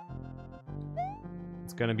up.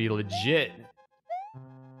 It's gonna be legit.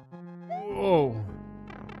 Whoa.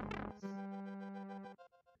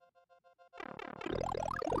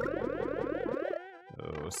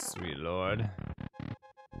 Oh, sweet lord.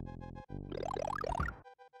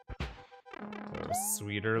 Oh,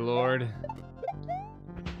 sweeter lord.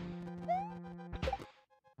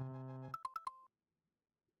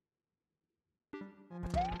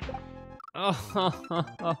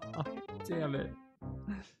 Oh, damn it.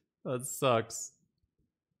 That sucks.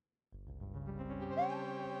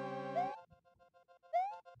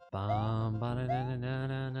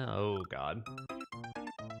 Oh, God.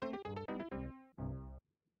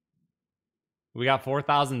 We got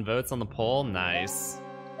 4,000 votes on the poll. Nice.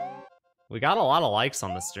 We got a lot of likes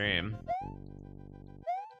on the stream.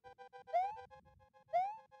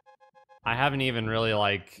 I haven't even really,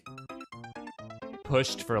 like,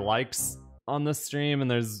 pushed for likes on this stream,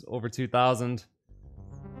 and there's over 2,000.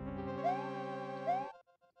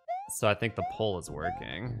 So I think the poll is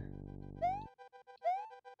working.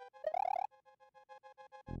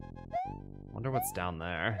 Wonder what's down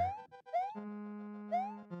there.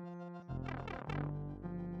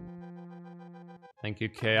 Thank you,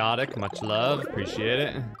 Chaotic. Much love. Appreciate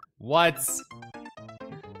it. What?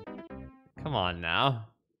 Come on now.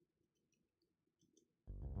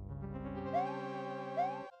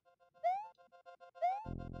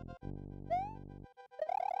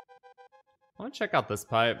 I want to check out this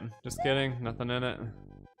pipe. Just kidding, nothing in it.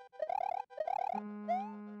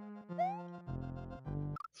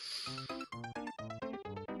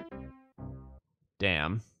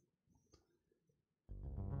 Damn.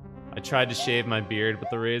 I tried to shave my beard,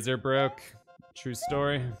 but the razor broke. True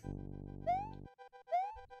story.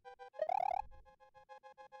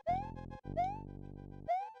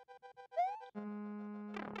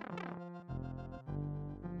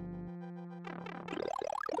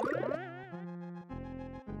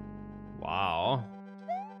 Wow.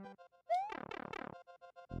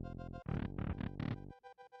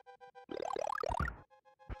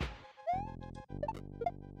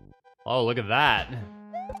 Oh, look at that.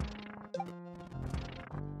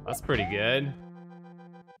 That's pretty good.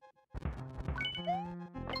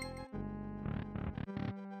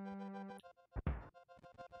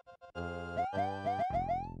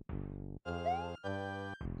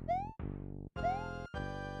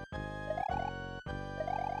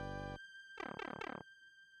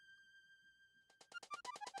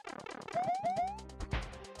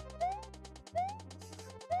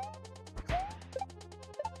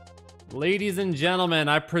 Ladies and gentlemen,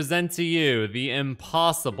 I present to you the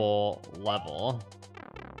impossible level.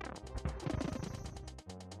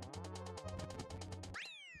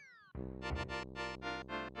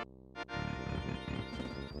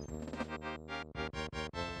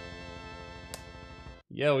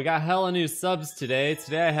 Yo, we got hella new subs today.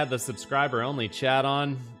 Today I had the subscriber only chat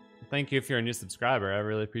on. Thank you if you're a new subscriber. I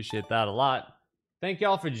really appreciate that a lot. Thank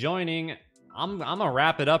y'all for joining. I'm gonna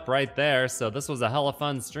wrap it up right there. So this was a hella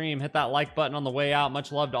fun stream. Hit that like button on the way out.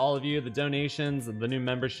 Much love to all of you. The donations, the new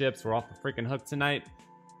memberships were off the freaking hook tonight.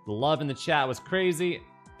 The love in the chat was crazy.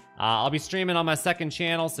 I'll be streaming on my second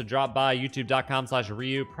channel, so drop by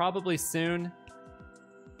youtube.com/Ryu probably soon.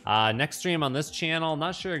 Next stream on this channel,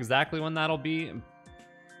 not sure exactly when that'll be.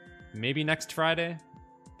 Maybe next Friday.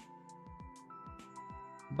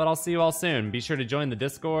 But I'll see you all soon. Be sure to join the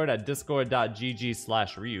Discord at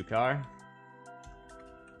discord.gg/ryukahr.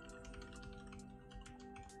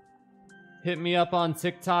 Hit me up on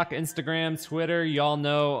TikTok, Instagram, Twitter. Y'all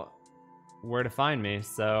know where to find me.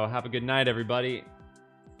 So have a good night, everybody.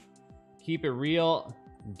 Keep it real,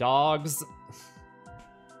 dogs.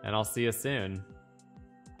 And I'll see you soon.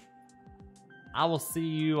 I will see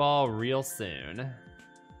you all real soon.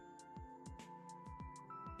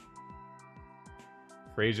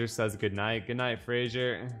 Fraser says good night. Good night,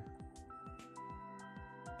 Fraser.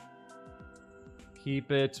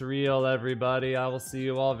 Keep it real, everybody. I will see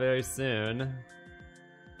you all very soon.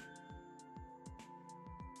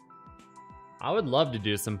 I would love to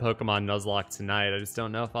do some Pokemon Nuzlocke tonight. I just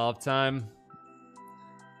don't know if I'll have time.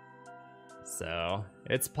 So,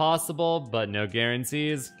 it's possible, but no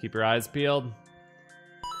guarantees. Keep your eyes peeled.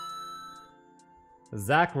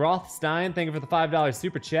 Zach Rothstein, thank you for the $5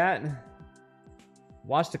 super chat.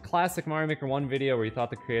 Watched a classic Mario Maker 1 video where you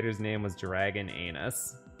thought the creator's name was Dragon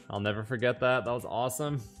Anus. I'll never forget that. That was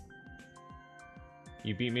awesome.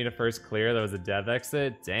 You beat me to first clear. There was a dev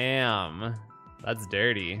exit. Damn. That's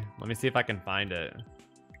dirty. Let me see if I can find it.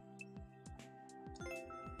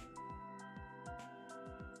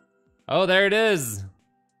 Oh, there it is.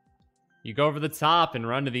 You go over the top and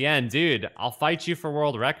run to the end. Dude, I'll fight you for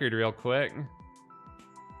world record real quick.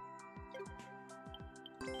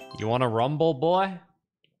 You want to rumble, boy?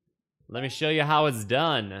 Let me show you how it's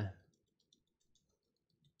done.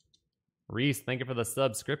 Reese, thank you for the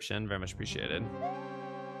subscription. Very much appreciated.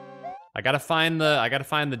 I gotta find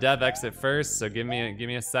the dev exit first, so give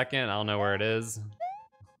me a second. I don't know where it is.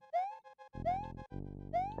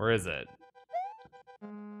 Where is it?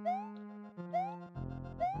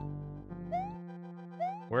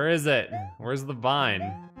 Where is it? Where's the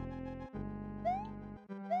vine?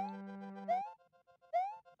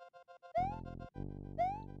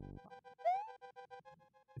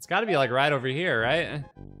 It's gotta be like right over here, right?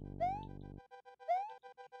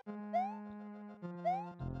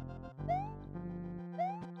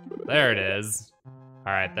 There it is.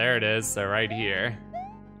 All right, there it is. So right here.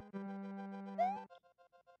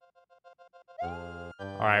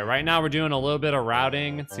 All right, right now we're doing a little bit of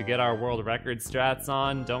routing to get our world record strats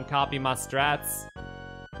on. Don't copy my strats.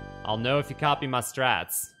 I'll know if you copy my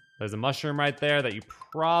strats. There's a mushroom right there that you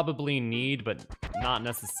probably need, but not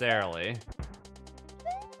necessarily.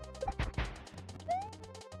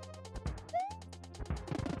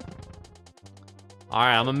 All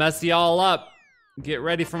right, I'm gonna mess y'all up. Get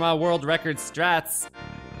ready for my world record strats.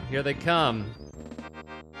 Here they come.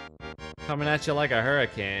 Coming at you like a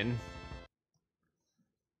hurricane.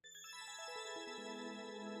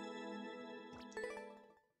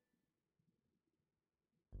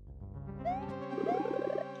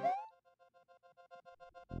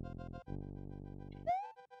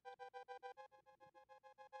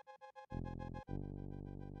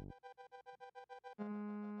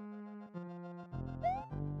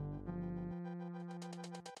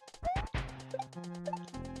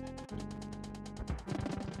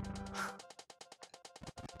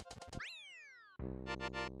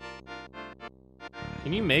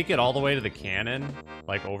 Can you make it all the way to the cannon?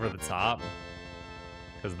 Like over the top?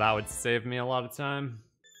 Because that would save me a lot of time.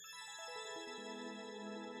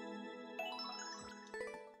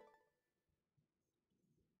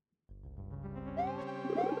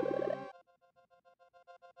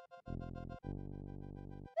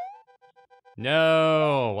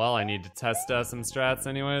 No! Well, I need to test some strats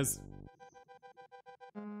anyways.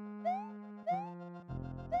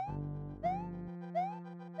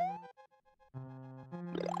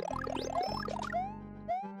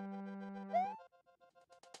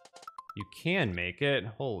 You can make it?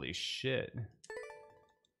 Holy shit.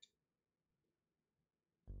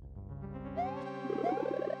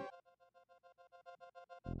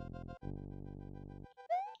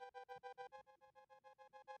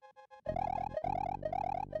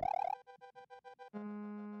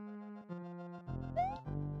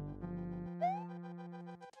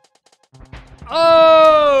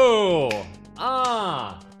 Oh!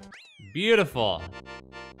 Ah! Beautiful.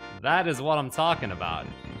 That is what I'm talking about.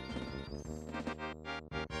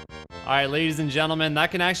 Alright, ladies and gentlemen,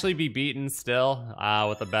 that can actually be beaten still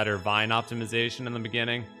with a better vine optimization in the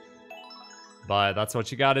beginning. But that's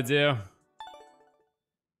what you gotta do.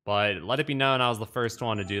 But let it be known I was the first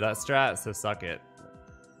one to do that strat, so suck it.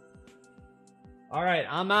 Alright,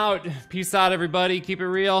 I'm out. Peace out, everybody. Keep it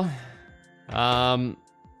real.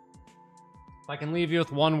 If I can leave you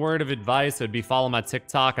with one word of advice, it would be follow my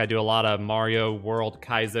TikTok. I do a lot of Mario World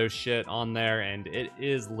Kaizo shit on there, and it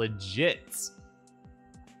is legit.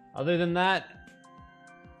 Other than that,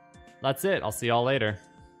 that's it. I'll see y'all later.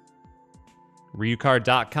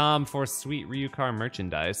 Ryukahr.com for sweet Ryukahr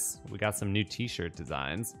merchandise. We got some new t-shirt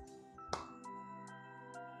designs.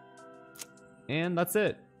 And that's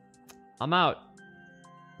it. I'm out.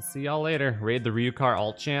 See y'all later. Raid the Ryukahr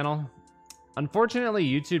alt channel. Unfortunately,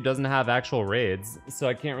 YouTube doesn't have actual raids, so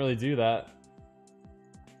I can't really do that.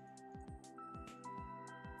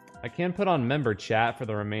 I can put on member chat for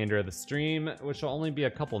the remainder of the stream, which will only be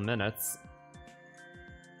a couple minutes.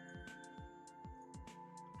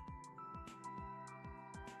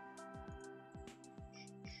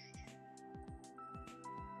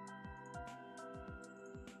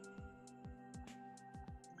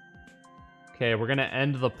 Okay, we're gonna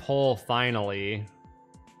end the poll finally.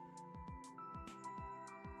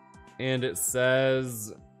 And it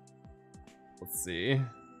says, let's see,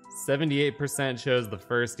 78% chose the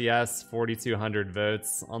first yes, 4,200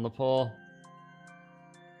 votes on the poll.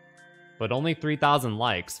 But only 3,000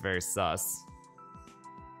 likes, very sus.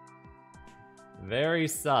 Very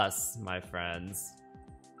sus, my friends.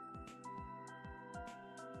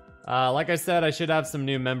 Like I said, I should have some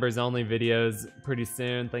new members only videos pretty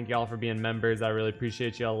soon. Thank y'all for being members. I really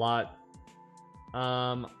appreciate you a lot.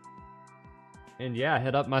 And yeah,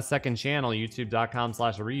 hit up my second channel,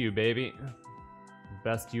 youtube.com/Ryu, baby.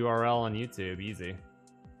 Best URL on YouTube, easy.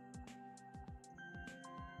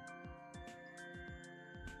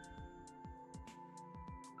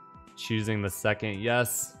 Choosing the second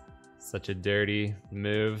yes, such a dirty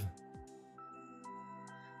move.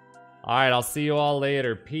 All right, I'll see you all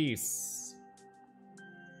later. Peace.